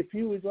know what? If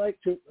you would like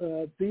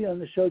to be on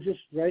the show, just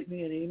write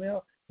me an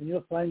email, and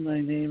you'll find my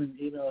name and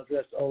email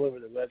address all over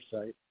the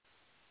website.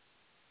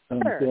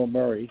 Sure. Bill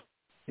Murray.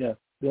 Yeah,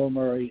 Bill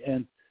Murray.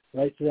 And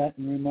write to that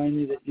and remind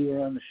me that you were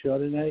on the show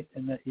tonight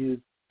and that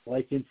you'd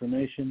like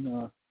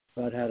information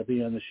about how to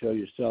be on the show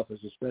yourself as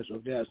a special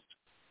guest.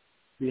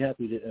 Be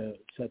happy to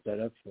set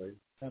that up for you.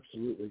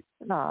 Absolutely.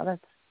 No,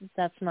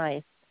 that's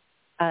nice.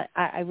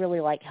 I really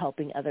like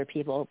helping other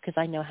people because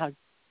I know how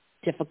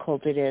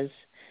difficult it is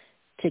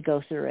to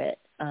go through it,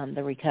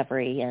 the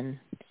recovery, and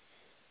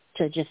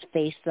to just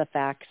face the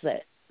facts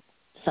that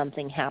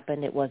something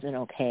happened, it wasn't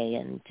okay,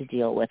 and to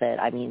deal with it.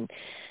 I mean,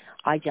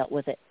 I dealt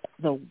with it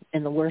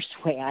in the worst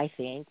way, I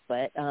think,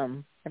 but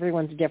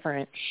everyone's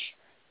different.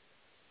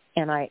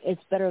 And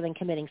it's better than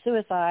committing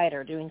suicide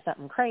or doing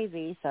something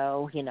crazy,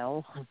 so,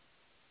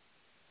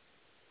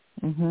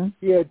 Mm-hmm.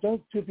 Yeah,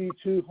 don't be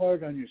too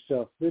hard on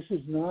yourself. This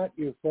is not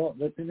your fault.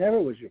 It never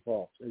was your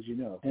fault, as you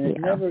know. And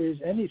it never is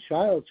any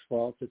child's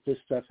fault that this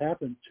stuff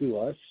happened to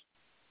us.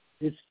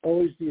 It's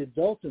always the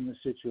adult in the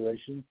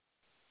situation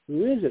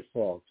who is at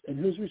fault and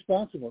who's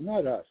responsible,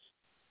 not us,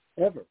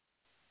 ever.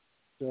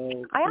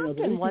 So I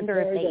often wonder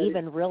if they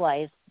even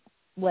realize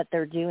what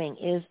they're doing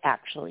is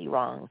actually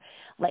wrong.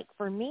 Like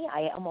for me,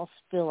 I almost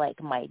feel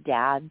like my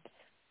dad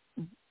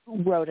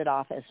wrote it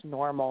off as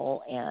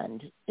normal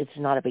and it's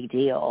not a big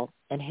deal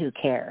and who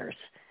cares.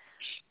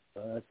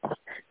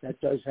 That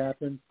does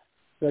happen,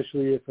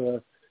 especially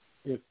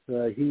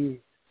if he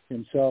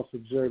himself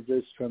observed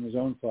this from his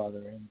own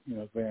father and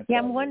grandfather. Yeah,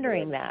 I'm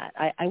wondering that.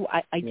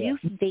 I do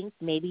think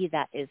maybe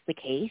that is the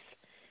case,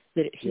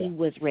 that he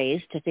was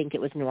raised to think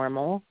it was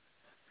normal.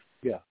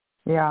 Yeah.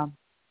 Yeah.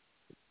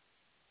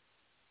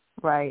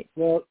 Right.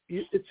 Well,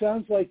 it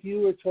sounds like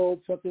you were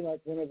told something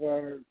like one of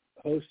our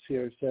hosts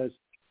here says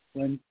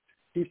when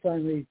she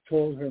finally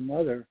told her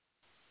mother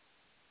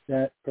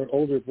that her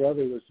older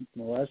brother was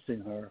molesting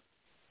her,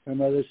 her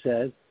mother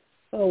said,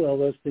 "Oh, well,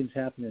 those things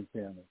happen in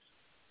families."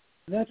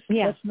 And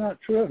that's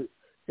not true.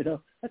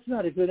 That's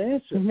not a good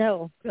answer.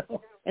 No.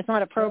 It's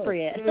not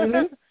appropriate.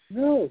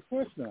 No, of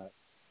course not.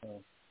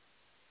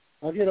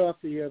 I'll get off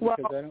the air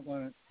because I don't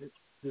want to.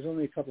 There's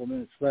only a couple of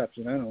minutes left,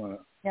 and I don't want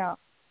to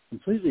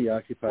completely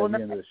occupy the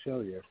end of the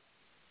show here.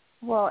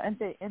 Well, and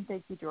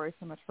thank you, Jory,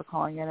 so much for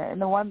calling in.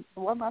 And the one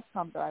last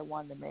comment that I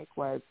wanted to make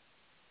was,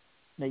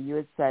 you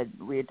had said,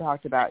 we had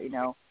talked about,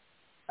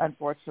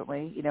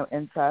 unfortunately,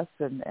 incest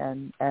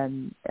and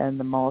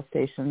the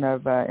molestation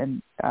of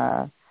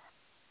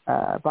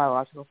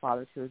biological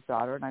father to his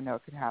daughter, and I know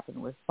it could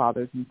happen with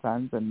fathers and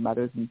sons and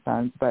mothers and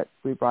sons, but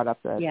we brought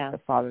up the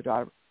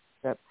father-daughter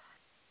relationship.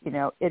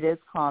 It is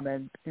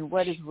common, and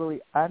what is really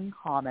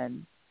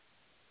uncommon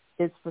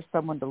is for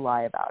someone to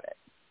lie about it.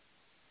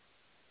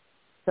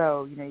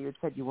 So, you had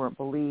said you weren't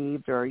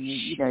believed, or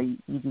you do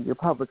your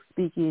public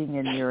speaking,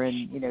 and you're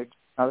in,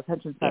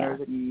 detention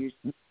centers, and you use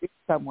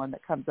someone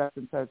that comes up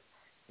and says,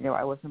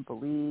 I wasn't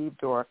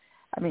believed, or,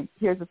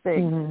 here's the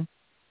thing.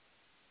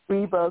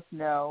 We both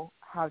know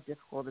how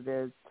difficult it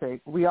is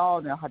we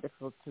all know how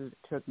difficult to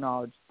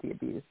acknowledge the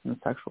abuse and the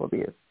sexual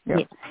abuse.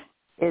 It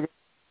is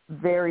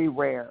very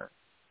rare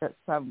that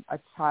a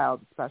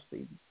child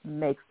especially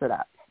makes it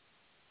up,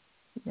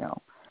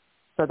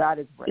 so that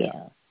is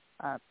rare.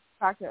 The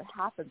fact that it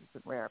happens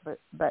isn't rare, but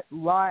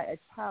a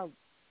child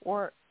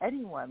or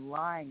anyone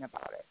lying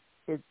about it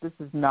that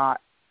is not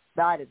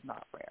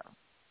rare.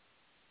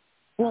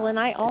 Well, and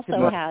I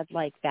also had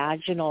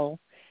vaginal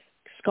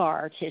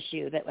scar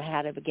tissue that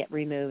had to get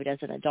removed as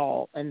an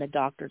adult, and the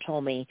doctor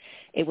told me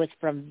it was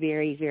from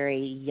very,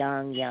 very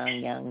young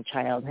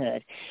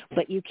childhood.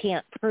 But you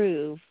can't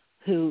prove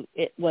who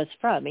it was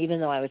from,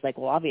 even though I was like,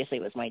 well, obviously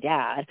it was my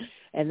dad.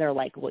 And they're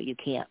like, well, you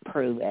can't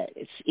prove it.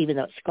 It's, even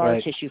though it's scar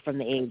tissue from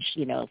the age,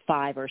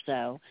 5 or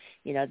so,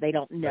 they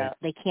don't know. Right.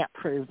 They can't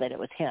prove that it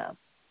was him.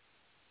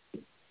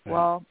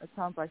 Well, it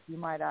sounds like you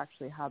might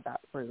actually have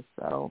that proof,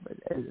 though,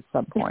 at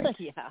some point.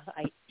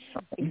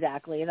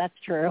 Exactly. That's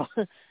true.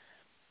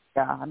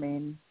 Yeah,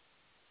 and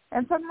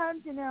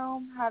sometimes,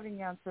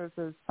 having answers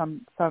is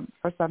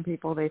for some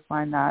people, they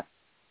find that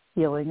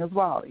healing as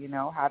well,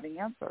 having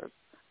answers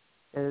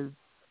is.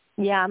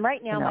 Yeah,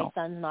 right now my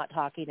son's not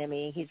talking to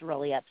me. He's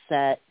really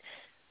upset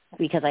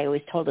because I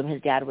always told him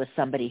his dad was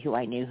somebody who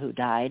I knew who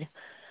died.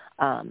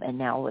 And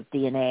now with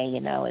DNA,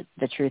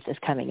 the truth is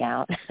coming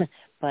out.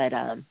 But,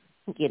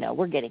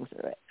 we're getting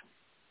through it.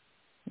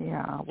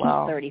 Yeah,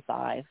 well. He's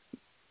 35.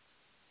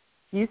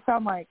 You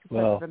sound like such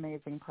an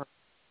amazing person.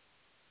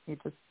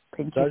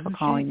 Thank you for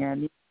calling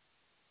in.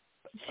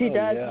 She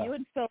does. Yeah. You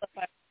and Philip,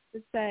 I have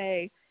to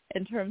say,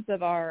 in terms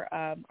of our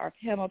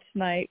panel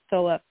tonight,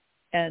 Philip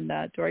and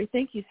Dory,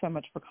 thank you so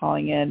much for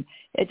calling in.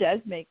 It does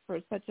make for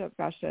such a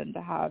discussion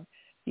to have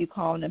you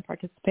call in and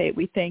participate.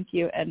 We thank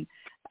you. And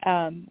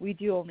we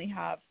do only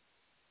have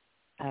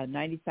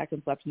 90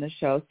 seconds left in the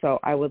show, so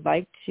I would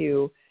like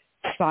to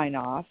sign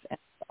off. And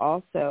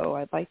also,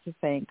 I'd like to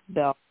thank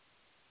Bill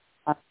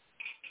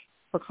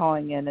for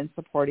calling in and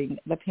supporting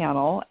the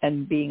panel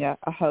and being a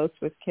host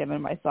with Kim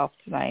and myself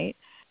tonight.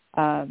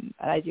 And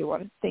I do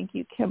want to thank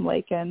you, Kim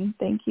Lakin.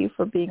 Thank you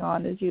for being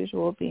on as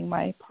usual, being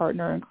my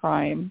partner in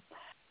crime.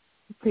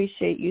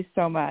 Appreciate you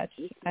so much.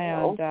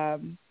 And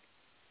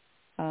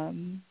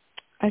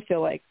I feel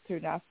like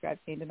through NAASCA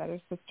I've gained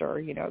another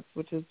sister,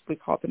 which is, we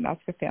call it the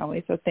NAASCA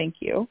family. So thank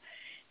you.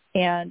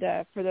 And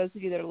for those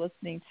of you that are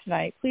listening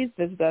tonight, please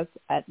visit us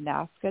at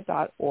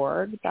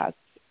NAASCA.org. That's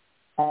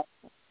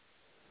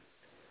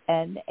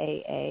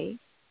NAASCA.org,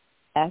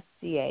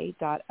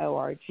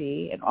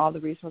 and all the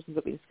resources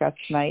that we discussed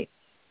tonight,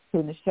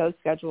 including the show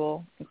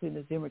schedule,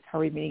 including the Zoom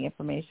recovery meeting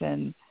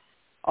information.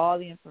 All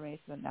the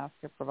information that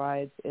NAASCA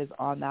provides is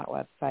on that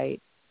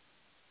website.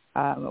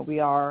 We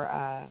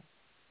are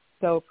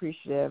so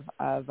appreciative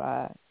of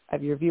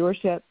your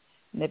viewership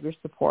and of your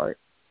support.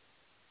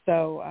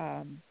 So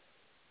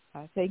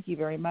thank you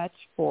very much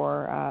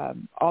for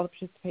all the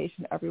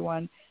participation,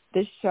 everyone.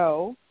 This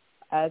show,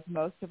 as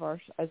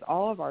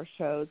all of our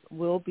shows,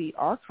 will be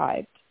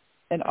archived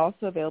and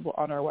also available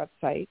on our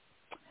website.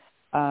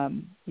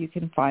 You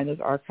can find those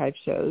archived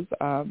shows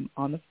on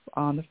the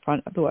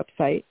front of the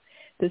website.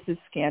 This is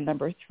scan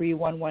number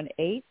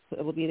 3118, so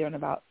it will be there in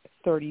about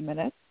 30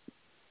 minutes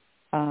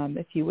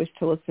if you wish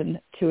to listen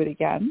to it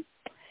again.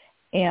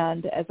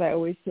 And as I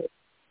always say,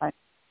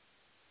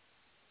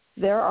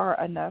 there are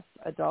enough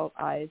adult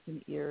eyes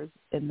and ears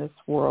in this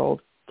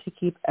world to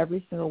keep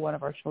every single one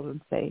of our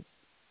children safe.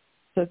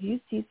 So if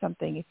you see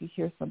something, if you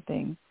hear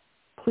something,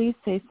 please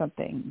say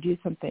something, do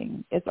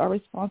something. It's our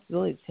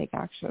responsibility to take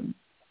action.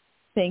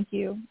 Thank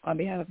you on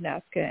behalf of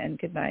NAASCA, and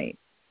good night.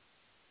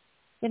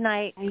 Good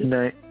night. Good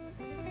night.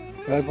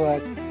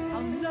 Bye-bye.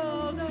 I'll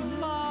know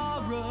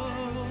tomorrow,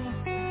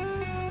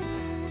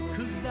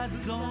 'cause that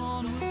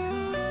dawn will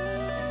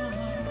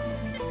come.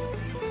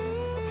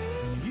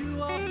 You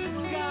are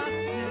forgotten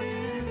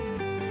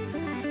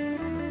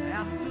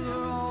after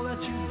all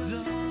that you've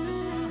done.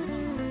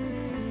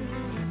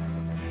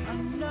 I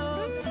know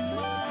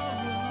tomorrow.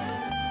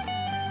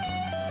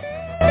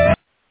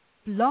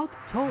 Blog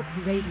Talk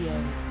Radio.